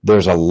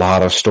 there's a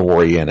lot of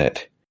story in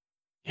it,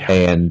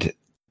 and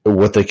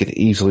what they could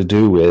easily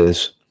do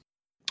is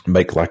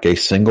make like a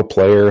single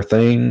player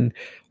thing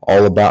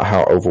all about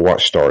how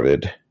Overwatch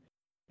started,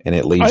 and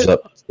it leads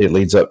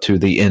up to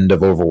the end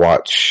of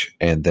Overwatch,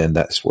 and then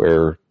that's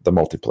where the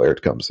multiplayer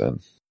comes in.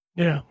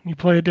 Yeah, you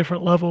play a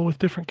different level with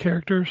different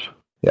characters.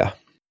 Yeah.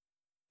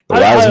 The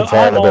rise and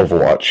fall of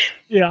Overwatch.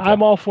 Yeah,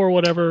 I'm all for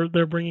whatever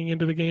they're bringing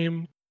into the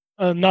game.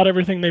 Not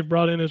everything they've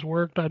brought in has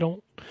worked. I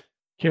don't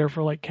care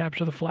for like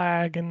Capture the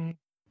Flag and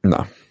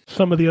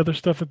some of the other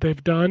stuff that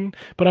they've done,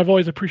 but I've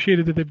always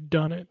appreciated that they've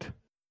done it.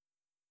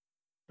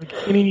 Like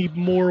any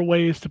more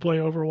ways to play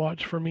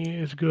Overwatch for me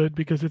is good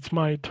because it's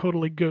my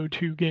totally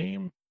go-to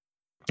game.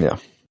 Yeah.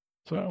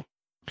 So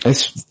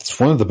it's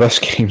one of the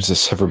best games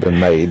that's ever been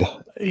made.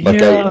 Like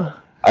yeah.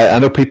 I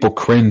know people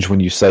cringe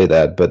when you say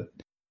that, but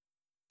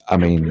I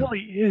mean, it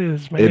really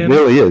is, man. It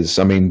really is.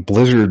 I mean,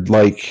 Blizzard,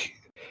 like,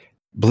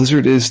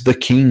 Blizzard is the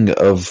king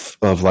of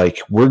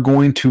like, we're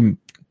going to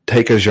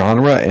take a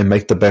genre and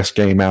make the best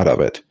game out of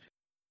it.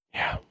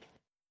 Yeah.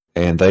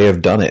 And they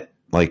have done it.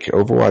 Like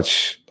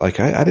Overwatch, like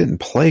I didn't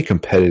play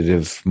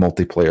competitive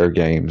multiplayer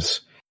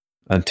games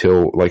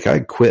until like I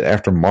quit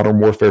after Modern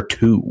Warfare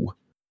 2.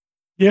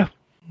 Yeah.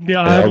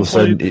 Yeah. And I all of haven't a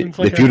sudden, played since,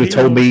 like, if you'd have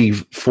told Halo. me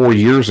 4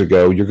 years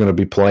ago you're going to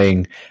be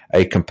playing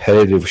a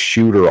competitive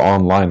shooter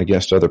online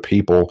against other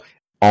people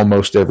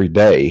almost every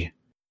day,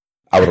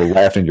 I would have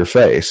laughed in your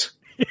face.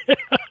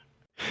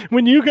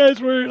 When you guys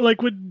were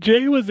like, when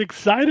Jay was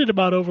excited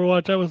about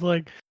Overwatch, I was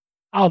like,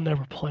 I'll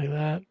never play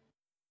that.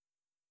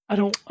 I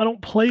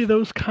don't play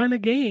those kind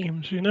of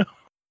games, you know?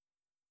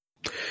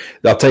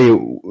 I'll tell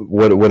you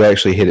what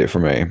actually hit it for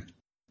me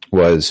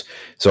was,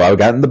 so I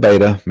got in the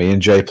beta, me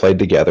and Jay played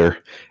together,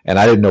 and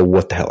I didn't know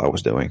what the hell I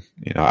was doing.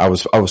 You know, I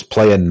was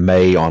playing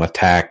May on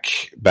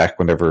attack back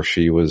whenever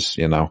she was,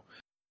 you know,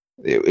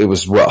 it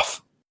was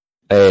rough.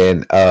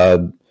 And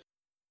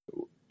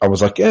I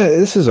was like, yeah,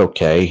 this is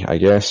okay, I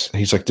guess.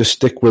 He's like, just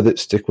stick with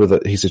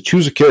it. He said,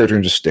 choose a character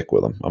and just stick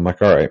with him. I'm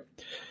like, all right.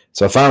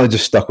 So I finally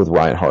just stuck with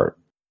Reinhardt.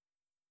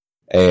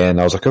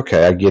 And I was like,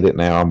 okay, I get it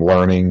now. I'm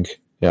learning,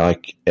 you know,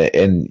 like,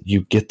 and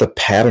you get the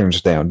patterns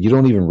down. You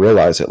don't even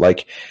realize it.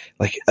 Like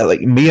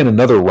me and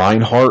another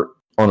Reinhardt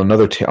on on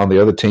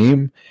the other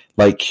team,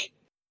 like,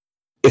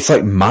 it's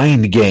like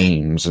mind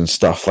games and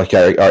stuff. Like,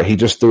 all right, he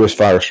just threw his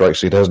fire strike,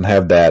 so he doesn't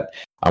have that.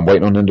 I'm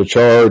waiting on him to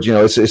charge. You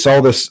know, it's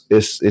all this.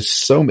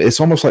 It's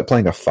almost like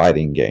playing a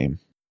fighting game.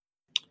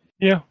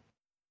 Yeah.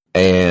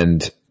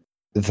 And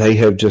they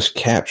have just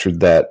captured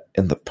that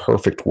in the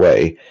perfect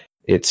way.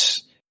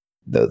 It's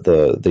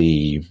the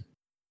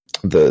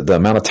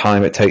amount of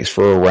time it takes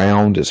for a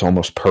round is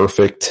almost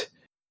perfect.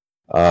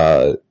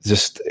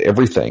 Just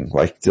everything.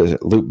 Like, the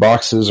loot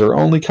boxes are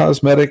only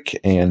cosmetic,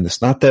 and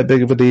it's not that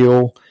big of a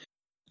deal.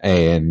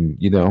 And,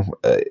 you know,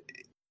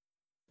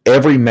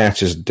 every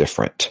match is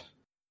different.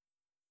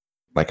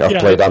 Like, I've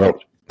played, I don't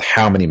know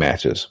how many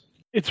matches.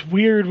 It's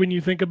weird when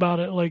you think about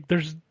it. Like,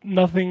 there's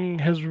nothing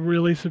has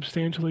really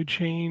substantially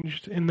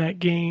changed in that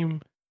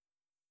game.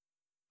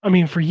 I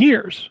mean, for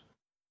years.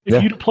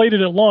 If you'd played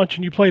it at launch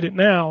and you played it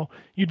now,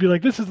 you'd be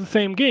like, this is the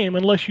same game,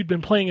 unless you'd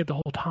been playing it the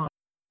whole time.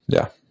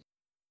 Yeah.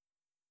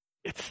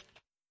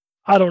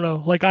 I don't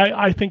know. Like,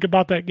 I think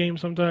about that game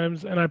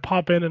sometimes, and I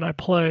pop in and I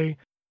play,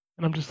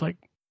 and I'm just like,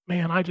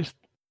 man, I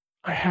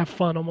have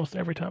fun almost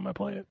every time I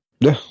play it.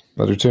 Yeah,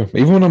 I do too.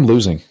 Even when I'm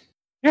losing.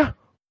 Yeah.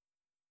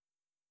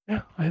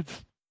 Yeah,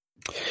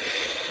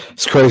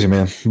 it's crazy,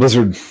 man.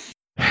 Blizzard,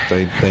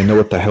 they know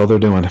what the hell they're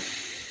doing.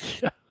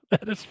 Yeah,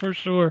 that is for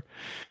sure.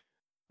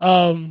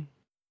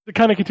 To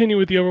kind of continue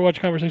with the Overwatch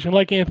conversation,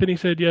 like Anthony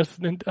said, yes,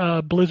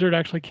 Blizzard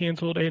actually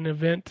canceled an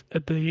event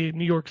at the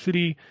New York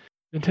City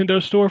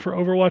Nintendo store for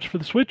Overwatch for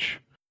the Switch.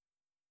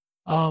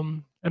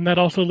 And that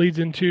also leads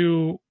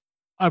into,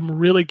 I'm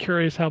really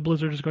curious how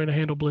Blizzard is going to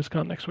handle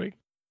BlizzCon next week.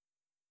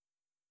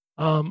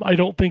 I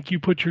don't think you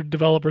put your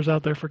developers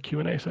out there for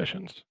Q&A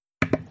sessions.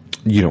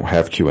 You don't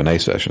have Q&A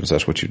sessions.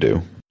 That's what you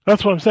do.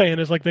 That's what I'm saying,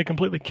 is like they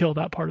completely kill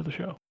that part of the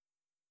show.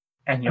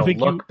 And you'll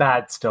look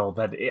bad still.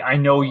 That I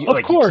know you, Of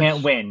like, course. you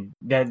can't win.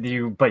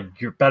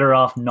 But you're better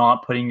off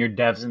not putting your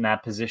devs in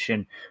that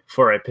position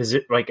for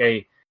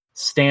a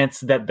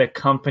stance that the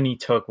company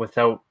took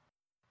without,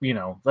 you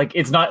know, like,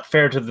 it's not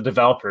fair to the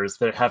developers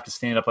that have to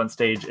stand up on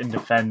stage and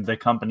defend the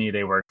company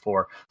they work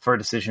for a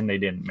decision they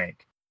didn't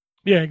make.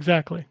 Yeah,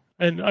 exactly.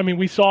 And I mean,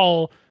 we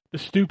saw the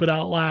stupid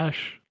outlash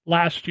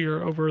last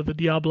year over the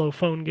Diablo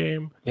phone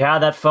game. Yeah,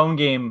 that phone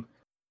game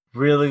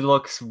really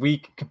looks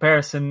weak in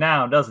comparison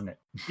now, doesn't it?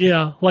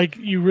 Yeah, like,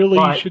 you really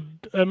But- should.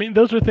 I mean,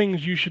 those are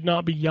things you should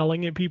not be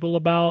yelling at people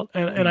about.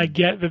 And I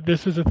get that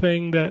this is a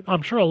thing that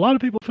I'm sure a lot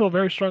of people feel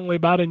very strongly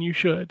about, and you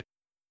should.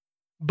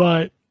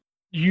 But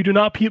you do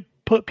not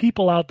put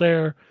people out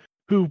there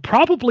who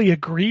probably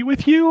agree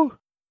with you,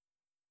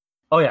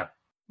 Oh yeah.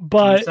 From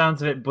but the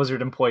sounds of it,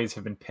 Blizzard employees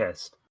have been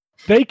pissed.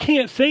 they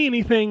can't say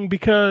anything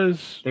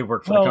because They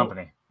work for Well, the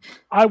company.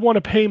 I want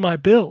to pay my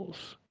bills,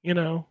 you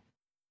know?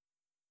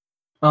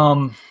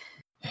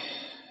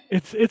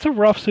 It's a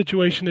rough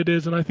situation, it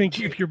is, and I think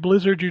if you're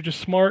Blizzard, you're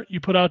just smart. You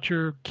put out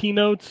your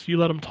keynotes, you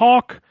let them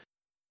talk,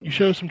 you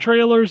show some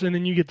trailers, and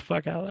then you get the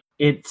fuck out of it.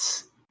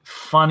 It's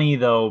funny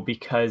though,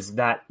 because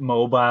that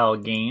mobile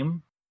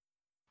game,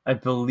 I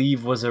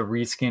believe, was a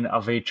reskin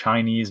of a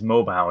Chinese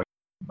mobile game.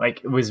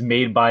 Like, it was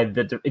made by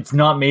it's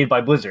not made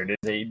by Blizzard.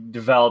 It's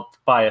developed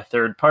by a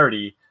third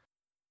party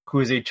who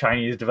is a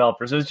Chinese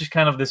developer. So it's just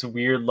kind of this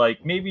weird,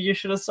 like, maybe you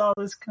should have saw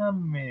this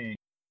coming.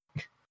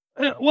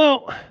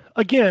 Well,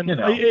 again, You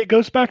know. it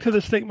goes back to the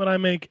statement I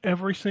make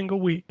every single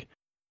week.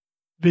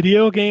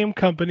 Video game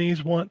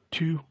companies want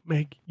to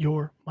make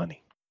your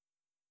money.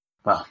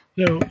 Well,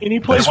 So any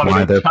place wanna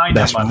where make China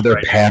That's why money they're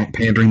right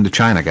pandering to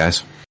China,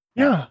 guys.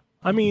 yeah,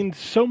 I mean,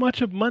 so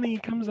much of money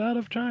comes out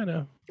of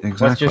China.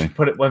 Exactly.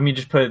 let me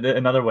just put it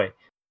another way.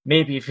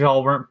 Maybe if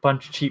y'all weren't a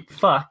bunch of cheap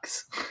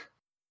fucks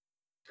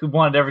who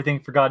wanted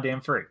everything for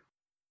goddamn free.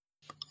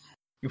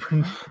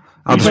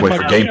 I'll just talking wait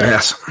for about Game Game-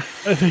 Pass.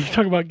 I think you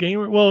talk about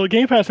Game. Well,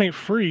 Game Pass ain't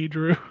free,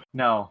 Drew.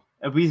 No,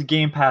 at least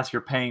Game Pass,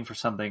 you're paying for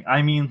something.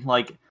 I mean,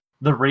 like,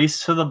 the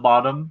race to the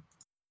bottom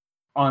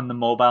on the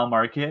mobile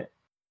market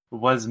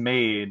was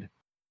made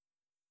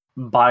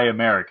by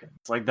Americans.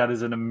 Like, that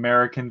is an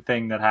American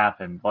thing that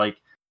happened. Like,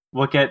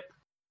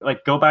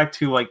 go back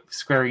to, like,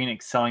 Square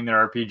Enix selling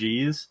their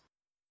RPGs,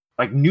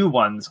 like, new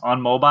ones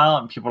on mobile,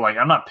 and people are like,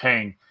 I'm not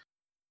paying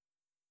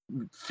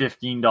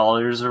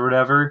 $15 or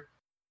whatever.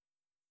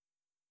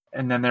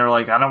 And then they're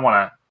like, I don't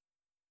want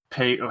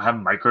to have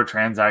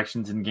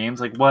microtransactions in games.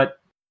 Like, what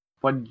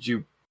did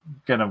you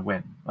gonna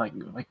win? Like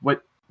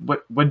what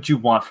did you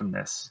want from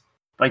this?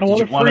 Like, did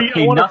you want to pay a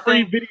free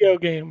nothing? video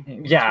game. Yeah,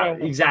 That's what I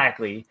want.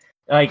 exactly.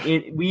 Like,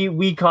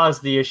 we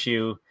caused the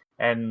issue,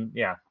 and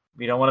yeah,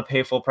 we don't want to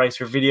pay full price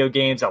for video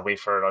games. I'll wait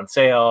for it on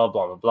sale.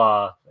 Blah blah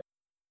blah.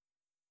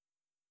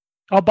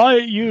 I'll buy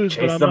it used,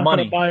 Chase but I'm the not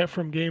money. going to buy it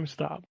from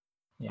GameStop.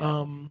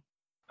 Yeah.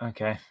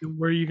 Okay.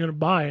 Where are you going to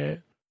buy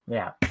it?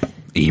 Yeah.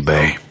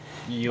 eBay.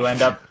 You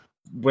end up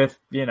with,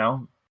 they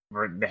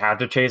have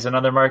to chase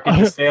another market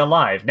to stay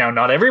alive. Now,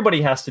 not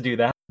everybody has to do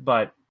that,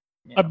 but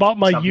I bought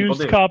my some people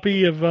used do.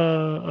 copy of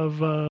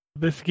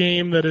this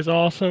game that is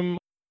awesome.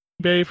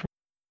 eBay.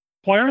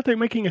 Why aren't they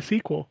making a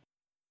sequel?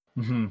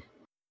 Mm-hmm.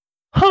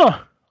 Huh?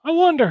 I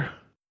wonder.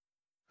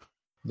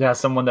 Yeah,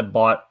 someone that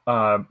bought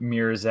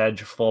Mirror's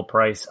Edge full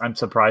price. I'm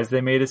surprised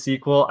they made a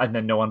sequel, and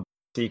then no one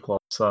bought a sequel.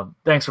 So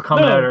thanks for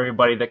coming out,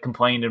 everybody that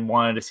complained and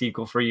wanted a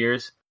sequel for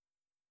years.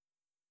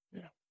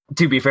 Yeah.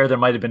 To be fair, there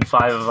might have been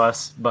 5 of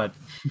us, but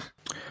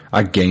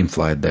I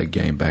gameflied that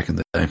game back in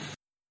the day,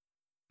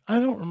 I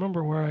don't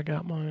remember where I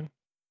got mine.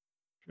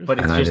 but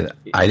it's and just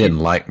I didn't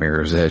like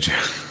Mirror's Edge.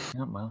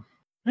 Yeah, well,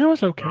 It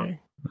was okay.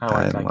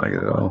 I didn't like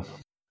it at all.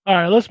 All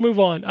right, let's move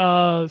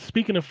on.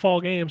 Speaking of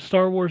fall games,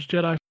 Star Wars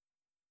Jedi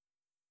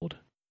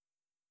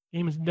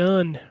game is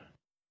done.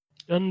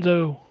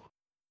 Dunzo.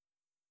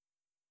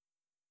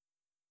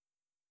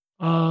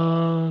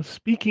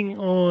 Speaking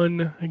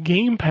on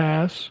Game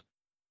Pass,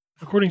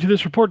 according to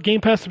this report, Game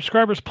Pass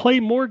subscribers play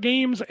more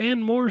games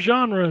and more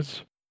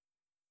genres.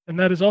 And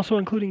that is also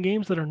including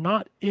games that are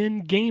not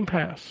in Game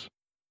Pass.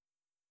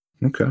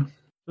 Okay.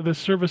 So this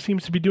service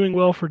seems to be doing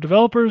well for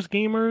developers,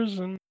 gamers,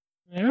 and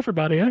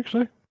everybody,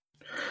 actually.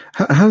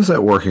 How's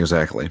that work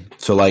exactly?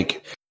 So,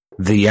 like,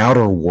 the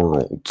Outer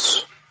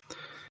Worlds,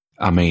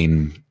 I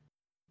mean,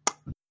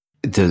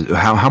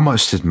 how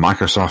much did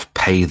Microsoft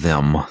pay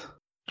them?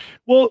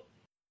 Well,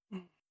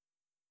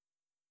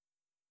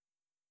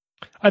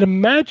 I'd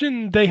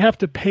imagine they have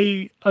to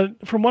pay,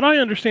 from what I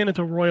understand, it's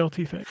a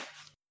royalty thing.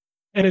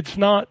 And it's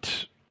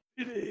not,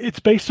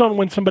 it's based on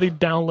when somebody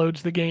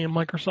downloads the game,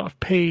 Microsoft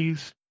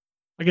pays.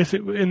 I guess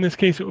in this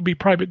case it would be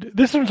private.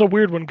 This one's a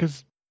weird one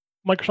because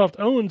Microsoft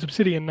owns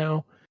Obsidian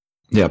now.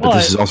 Yeah, but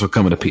this is also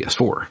coming to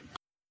PS4.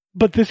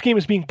 But this game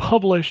is being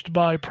published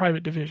by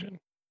Private Division,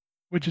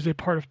 which is a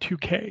part of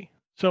 2K.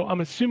 So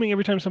I'm assuming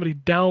every time somebody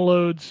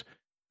downloads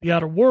The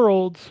Outer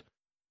Worlds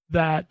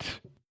that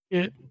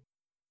it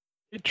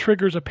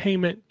triggers a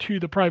payment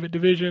to the Private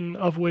Division,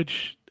 of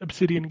which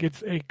Obsidian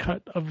gets a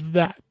cut of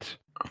that.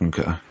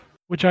 Okay.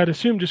 Which I'd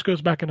assume just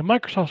goes back into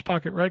Microsoft's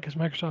pocket, right? Because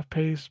Microsoft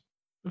pays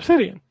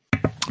Obsidian.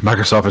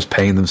 Microsoft is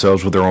paying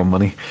themselves with their own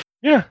money.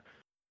 Yeah.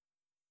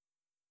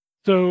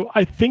 So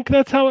I think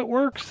that's how it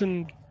works,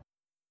 and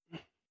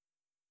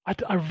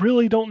I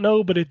really don't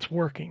know, but it's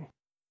working.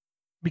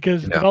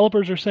 Because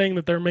developers are saying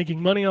that they're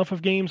making money off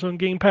of games on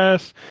Game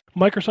Pass.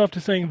 Microsoft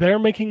is saying they're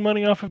making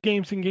money off of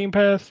games in Game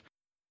Pass,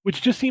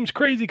 which just seems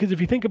crazy because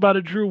if you think about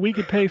it, Drew, we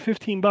could pay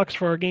 $15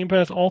 for our Game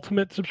Pass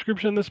Ultimate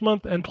subscription this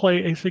month and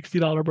play a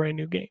 $60 brand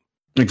new game.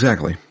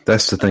 Exactly.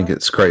 That's the thing.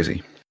 It's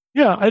crazy.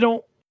 Yeah, I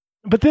don't...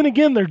 But then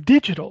again, they're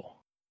digital.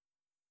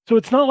 So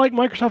it's not like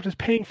Microsoft is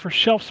paying for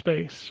shelf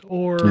space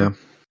or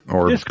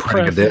disk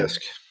printing a pressing.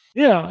 disc.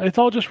 Yeah, it's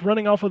all just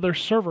running off of their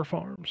server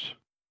farms.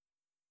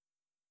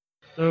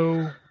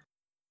 So,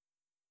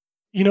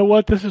 you know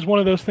what? This is one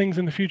of those things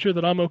in the future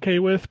that I'm okay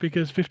with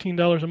because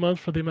 $15 a month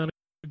for the amount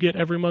you get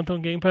every month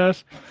on Game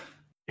Pass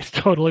is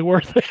totally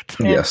worth it.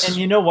 Yes. And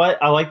you know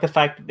what? I like the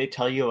fact that they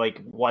tell you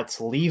like what's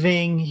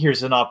leaving.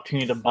 Here's an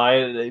opportunity to buy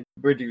it at a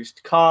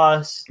reduced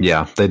cost.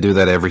 Yeah, they do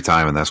that every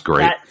time, and that's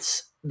great.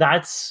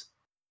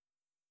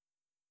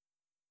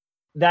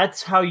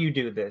 That's how you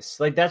do this.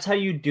 Like that's how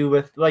you do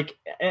with like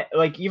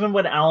even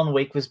when Alan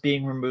Wake was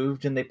being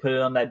removed and they put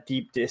it on that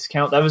deep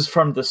discount, that was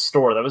from the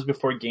store. That was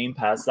before Game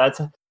Pass.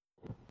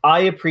 I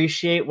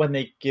appreciate when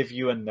they give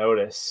you a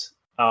notice.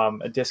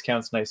 A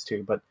discount's nice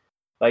too, but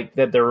like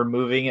that they're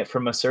removing it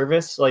from a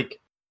service. Like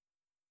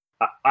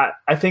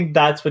I think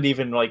that's what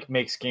even like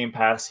makes Game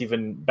Pass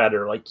even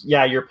better. Like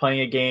yeah, you're playing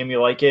a game, you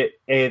like it,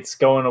 it's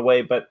going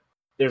away, but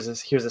here's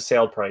a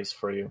sale price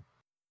for you.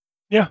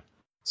 Yeah,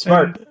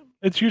 smart. And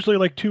it's usually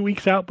like 2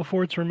 weeks out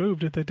before it's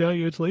removed if they tell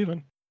you it's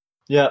leaving.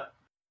 Yeah.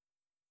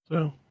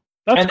 So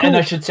that's cool. And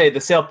I should say the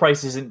sale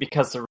price isn't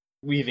because they're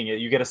leaving it.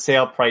 You get a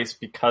sale price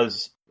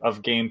because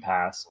of Game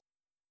Pass.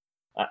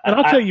 And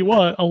I'll tell you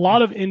what, a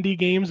lot of indie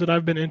games that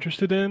I've been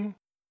interested in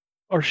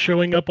are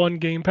showing up on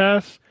Game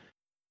Pass,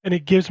 and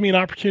it gives me an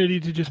opportunity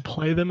to just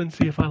play them and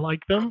see if I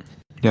like them.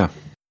 Yeah.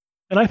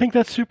 And I think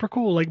that's super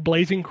cool. Like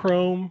Blazing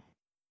Chrome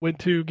went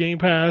to Game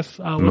Pass.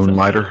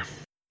 Moonlighter.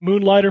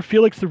 Moonlighter,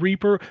 Felix the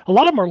Reaper. A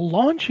lot of them are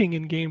launching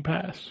in Game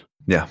Pass.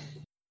 Yeah.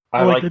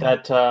 I like like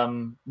that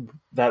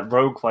that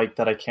roguelike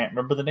that I can't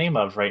remember the name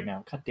of right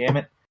now. God damn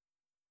it.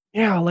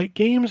 Yeah, like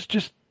games.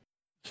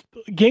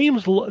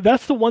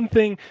 That's the one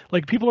thing.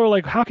 Like people are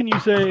like, how can you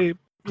say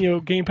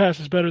Game Pass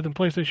is better than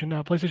PlayStation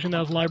Now? PlayStation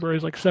Now's library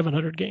is like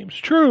 700 games.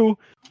 True,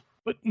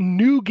 but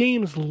new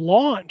games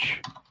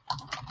launch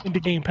into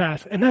Game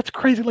Pass, and that's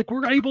crazy. Like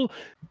we're able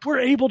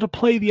to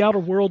play The Outer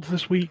Worlds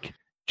this week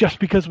just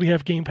because we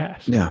have Game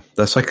Pass. Yeah.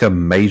 That's like a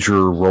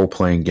major role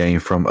playing game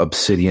from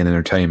Obsidian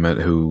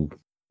Entertainment, who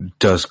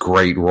does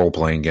great role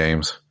playing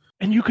games.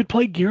 And you could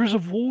play Gears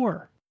of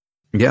War,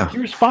 Yeah.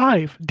 Gears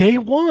 5, day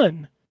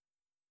one,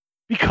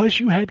 because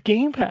you had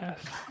Game Pass.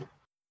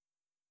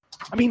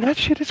 I mean, that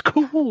shit is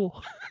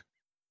cool.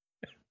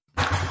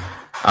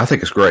 I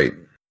think it's great.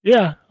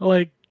 Yeah,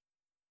 like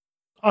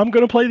I'm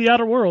gonna play The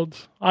Outer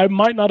Worlds. I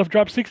might not have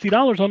dropped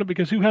 $60 on it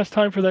because who has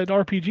time for that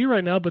RPG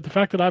right now? But the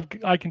fact that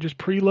I can just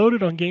preload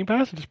it on Game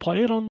Pass and just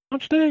play it on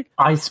launch day.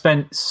 I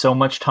spent so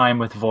much time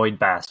with Void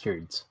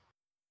Bastards.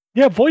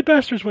 Yeah, Void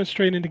Bastards went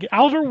straight into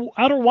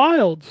Outer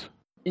Wilds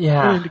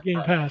Yeah. went into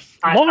Game Pass.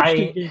 I- Launched I-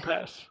 in Game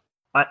Pass.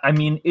 I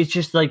mean, it's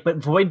just like, but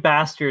Void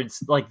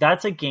Bastards, like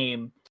that's a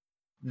game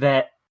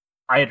that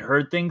I had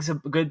heard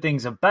good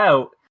things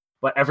about,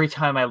 but every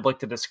time I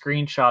looked at a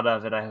screenshot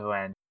of it, I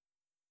went,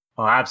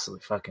 "Oh,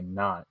 absolutely fucking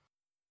not!"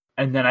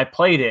 And then I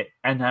played it,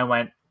 and I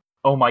went,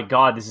 "Oh my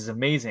god, this is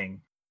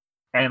amazing!"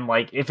 And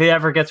like, if it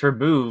ever gets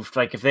removed,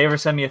 like if they ever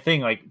send me a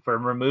thing like for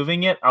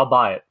removing it, I'll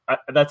buy it.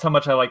 That's how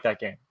much I like that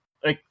game.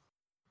 Like,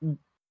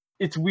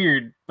 it's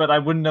weird, but I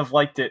wouldn't have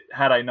liked it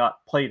had I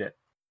not played it.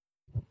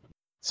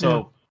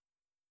 So.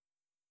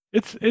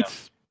 It's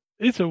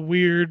a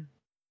weird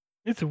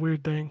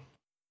thing.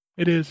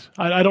 It is.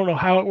 I don't know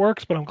how it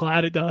works, but I'm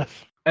glad it does.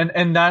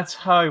 And that's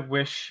how I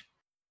wish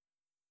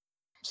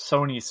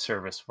Sony's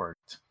service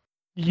worked.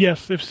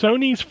 Yes, if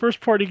Sony's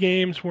first party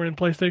games were in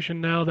PlayStation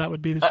Now, that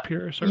would be the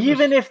superior service.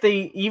 Even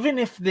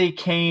if they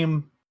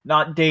came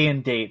not day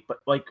and date, but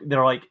like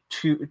they're like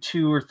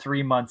 2 or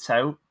 3 months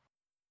out,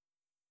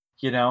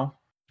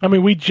 I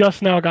mean, we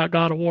just now got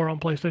God of War on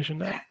PlayStation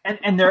Now.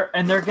 and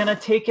they're gonna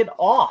take it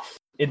off.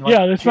 In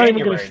Yeah, it's not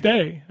even going to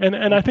January. stay,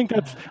 and I think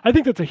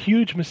that's a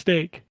huge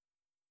mistake.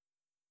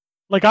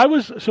 Like I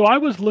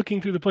was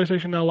looking through the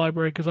PlayStation Now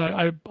library because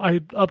I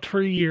upped for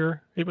a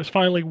year. It was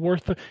finally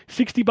worth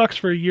 $60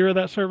 for a year of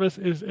that service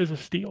is a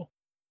steal.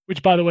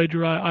 Which, by the way,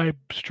 Drew, I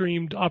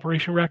streamed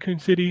Operation Raccoon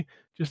City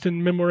just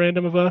in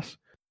memorandum of us.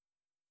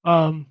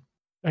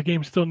 That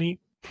game's still neat.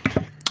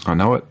 I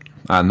know it.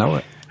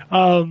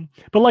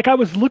 But like I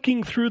was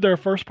looking through their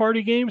first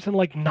party games and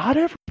like not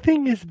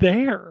everything is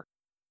there.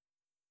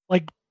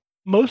 Like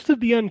most of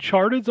the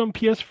Uncharted's on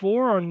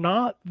PS4 are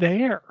not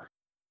there.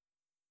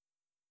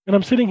 And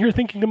I'm sitting here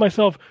thinking to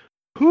myself,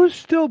 who's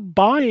still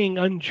buying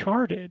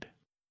Uncharted?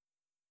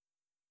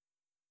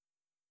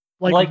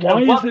 Like at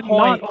why what is it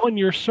point- not on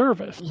your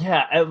service?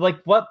 Yeah, at like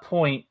what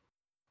point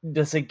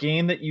does a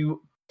game that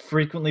you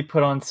frequently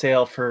put on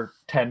sale for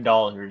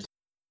 $10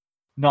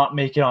 not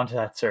make it onto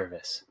that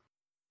service?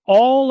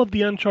 All of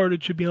the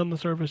Uncharted should be on the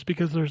service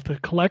because there's the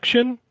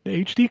collection,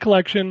 the HD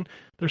collection,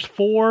 there's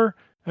 4,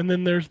 and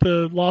then there's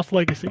the Lost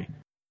Legacy.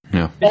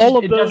 Yeah. All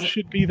of It those doesn't-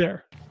 should be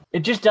there.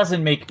 It just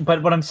doesn't make.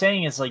 But what I'm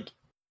saying is like,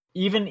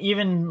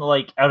 even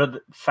like out of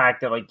the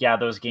fact that like yeah,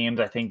 those games,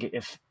 I think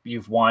if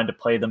you've wanted to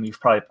play them,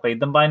 you've probably played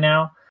them by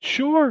now.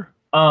 Sure.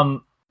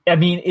 I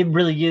mean, it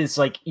really is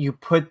like you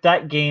put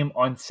that game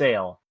on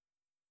sale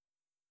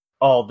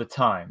all the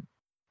time.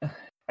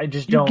 I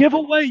just You don't. give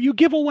away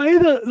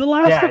the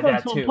Last Yeah, of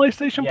Us that on too.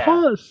 PlayStation Yeah.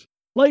 Plus.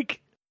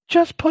 Like,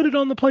 just put it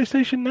on the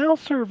PlayStation Now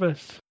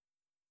service.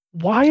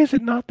 Why is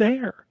it not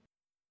there?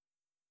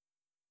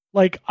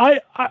 Like,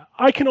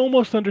 I can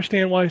almost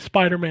understand why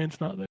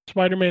Spider-Man's not there.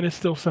 Spider-Man is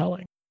still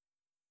selling.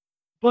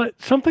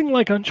 But something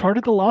like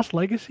Uncharted The Lost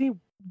Legacy,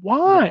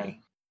 why? Yeah.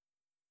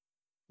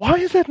 Why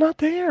is that not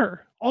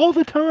there? All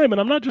the time. And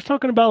I'm not just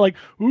talking about like,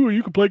 ooh,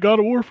 you can play God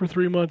of War for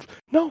 3 months.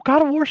 No,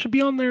 God of War should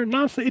be on there.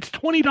 It's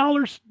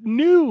 $20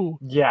 new.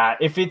 Yeah,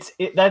 if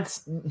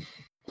that's.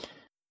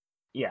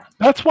 Yeah,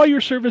 That's why your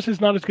service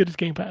is not as good as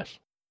Game Pass.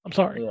 I'm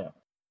sorry. yeah,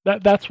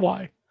 That's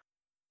why.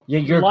 yeah.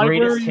 The Your library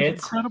greatest is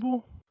hits.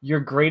 incredible. Your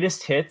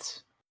greatest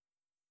hits,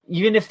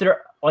 even if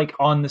they're like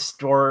on the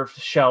store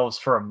shelves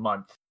for a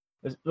month,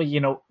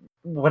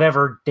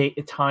 whatever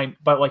date time,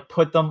 but like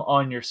put them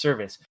on your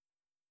service.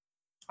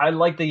 I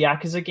like the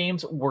Yakuza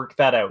games. Work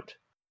that out.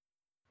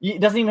 It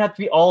doesn't even have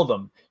to be all of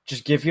them.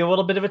 Just give you a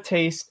little bit of a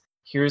taste.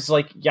 Here's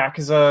like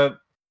Yakuza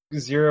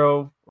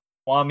 0,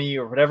 Wami,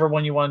 or whatever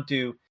one you want to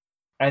do,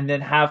 and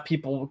then have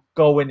people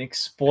go and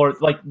explore.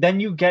 Like then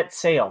you get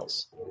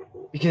sales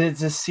because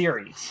it's a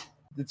series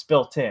that's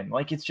built in.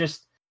 Like it's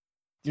just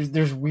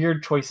there's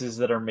weird choices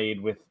that are made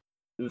with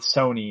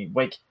Sony.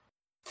 Like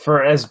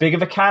for as big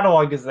of a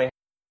catalog as they have,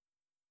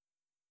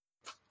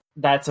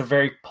 that's a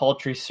very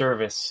paltry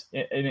service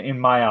in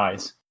my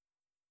eyes.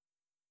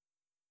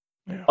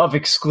 Yeah. Of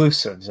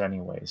exclusives,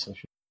 anyways.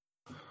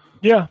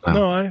 Yeah, Oh.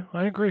 no,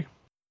 I agree.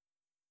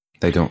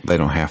 They don't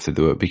have to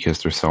do it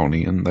because they're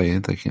Sony and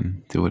they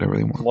can do whatever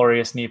they want.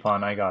 Glorious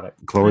Nippon, I got it.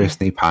 Glorious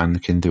Nippon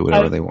can do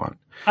whatever I- they want.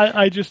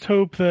 I just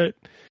hope that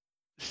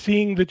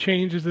seeing the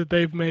changes that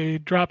they've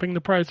made, dropping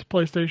the price of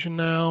PlayStation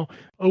Now,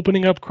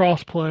 opening up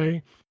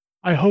crossplay,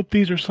 I hope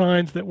these are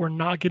signs that we're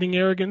not getting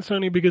arrogant,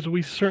 Sony, because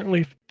we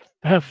certainly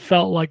have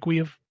felt like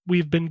we've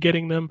been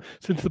getting them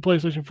since the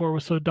PlayStation 4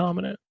 was so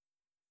dominant.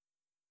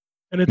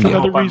 And it's Yeah.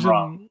 another I hope I'm reason.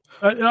 wrong.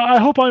 I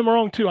hope I'm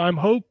wrong too. I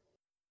hope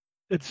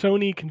that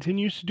Sony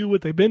continues to do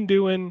what they've been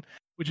doing,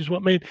 which is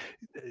what made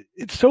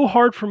it's so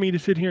hard for me to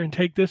sit here and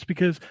take this,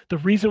 because the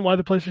reason why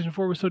the PlayStation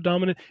 4 was so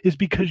dominant is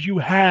because you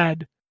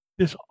had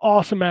this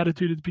awesome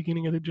attitude at the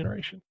beginning of the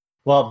generation.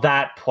 Well,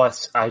 that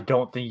plus I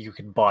don't think you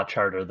can botch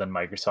harder than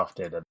Microsoft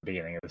did at the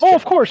beginning of this. Oh,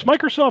 of course,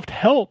 generation. Microsoft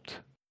helped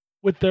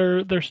with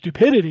their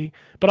stupidity,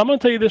 but I'm going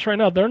to tell you this right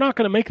now: they're not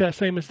going to make that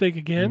same mistake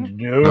again.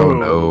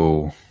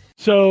 No.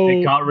 So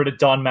They got rid of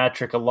Don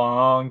Matrick a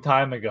long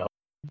time ago.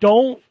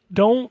 don't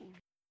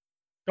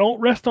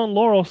rest on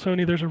laurel,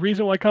 Sony. There's a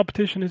reason why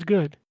competition is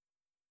good.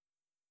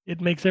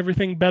 It makes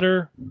everything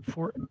better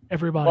for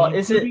everybody. Well,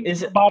 is it- including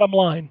the bottom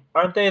line?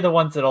 Aren't they the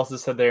ones that also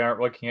said they aren't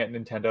looking at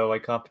Nintendo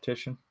like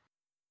competition?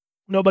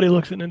 Nobody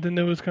looks at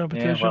Nintendo as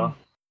competition. Yeah, well,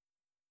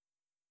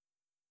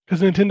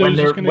 Because Nintendo When is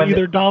they're- just going when to they-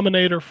 either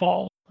dominate or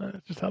fall.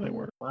 That's just how they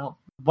work.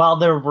 while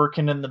they're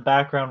working in the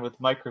background with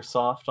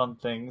Microsoft on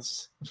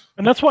things.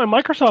 And that's why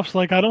Microsoft's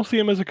like, I don't see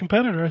them as a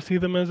competitor. I see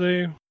them as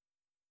a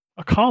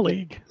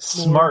colleague. more.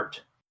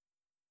 Smart.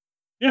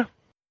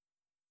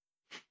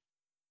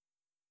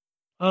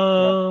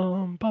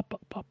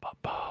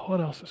 What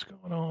else is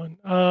going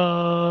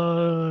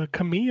on?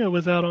 Kamiya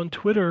was out on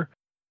Twitter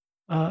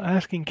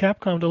asking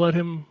Capcom to let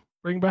him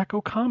bring back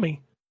Okami.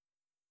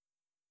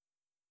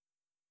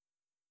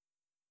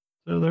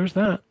 So there's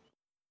that.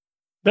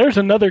 There's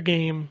another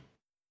game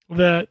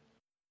that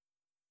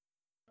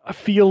I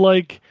feel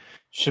like,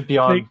 Should be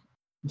on.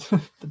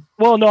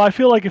 well, no, I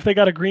feel like if they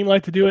got a green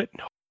light to do it,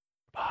 no,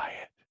 buy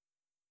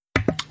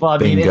it. Well, I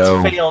mean,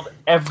 Bingo. it's failed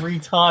every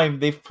time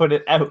they've put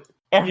it out.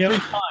 Every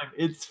Yep. time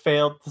it's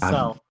failed to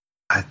sell.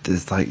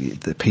 It's like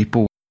the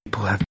people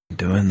have been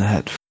doing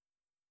that.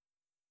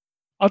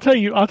 I'll tell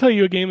you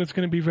a game that's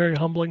going to be very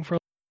humbling for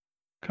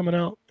coming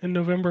out in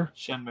November.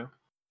 Shenmue.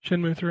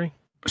 Shenmue 3.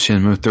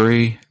 Shenmue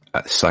 3,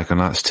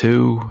 Psychonauts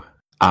 2.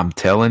 I'm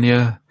telling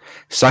you,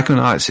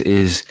 Psychonauts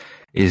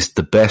is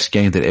the best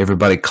game that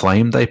everybody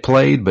claimed they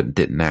played but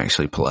didn't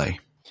actually play.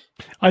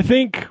 I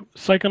think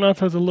Psychonauts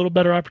has a little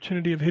better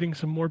opportunity of hitting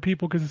some more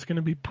people because it's going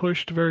to be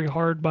pushed very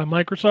hard by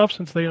Microsoft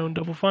since they own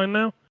Double Fine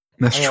now.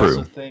 That's I true.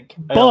 also think,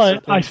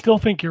 But I still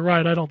think you're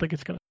right. I don't think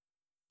it's going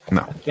to.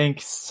 No. I think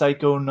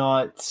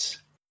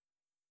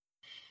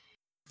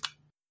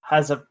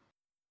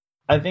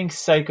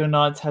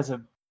Psychonauts has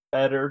a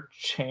better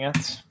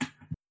chance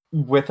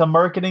with a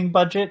marketing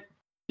budget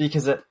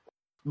because it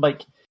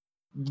like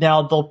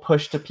now they'll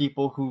push to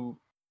people who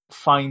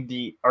find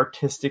the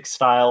artistic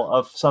style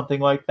of something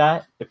like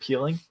that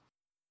appealing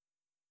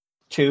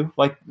too.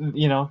 Like,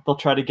 you know, they'll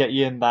try to get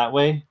you in that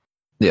way.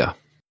 Yeah.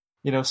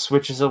 You know,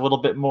 Switch is a little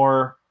bit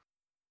more,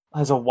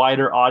 has a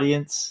wider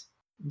audience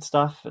and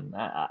stuff. And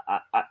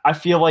I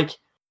feel like,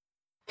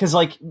 because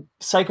like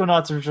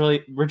Psychonauts was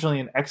originally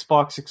an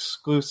Xbox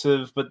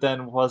exclusive, but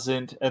then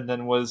wasn't, and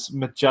then was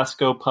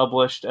Majesco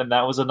published, and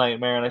that was a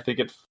nightmare. And I think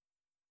it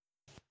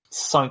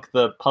sunk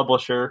the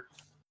publisher.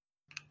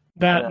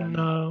 That Yeah. and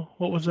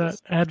what was that?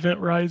 Advent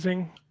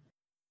Rising,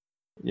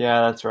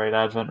 Yeah, that's right,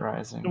 Advent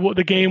Rising.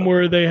 the game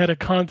where they had a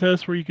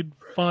contest where you could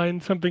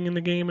find something in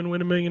the game and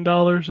win $1 million.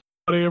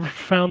 Nobody ever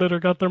found it or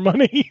got their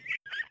money.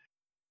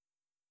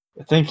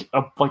 I think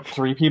like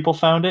 3 people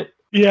found it.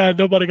 Yeah,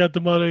 nobody got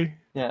the money.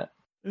 Yeah.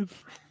 It's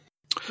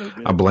so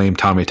good. I blame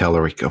Tommy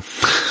Tallarico.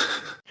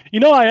 You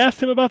know, I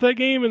asked him about that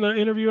game in the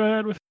interview I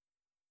had with.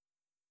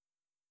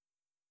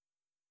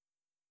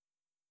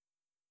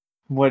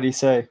 What did he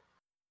say?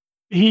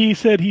 He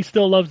said he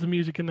still loves the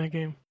music in that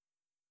game,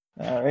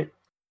 All right.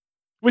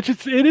 which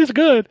it is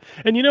good.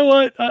 And you know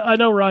what? I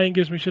know Ryan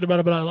gives me shit about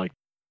it, but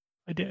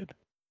I did.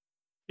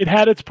 It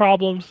had its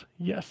problems,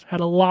 yes, had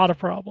a lot of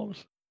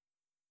problems,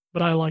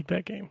 but I like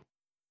that game.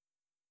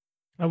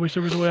 I wish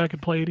there was a way I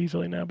could play it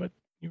easily now, but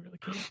you really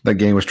can't. That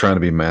game was trying to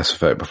be Mass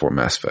Effect before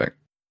Mass Effect.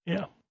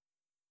 Yeah,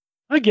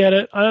 I get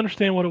it. I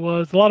understand what it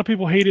was. A lot of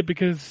people hate it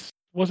because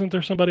wasn't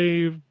there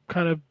somebody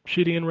kind of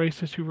shitty and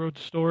racist who wrote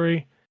the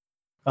story?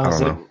 Oh, I is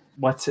don't it- know.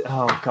 What's it?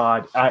 Oh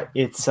God,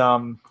 it's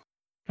Kind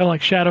of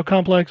like Shadow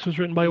Complex was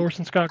written by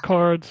Orson Scott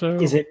Card. So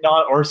Is it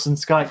not Orson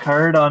Scott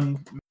Card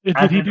on? Did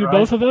he Advent do Rising?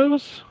 both of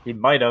those? He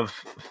might have.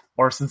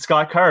 Orson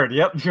Scott Card.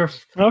 Yep. You're.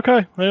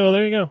 Okay, well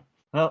there you go.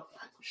 Oh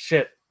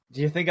shit.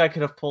 Do you think I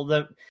could have pulled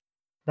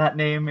that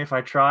name if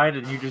I tried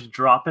and you just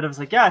drop it? I was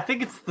like, yeah, I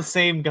think it's the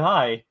same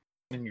guy,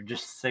 and you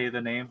just say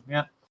the name.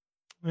 Yeah.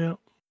 Yeah,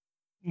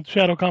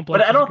 Shadow Complex.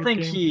 But I is a don't good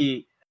think game.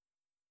 he.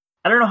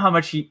 I don't know how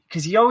much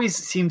because he always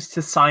seems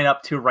to sign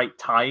up to write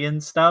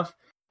tie-in stuff,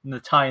 and the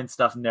tie-in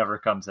stuff never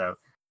comes out.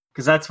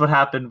 Because that's what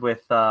happened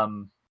with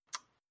Shadow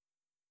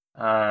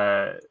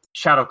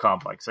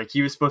Complex. Like,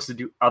 he was supposed to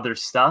do other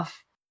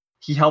stuff.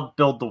 He helped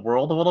build the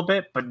world a little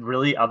bit, but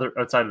really,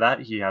 outside of that,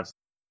 he has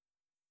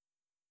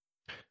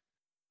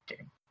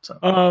game. So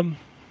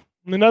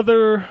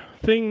Another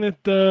thing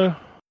that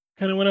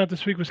kind of went out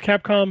this week was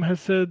Capcom has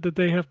said that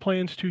they have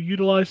plans to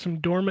utilize some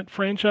dormant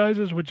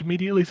franchises, which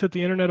immediately set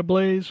the internet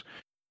ablaze.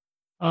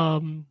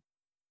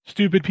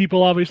 Stupid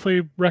people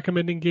obviously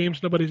recommending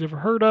games nobody's ever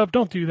heard of.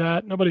 Don't do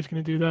that. Nobody's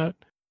going to do that.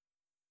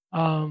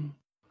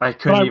 I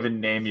couldn't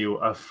even name you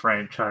a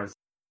franchise.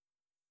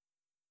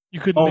 You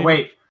couldn't. Oh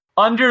wait,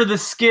 Under the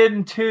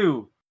Skin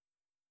 2.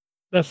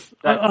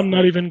 I'm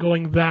not even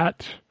going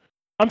that.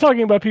 I'm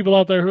talking about people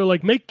out there who are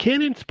like, make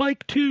Cannon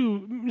Spike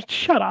 2.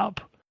 Shut up.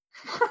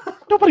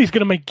 Nobody's going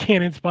to make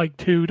Cannon Spike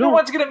 2. No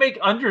one's going to make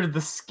Under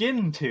the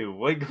Skin 2.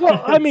 Like,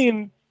 well, I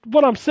mean,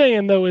 what I'm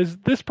saying, though, is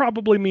this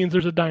probably means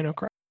there's a Dino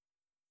Crisis.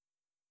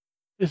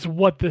 Is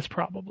what this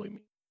probably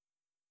means.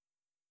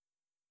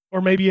 Or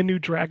maybe a new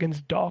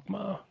Dragon's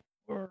Dogma.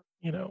 Or,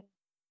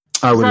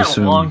 I would that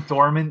assume. long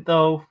dormant,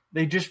 though?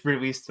 They just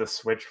released the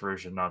Switch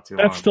version not too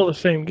long That's still the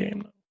same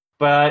game, though.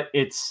 But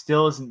it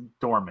still isn't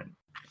dormant.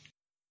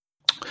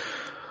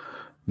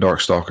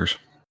 Darkstalkers.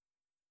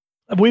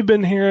 We've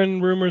been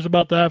hearing rumors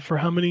about that for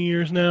how many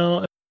years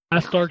now?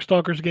 Last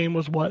Darkstalkers game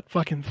was what?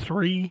 Fucking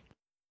 3?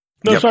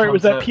 No, Yep. sorry, it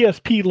was that Comes out-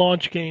 PSP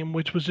launch game,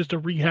 which was just a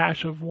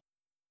rehash of one.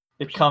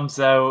 It comes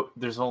out,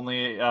 there's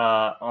only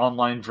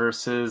online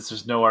versus,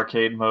 there's no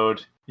arcade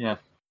mode. Yeah.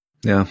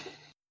 Yeah.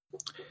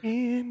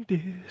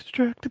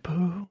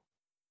 Indestructible.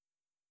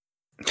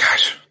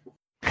 Gosh.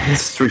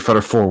 Street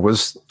Fighter 4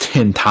 was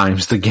 10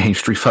 times the game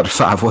Street Fighter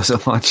 5 was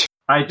at launch.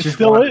 I It just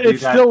still, wanted to do it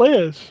that. still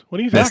is. What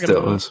are you It talking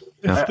still about? is. It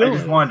Yeah. I still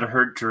just is. wanted to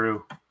hurt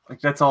Drew. Like,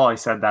 that's all I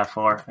said that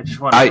for. I just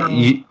wanted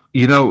to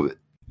You know,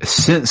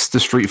 since the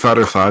Street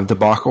Fighter 5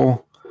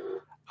 debacle,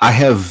 I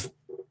have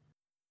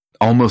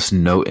almost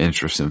no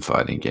interest in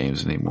fighting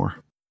games anymore.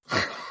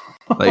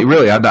 Like,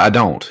 really, I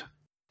don't.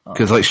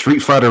 Because, like, Street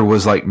Fighter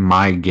was, like,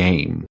 my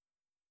game.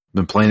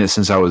 Been playing it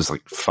since I was,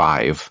 like,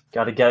 5.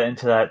 Gotta get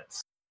into that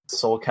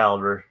Soul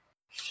Calibur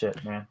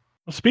shit, man.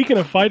 Well, speaking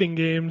of fighting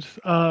games,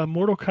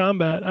 Mortal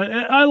Kombat.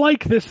 I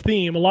like this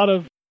theme. A lot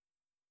of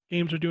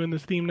games are doing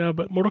this theme now,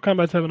 but Mortal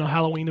Kombat's having a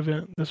Halloween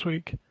event this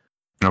week.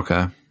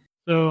 Okay.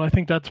 So I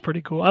think that's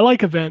pretty cool. I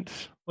like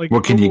events. Like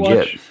What can you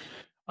Overwatch.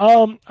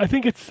 get? I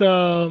think it's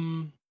what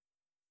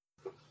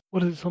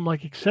is it, some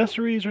like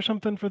accessories or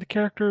something for the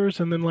characters,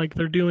 and then like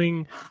they're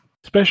doing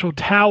special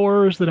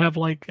towers that have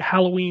like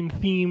Halloween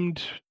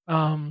themed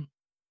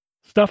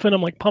stuff in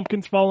them, like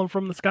pumpkins falling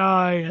from the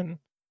sky, and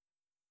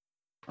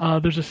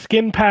there's a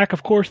skin pack,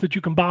 of course, that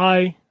you can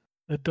buy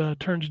that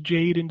turns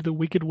Jade into the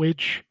Wicked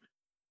Witch,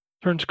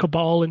 turns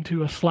Cabal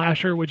into a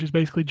slasher, which is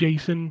basically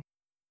Jason.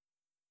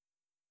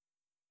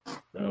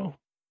 So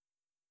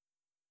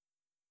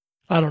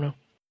I don't know.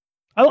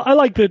 I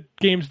like that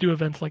games do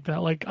events like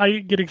that. Like I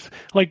get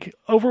like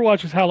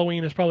Overwatch's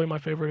Halloween is probably my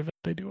favorite event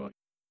they do.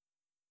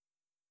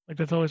 Like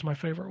that's always my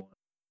favorite one.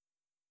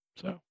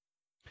 So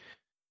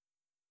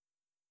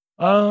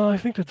I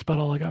think that's about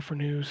all I got for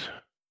news.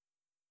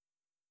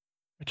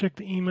 I checked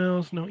the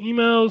emails. No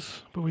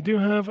emails, but we do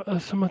have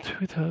some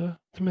Twitter,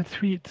 some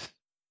tweets.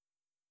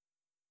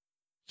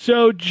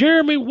 So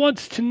Jeremy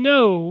wants to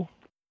know: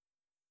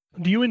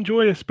 do you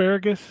enjoy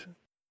asparagus,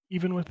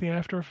 even with the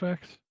after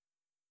effects?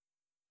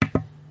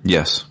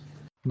 Yes.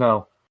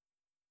 No.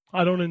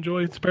 I don't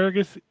enjoy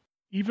asparagus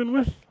even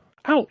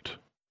without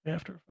the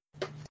after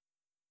effects.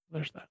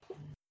 There's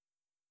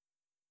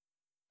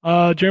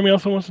that. Jeremy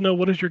also wants to know,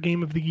 what is your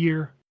game of the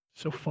year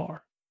so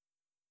far?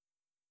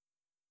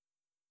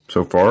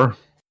 So far?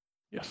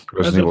 Yes,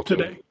 Resident as Evil of 2.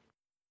 today.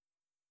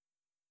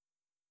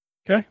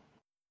 Okay.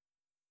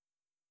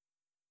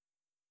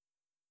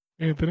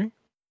 Anthony,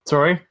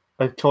 Sorry?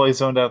 I totally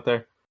zoned out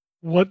there.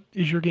 what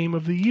is your game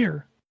of the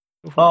year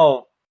so far?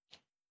 Oh,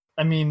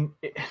 I mean,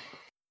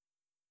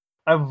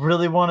 I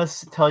really want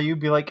to tell you,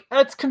 be like,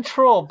 it's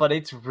Control, but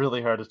it's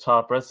really hard to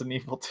top Resident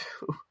Evil 2.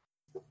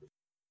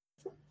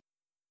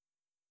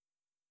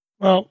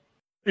 Well,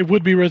 it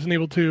would be Resident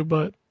Evil 2,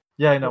 but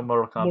Yeah, I know,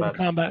 Mortal Kombat.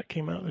 Mortal Kombat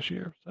came out this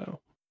year, so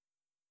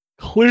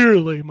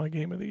clearly my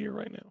game of the year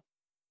right now.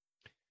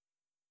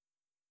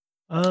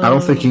 I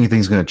don't think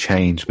anything's going to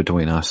change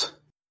between us.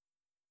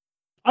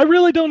 I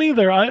really don't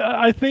either.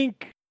 I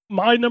think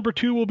my number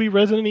 2 will be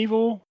Resident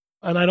Evil,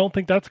 and I don't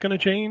think that's going to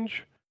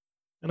change.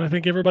 And I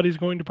think everybody's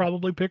going to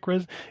probably pick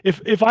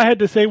If I had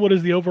to say what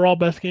is the overall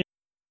best game,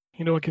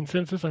 a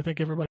consensus, I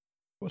think everybody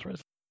was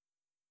Resident.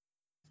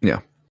 Yeah.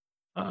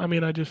 I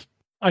mean,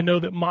 I know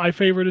that my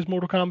favorite is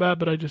Mortal Kombat,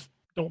 but I just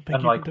don't think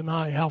And, you like, can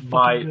deny how fucking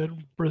my-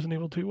 good Resident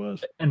Evil 2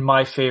 was. And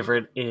my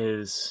favorite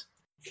is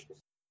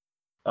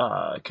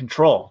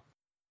Control.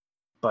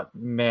 But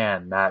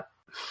man, that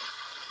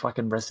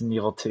fucking Resident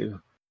Evil 2.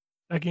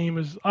 That game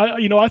is,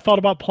 I thought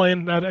about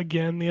playing that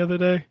again the other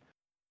day.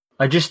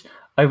 I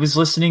I was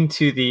listening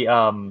to the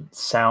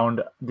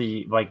sound,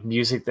 the like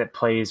music that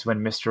plays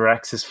when Mr.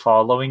 X is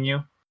following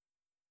you,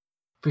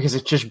 because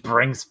it just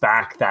brings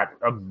back that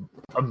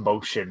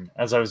emotion.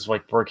 As I was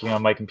like working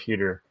on my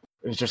computer,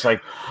 it was just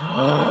like,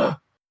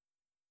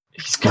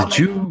 he's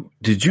coming.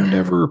 you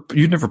never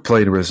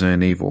played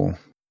Resident Evil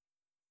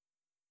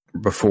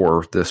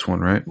before this one,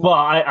 right? Well,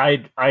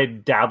 I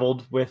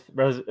dabbled with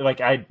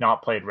like I'd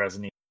not played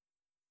Resident Evil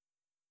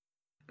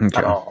Okay.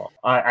 at all.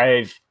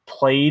 I've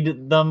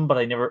played them, but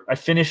I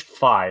finished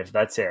 5.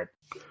 That's it.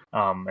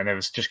 And it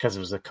was just because it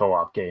was a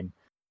co-op game.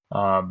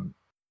 I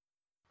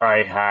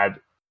had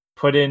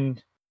put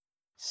in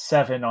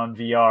 7 on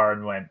VR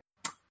and went,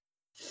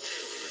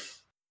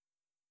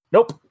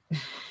 nope,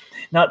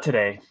 not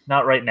today,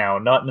 not right now,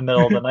 not in the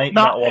middle of the night,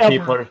 Not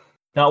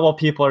not while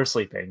people are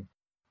sleeping.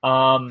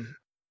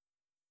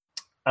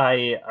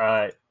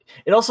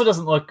 It also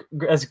doesn't look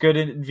as good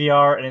in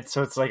VR, and it's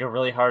like a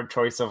really hard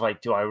choice of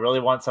like, do I really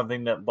want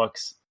something that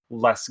looks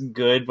less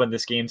good when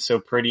this game's so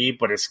pretty,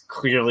 but is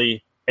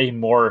clearly a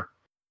more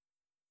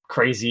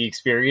crazy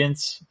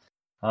experience?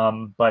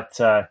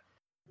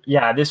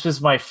 Yeah, this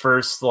was my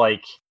first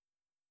like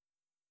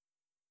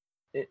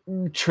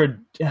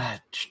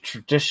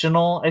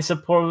traditional, I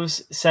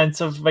suppose, sense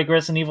of like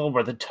Resident Evil,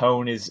 where the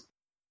tone is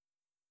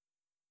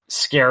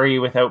scary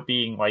without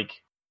being like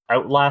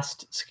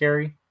Outlast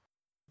scary.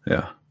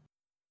 Yeah.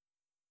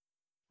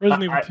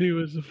 Resident Evil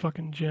 2 is a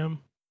fucking gem.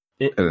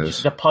 It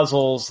is. The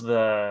puzzles,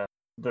 the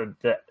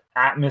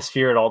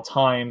atmosphere at all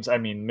times. I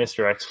mean,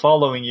 Mr. X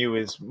following you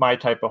is my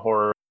type of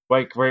horror,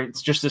 like where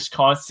it's just this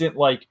constant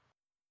like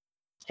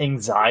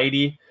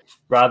anxiety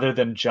rather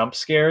than jump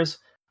scares.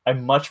 I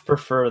much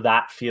prefer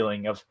that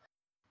feeling of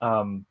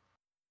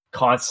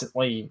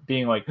constantly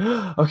being like,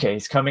 okay,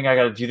 he's coming, I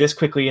gotta do this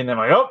quickly, and then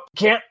like, oh,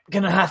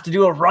 gonna have to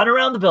do a run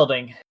around the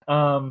building.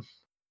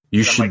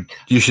 You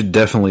should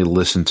definitely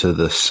listen to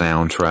the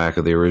soundtrack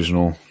of the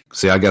original.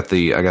 See, I got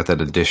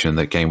that edition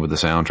that came with the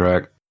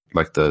soundtrack.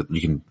 Like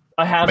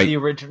I have the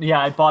original. Yeah,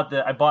 I bought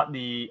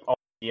the all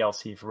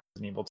DLC for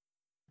Resident Evil 2.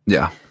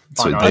 Yeah.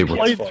 So I they were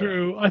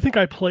I think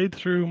I played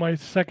through my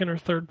second or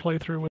third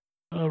playthrough with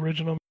the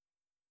original.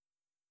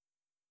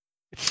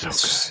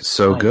 It's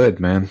so good,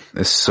 man.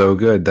 It's so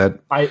good.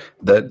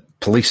 That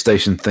police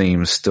station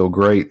theme is still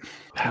great.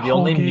 The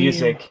only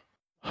music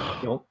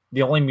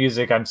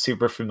I'm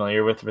super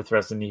familiar with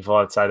Resident Evil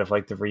outside of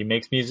like the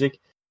remakes music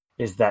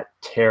is that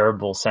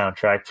terrible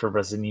soundtrack for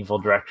Resident Evil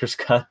Director's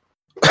Cut.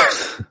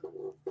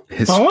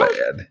 It's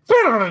bad.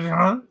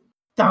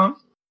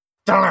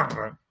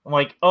 I'm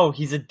like, oh,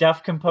 he's a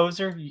deaf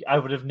composer? I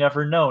would have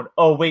never known.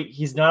 Oh, wait,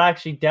 he's not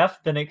actually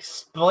deaf? Then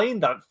explain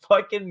that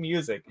fucking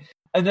music.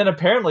 And then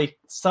apparently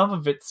some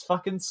of it's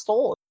fucking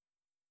stolen.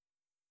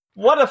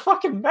 What a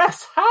fucking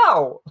mess.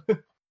 How?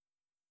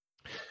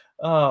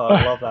 Oh,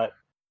 I love that.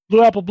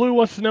 Blue Apple Blue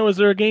wants to know, is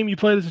there a game you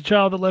played as a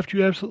child that left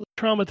you absolutely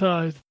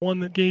traumatized? One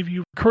that gave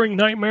you recurring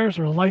nightmares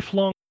or a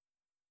lifelong...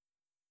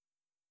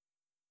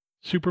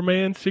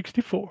 Superman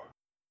 64.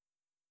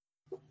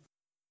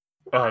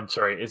 I'm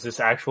sorry, is this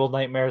actual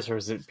nightmares or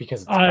is it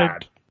because it's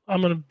bad?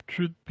 I'm going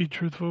to be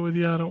truthful with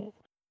you.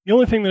 The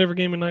only thing that ever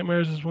gave me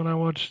nightmares is when I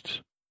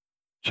watched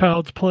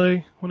Child's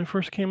Play when it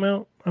first came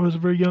out. I was a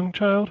very young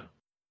child.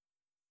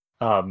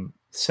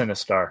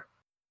 Sinistar.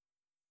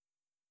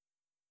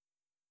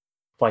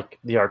 Like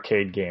the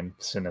arcade game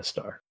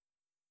Sinistar.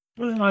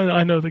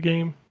 I know the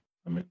game.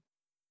 I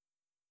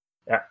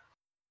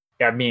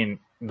mean,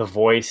 the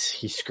voice,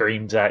 he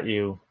screams at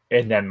you,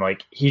 and then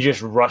like he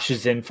just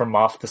rushes in from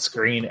off the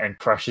screen and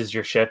crushes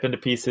your ship into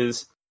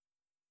pieces.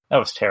 That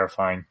was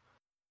terrifying.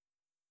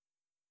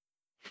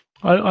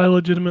 I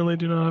legitimately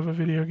do not have a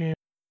video game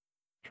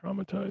that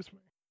traumatized me.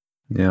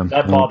 Yeah.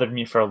 That bothered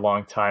me for a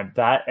long time.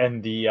 That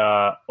and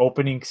the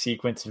opening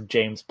sequence of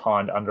James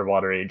Pond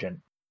Underwater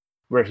Agent,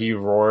 where he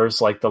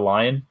roars like the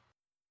lion.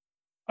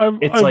 I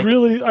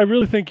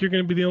really think you're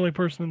going to be the only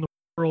person in the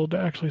world to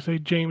actually say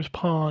James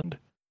Pond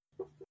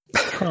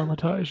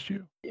traumatized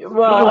you.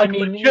 Well, Like, I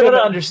mean, you legitimate.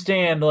 gotta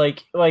understand,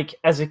 like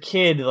as a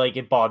kid, like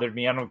it bothered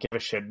me. I don't give a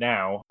shit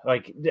now.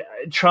 Like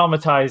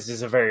traumatized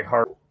is a very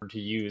hard word to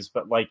use,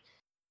 but like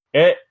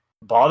it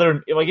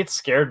bothered, like it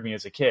scared me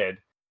as a kid.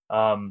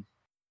 But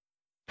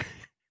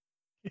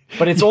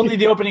it's only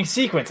the opening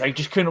sequence. I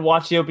just couldn't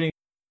watch the opening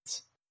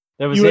sequence.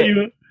 That was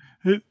it.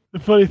 The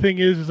funny thing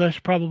is I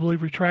should probably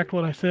retract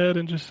what I said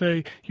and just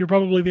say you're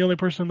probably the only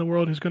person in the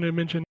world who's going to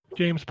mention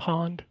James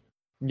Pond.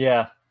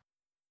 Yeah,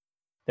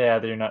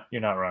 you're not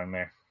wrong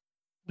there.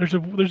 There's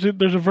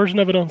a version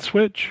of it on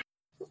Switch.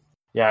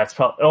 Yeah, it's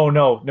probably. Oh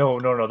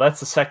no!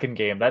 That's the second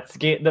game. That's the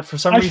game that for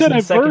some I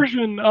reason. said a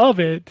version of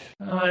it.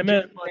 I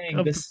meant Saying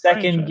of the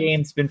second franchise.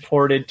 game's been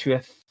ported to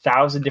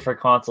 1,000 different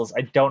consoles.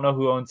 I don't know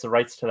who owns the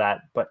rights to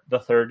that, but the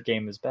third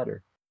game is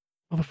better.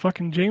 Well, the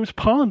fucking James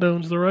Pond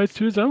owns the rights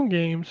to his own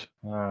games.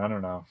 I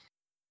don't know.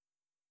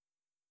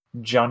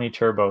 Johnny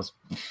Turbo's.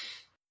 Johnny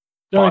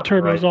Bought the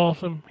Turbo's right.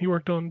 awesome. He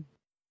worked on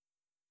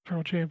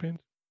Eternal Champions.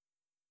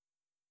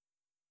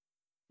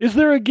 Is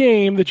there a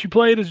game that you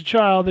played as a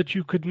child that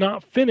you could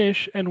not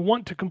finish and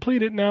want to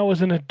complete it now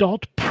as an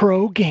adult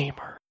pro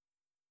gamer?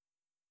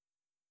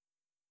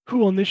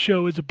 Who on this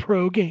show is a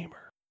pro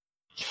gamer?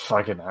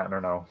 Fucking, I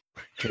don't know.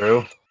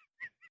 Drew?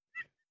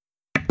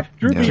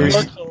 Drew Yeah, beat there's-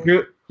 Dark Souls.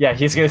 Drew? Yeah,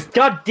 he's gonna.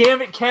 God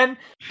damn it, Ken!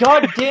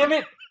 God damn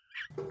it!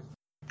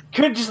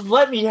 Could just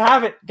let me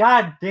have it.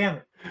 God damn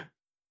it!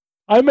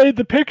 I made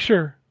the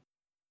picture.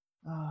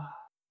 was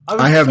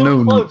I have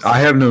so close. I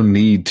have no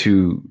need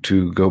to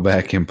go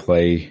back and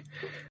play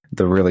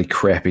the really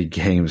crappy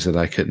games that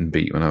I couldn't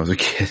beat when I was a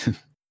kid.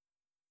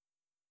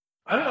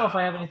 I don't know if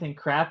I have anything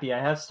crappy. I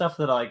have stuff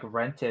that I like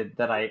rented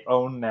that I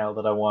own now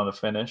that I want to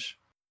finish.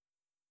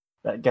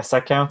 I guess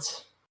that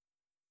counts.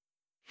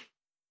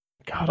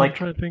 God, Like, I'm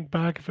trying to think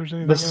back if there's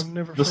anything The, I've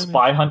never the finished.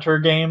 Spy Hunter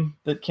game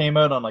that came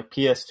out on like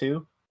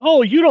PS2.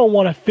 Oh, you don't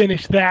want to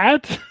finish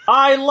that.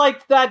 I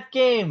liked that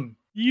game.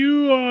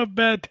 You have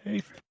bad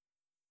taste.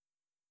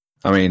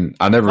 I mean,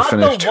 I never Not the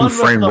finished Who one with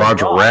Framed the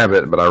Roger rock.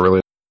 Rabbit, but I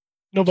really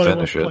Nobody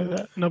wants Finish to it. play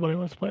that. Nobody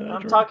wants to play that.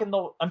 I'm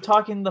Jordan.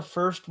 talking the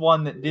first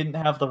one that didn't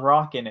have the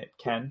Rock in it,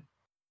 Ken.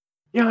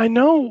 Yeah, I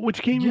know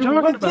which game you're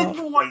talking about.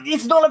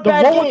 It's not a The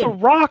bad one game. with the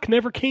Rock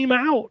never came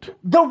out.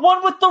 The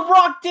one with the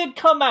Rock did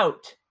come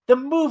out. The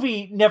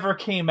movie never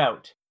came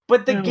out,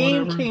 but the Yeah,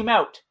 game whatever. came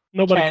out.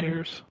 Nobody Ken.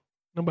 cares.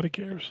 Nobody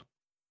cares.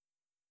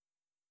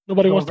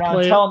 Nobody Go wants to around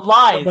play it. telling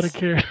lies. Nobody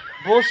cares.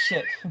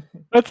 Bullshit.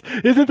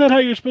 Isn't that how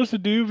you're supposed to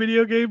do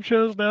video game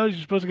shows now? You're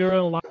supposed to go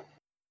around and lie.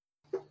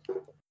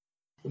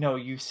 No,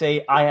 you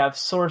say I have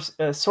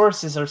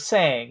sources are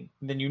saying,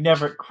 and then you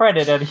never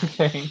credit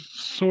anything.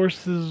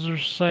 Sources are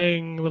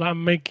saying that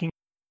I'm making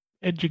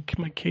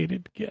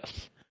educated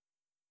guess.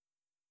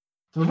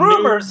 The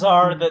rumors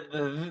are that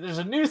there's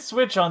a new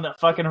Switch on the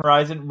fucking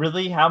horizon.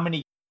 Really, how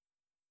many?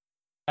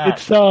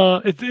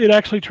 It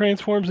actually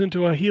transforms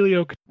into a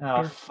helio.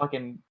 Oh,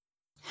 fucking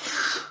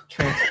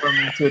transform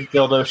into a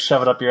dildo,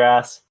 shove it up your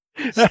ass.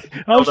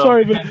 I'm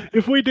sorry, but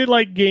if we did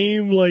like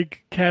game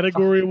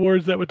category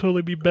awards, that would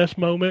totally be best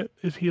moment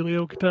is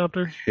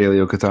Heliocopter.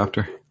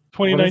 Heliocopter.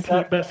 2019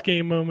 that? best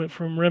game moment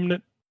from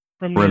Remnant.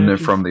 From the Remnant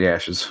Ashes. from the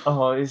Ashes.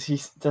 Oh, is he?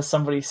 Does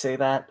somebody say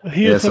that?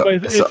 He Yeah, is somebody.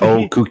 it's an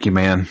old kooky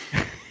man.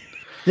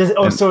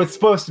 So it's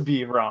supposed to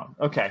be wrong.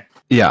 Okay.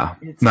 Yeah.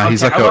 No,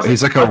 he's okay, like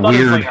he's like a I thought it was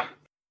weird. like a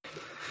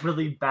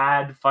really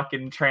bad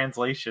fucking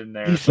translation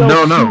there. He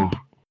sells No. soup.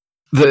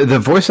 The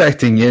voice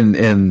acting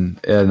in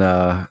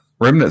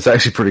Remnant's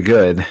actually pretty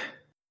good.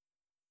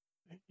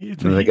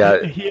 It's And a they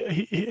got-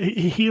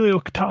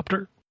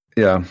 Heliocopter.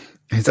 Yeah.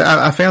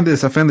 I found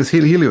this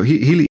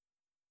Heliocopter,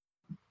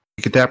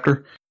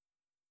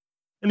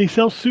 And he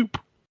sells soup.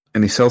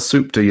 and he sells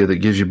soup to you that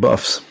gives you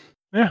buffs.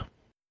 Yeah.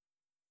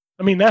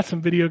 I mean, that's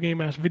some video game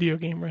right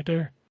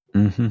there.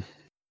 Mm-hmm.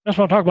 That's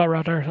what I'm talking about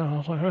right there. So I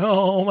was like,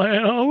 oh,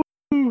 man. Oh,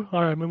 woo.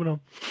 All right, moving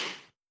on.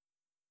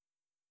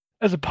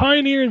 As a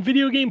pioneer in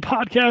video game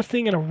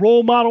podcasting and a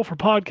role model for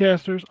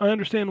podcasters, I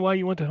understand why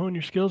you want to hone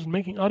your skills in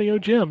making audio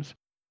gems.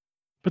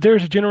 But there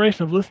is a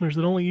generation of listeners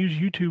that only use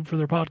YouTube for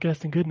their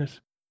podcasting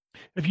goodness.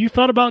 If you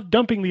thought about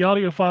dumping the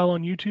audio file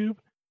on YouTube,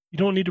 you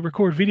don't need to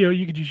record video.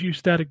 You could just use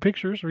static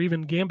pictures or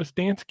even Gambus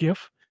Dance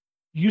GIF.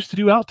 You used to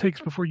do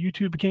outtakes before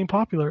YouTube became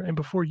popular and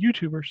before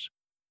YouTubers.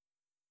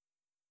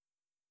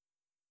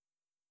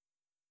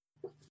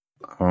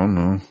 Oh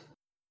no.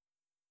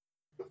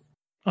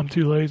 I'm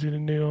too lazy to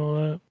do all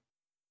that.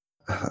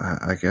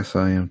 I guess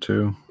I am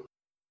too.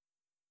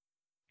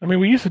 I mean,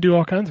 we used to do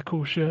all kinds of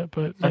cool shit,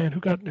 but man, who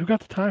got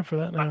the time for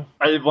that now?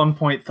 I at one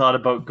point thought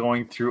about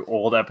going through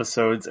old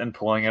episodes and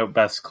pulling out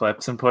best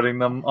clips and putting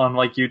them on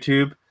like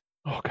YouTube.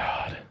 Oh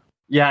God.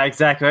 Yeah,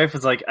 exactly. I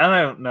was like, I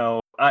don't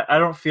know. I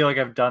don't feel like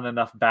I've done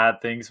enough bad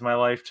things in my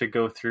life to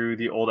go through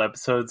the old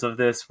episodes of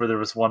this where there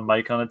was one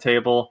mic on a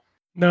table.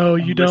 No,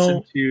 and you listen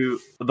don't. to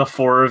the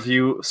four of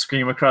you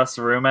scream across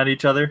the room at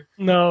each other.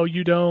 No,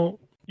 you don't.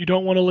 You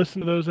don't want to listen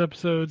to those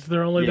episodes.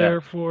 They're only Yeah.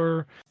 there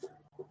for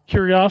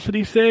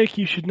curiosity's sake.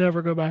 You should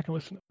never go back and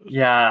listen to those.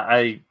 Yeah,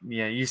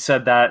 you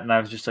said that, and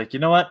I was just like, you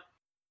know what?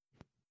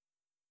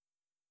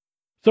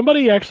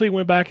 Somebody actually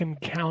went back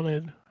and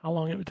counted how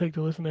long it would take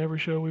to listen to every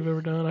show we've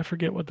ever done. I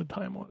forget what the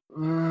time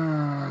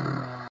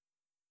was.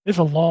 It's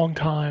a long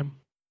time.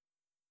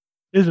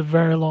 It's a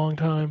very long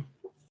time.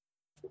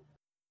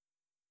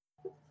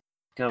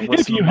 Gotta If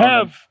listen you to them on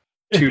have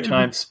a 2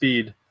 times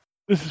speed.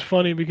 This is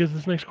funny because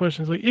this next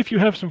question is like, if you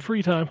have some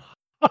free time,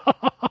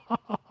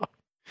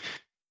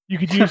 you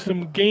could use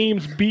some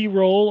games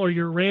B-roll or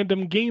your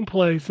random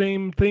gameplay.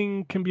 Same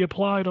thing can be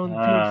applied on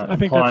things. I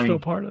think that's still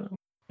part of it.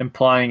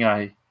 Implying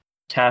I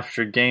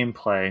capture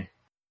gameplay.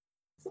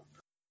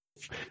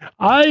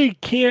 I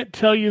can't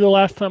tell you the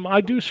last time. I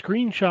do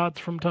screenshots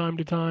from time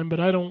to time, but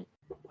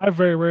I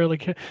very rarely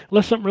can.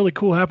 Unless something really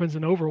cool happens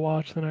in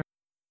Overwatch, then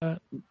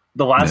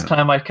The last Yeah.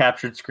 time I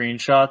captured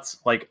screenshots,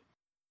 like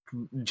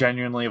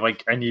genuinely,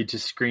 like I need to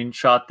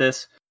screenshot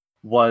this,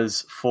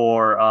 was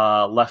for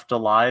Left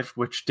Alive,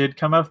 which did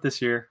come out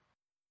this year.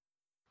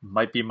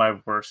 Might be my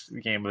worst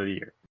game of the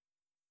year.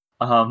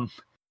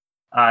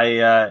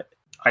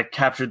 I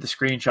captured the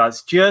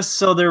screenshots just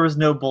so there was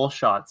no bull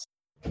shots.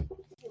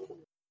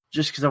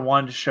 Just because I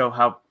wanted to show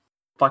how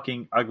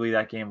fucking ugly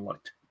that game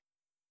looked.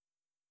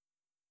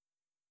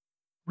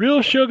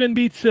 Real Shogun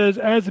Beat says,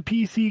 as a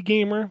PC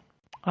gamer,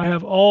 I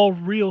have all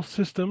real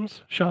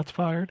systems. Shots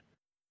fired.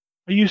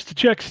 I used to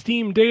check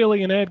Steam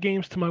daily and add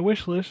games to my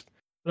wish list,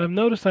 but I've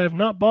noticed I have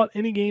not bought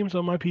any games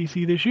on my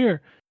PC this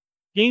year.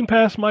 Game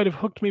Pass might have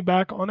hooked me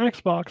back on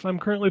Xbox. I'm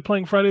currently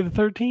playing Friday the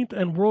 13th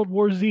and World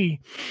War Z.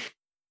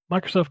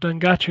 Microsoft done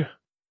got you.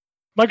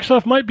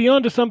 Microsoft might be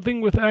onto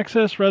something with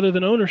access rather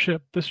than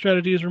ownership. This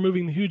strategy is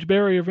removing the huge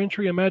barrier of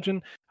entry.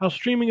 Imagine how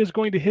streaming is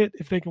going to hit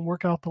if they can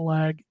work out the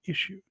lag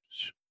issues.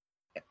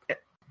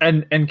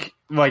 And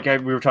like we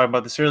were talking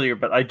about this earlier,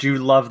 but I do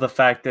love the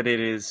fact that it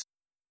is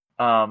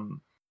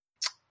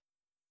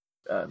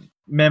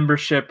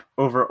membership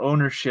over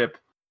ownership,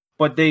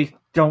 but they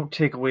don't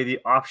take away the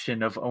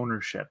option of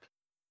ownership.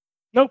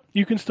 Nope,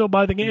 you can still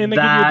buy the game, and they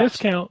give you a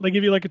discount. They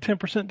give you like a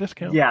 10%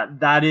 discount. Yeah,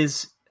 that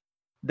is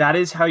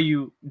how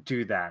you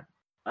do that.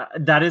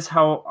 That is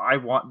how I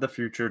want the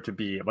future to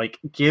be. Like,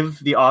 give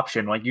the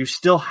option. Like, you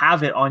still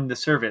have it on the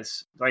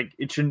service. Like,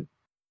 it shouldn't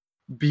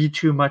be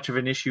too much of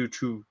an issue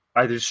to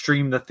either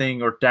stream the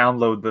thing or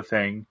download the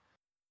thing.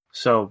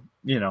 So,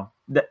 you know,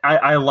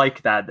 I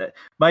like that. That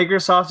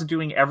Microsoft's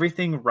doing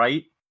everything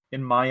right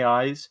in my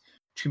eyes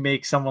to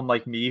make someone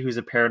like me, who's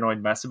a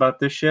paranoid mess about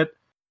this shit,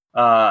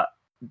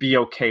 be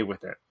okay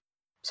with it.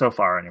 So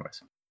far,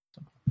 anyways.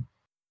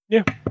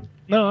 Yeah.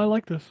 No, I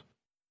like this.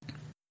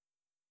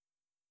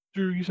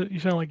 Drew, you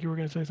sound like you were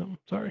going to say something.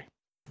 Sorry.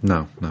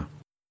 No.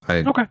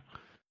 Okay.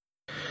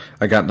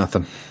 I got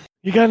nothing.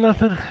 You got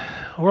nothing.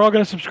 We're all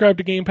going to subscribe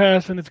to Game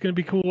Pass, and it's going to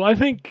be cool. I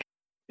think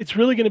it's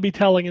really going to be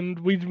telling, and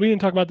we didn't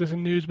talk about this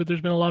in news, but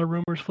there's been a lot of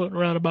rumors floating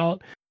around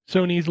about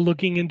Sony's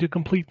looking into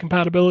complete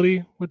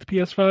compatibility with the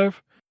PS5.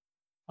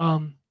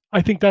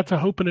 I think that's a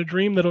hope and a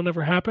dream that'll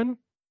never happen.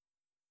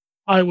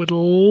 I would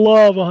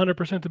love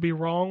 100% to be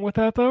wrong with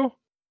that, though.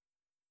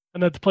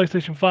 And that the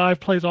PlayStation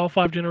 5 plays all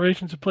 5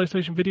 generations of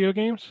PlayStation video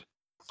games.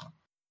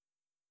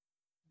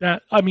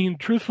 That, I mean,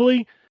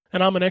 truthfully,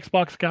 and I'm an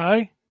Xbox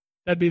guy,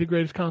 that'd be the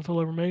greatest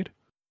console ever made.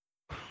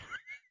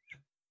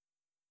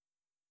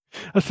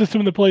 A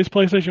system that plays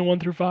PlayStation 1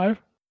 through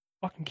 5?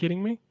 Fucking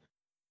kidding me?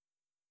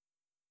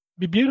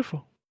 Be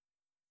beautiful.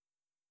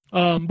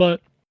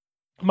 But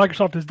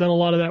Microsoft has done a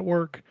lot of that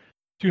work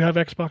to have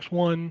Xbox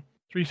One,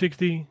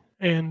 360,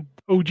 and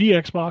OG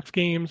Xbox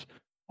games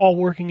all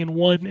working in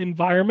one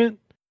environment.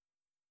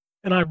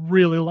 And I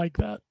really like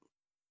that.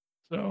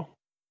 So,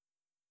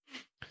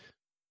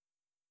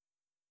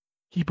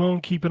 keep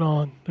on keeping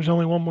on. There's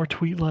only one more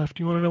tweet left.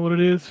 You want to know what it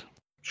is?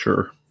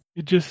 Sure.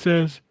 It just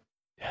says,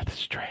 Death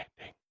Stranding.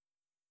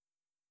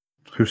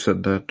 Who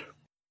said that?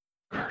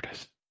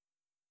 Curtis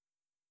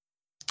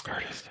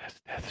says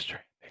Death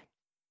Stranding.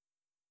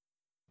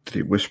 Did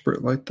he whisper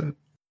it like that?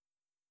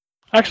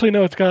 Actually,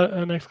 no, it's got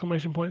an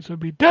exclamation point, so it'd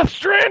be Death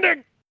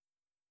Stranding!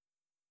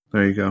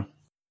 There you go.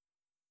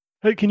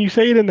 Hey, can you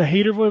say it in the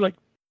hater voice, like,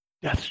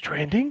 Death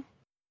Stranding?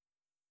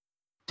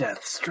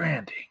 Death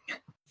Stranding.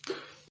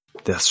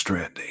 Death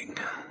Stranding.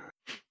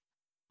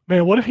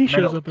 Man, what if he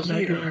shows Metal up in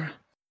that Gear. game?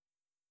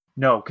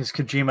 No, because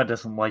Kojima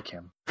doesn't like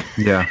him.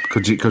 Yeah,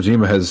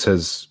 Kojima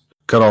has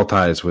cut all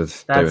ties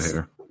with David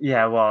Hayter.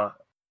 Yeah, well,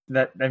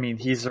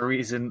 he's the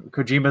reason.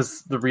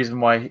 Kojima's the reason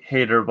why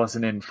Hayter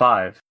wasn't in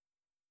 5.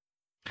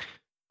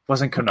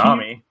 Wasn't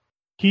Konami.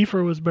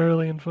 Kiefer was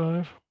barely in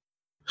 5.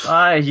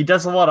 He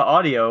does a lot of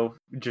audio.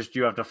 Just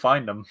you have to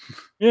find him.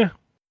 Yeah,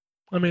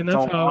 I mean It's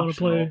that's all how I want to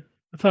play. optional.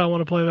 That's how I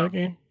want to play that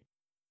game.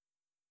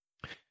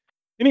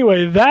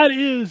 Anyway, that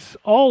is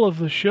all of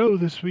the show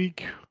this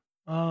week.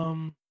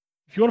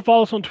 If you want to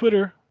follow us on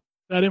Twitter,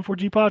 that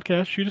M4G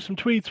Podcast, shoot us some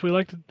tweets. We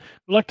like to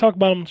talk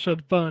about them. So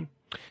it's fun.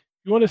 If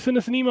you want to send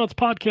us an email, it's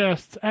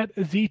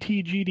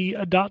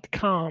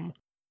podcasts@ztgd.com.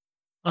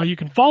 You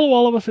can follow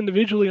all of us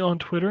individually on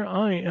Twitter.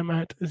 I am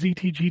at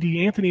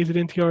ZTGD. Anthony is at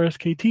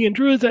NTRSKT. And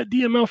Drew is at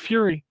DML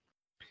Fury.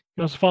 You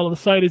can also follow the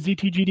site at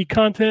ZTGD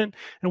Content.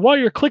 And while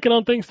you're clicking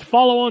on things to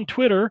follow on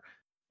Twitter,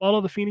 follow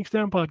the Phoenix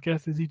Down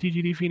Podcast at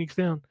ZTGD Phoenix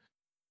Down.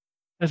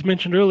 As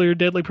mentioned earlier,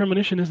 Deadly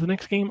Premonition is the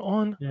next game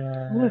on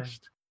the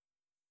list.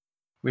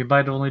 We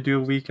might only do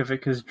a week of it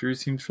because Drew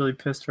seems really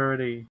pissed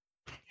already.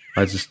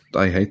 I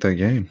hate that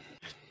game.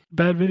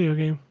 Bad video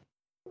game.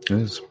 It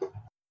is.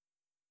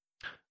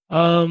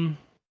 I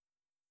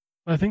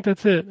think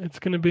that's it. It's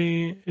gonna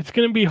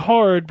be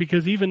hard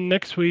because even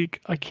next week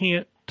I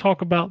can't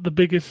talk about the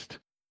biggest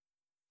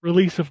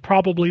release of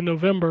probably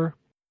November.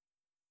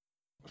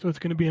 So it's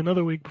gonna be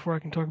another week before I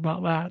can talk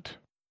about that.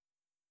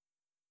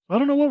 I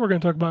don't know what we're gonna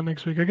talk about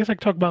next week. I guess I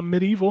could talk about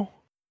Medieval.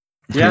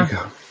 There you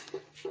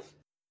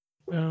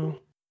go.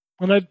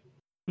 And I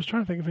was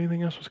trying to think if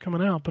anything else was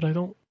coming out, but I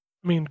don't.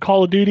 I mean,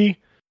 Call of Duty.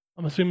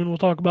 I'm assuming we'll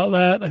talk about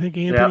that. I think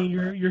Anthony,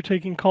 you're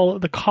taking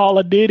the Call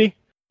of Duty.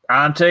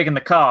 I'm taking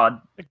the card.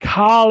 The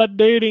Call of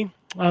Duty.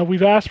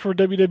 We've asked for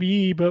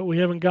WWE, but we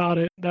haven't got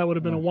it. That would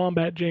have been a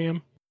Wombat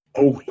Jam.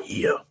 Oh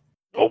yeah.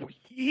 Oh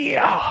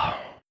yeah.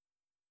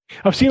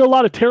 I've seen a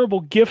lot of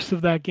terrible gifs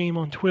of that game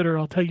on Twitter.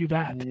 I'll tell you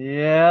that.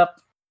 Yep.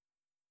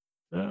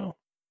 So,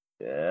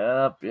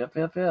 Yep.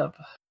 but Don't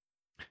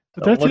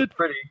that's look it.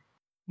 pretty.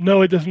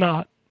 No, it does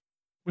not.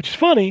 Which is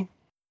funny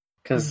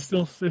because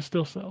Because it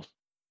still sells.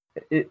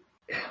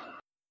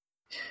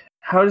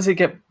 how does it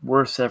get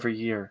worse every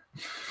year?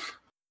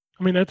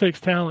 I mean, that takes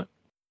talent.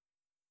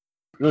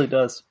 It really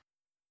does.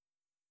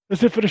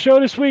 That's it for the show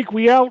this week.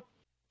 We out.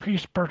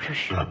 Peace, purchase.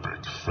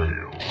 Epic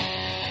fail.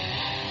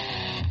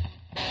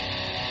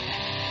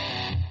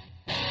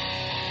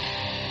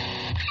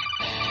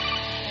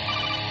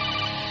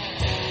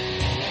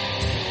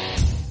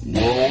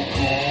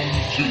 Welcome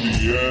to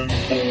the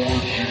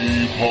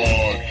N4G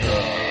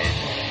podcast.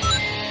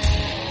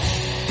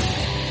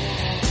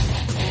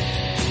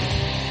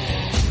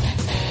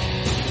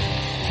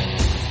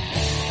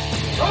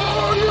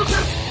 Oh, you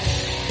can...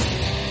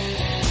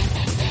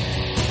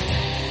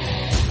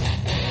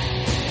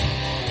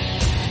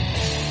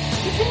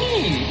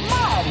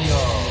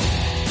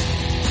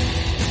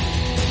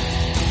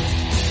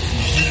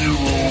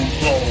 Zero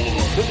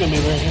tolerance. This is going to be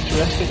a very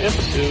interesting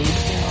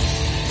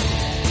episode.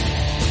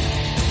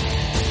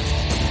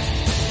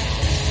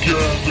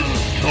 Gather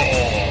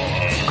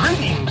time.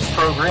 Greetings,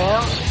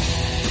 programs.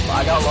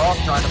 I got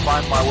lost trying to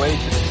find my way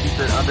to the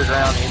secret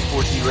underground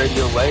N4G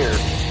radio lair.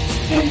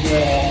 The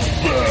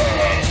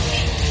Wombat.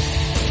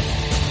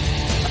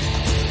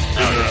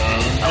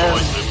 And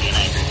always being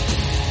angry.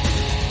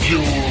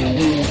 Killer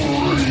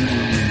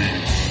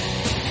Wolverine.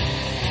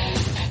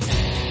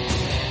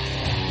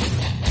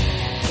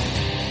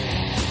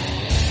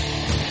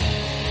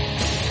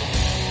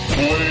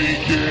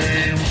 Play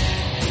games,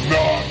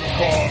 not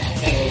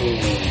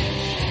consoles.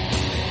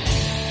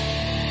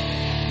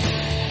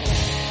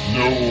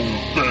 No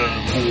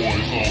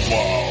fanboys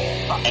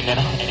allowed. And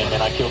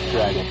then I killed the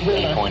dragon.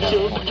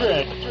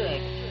 8.0.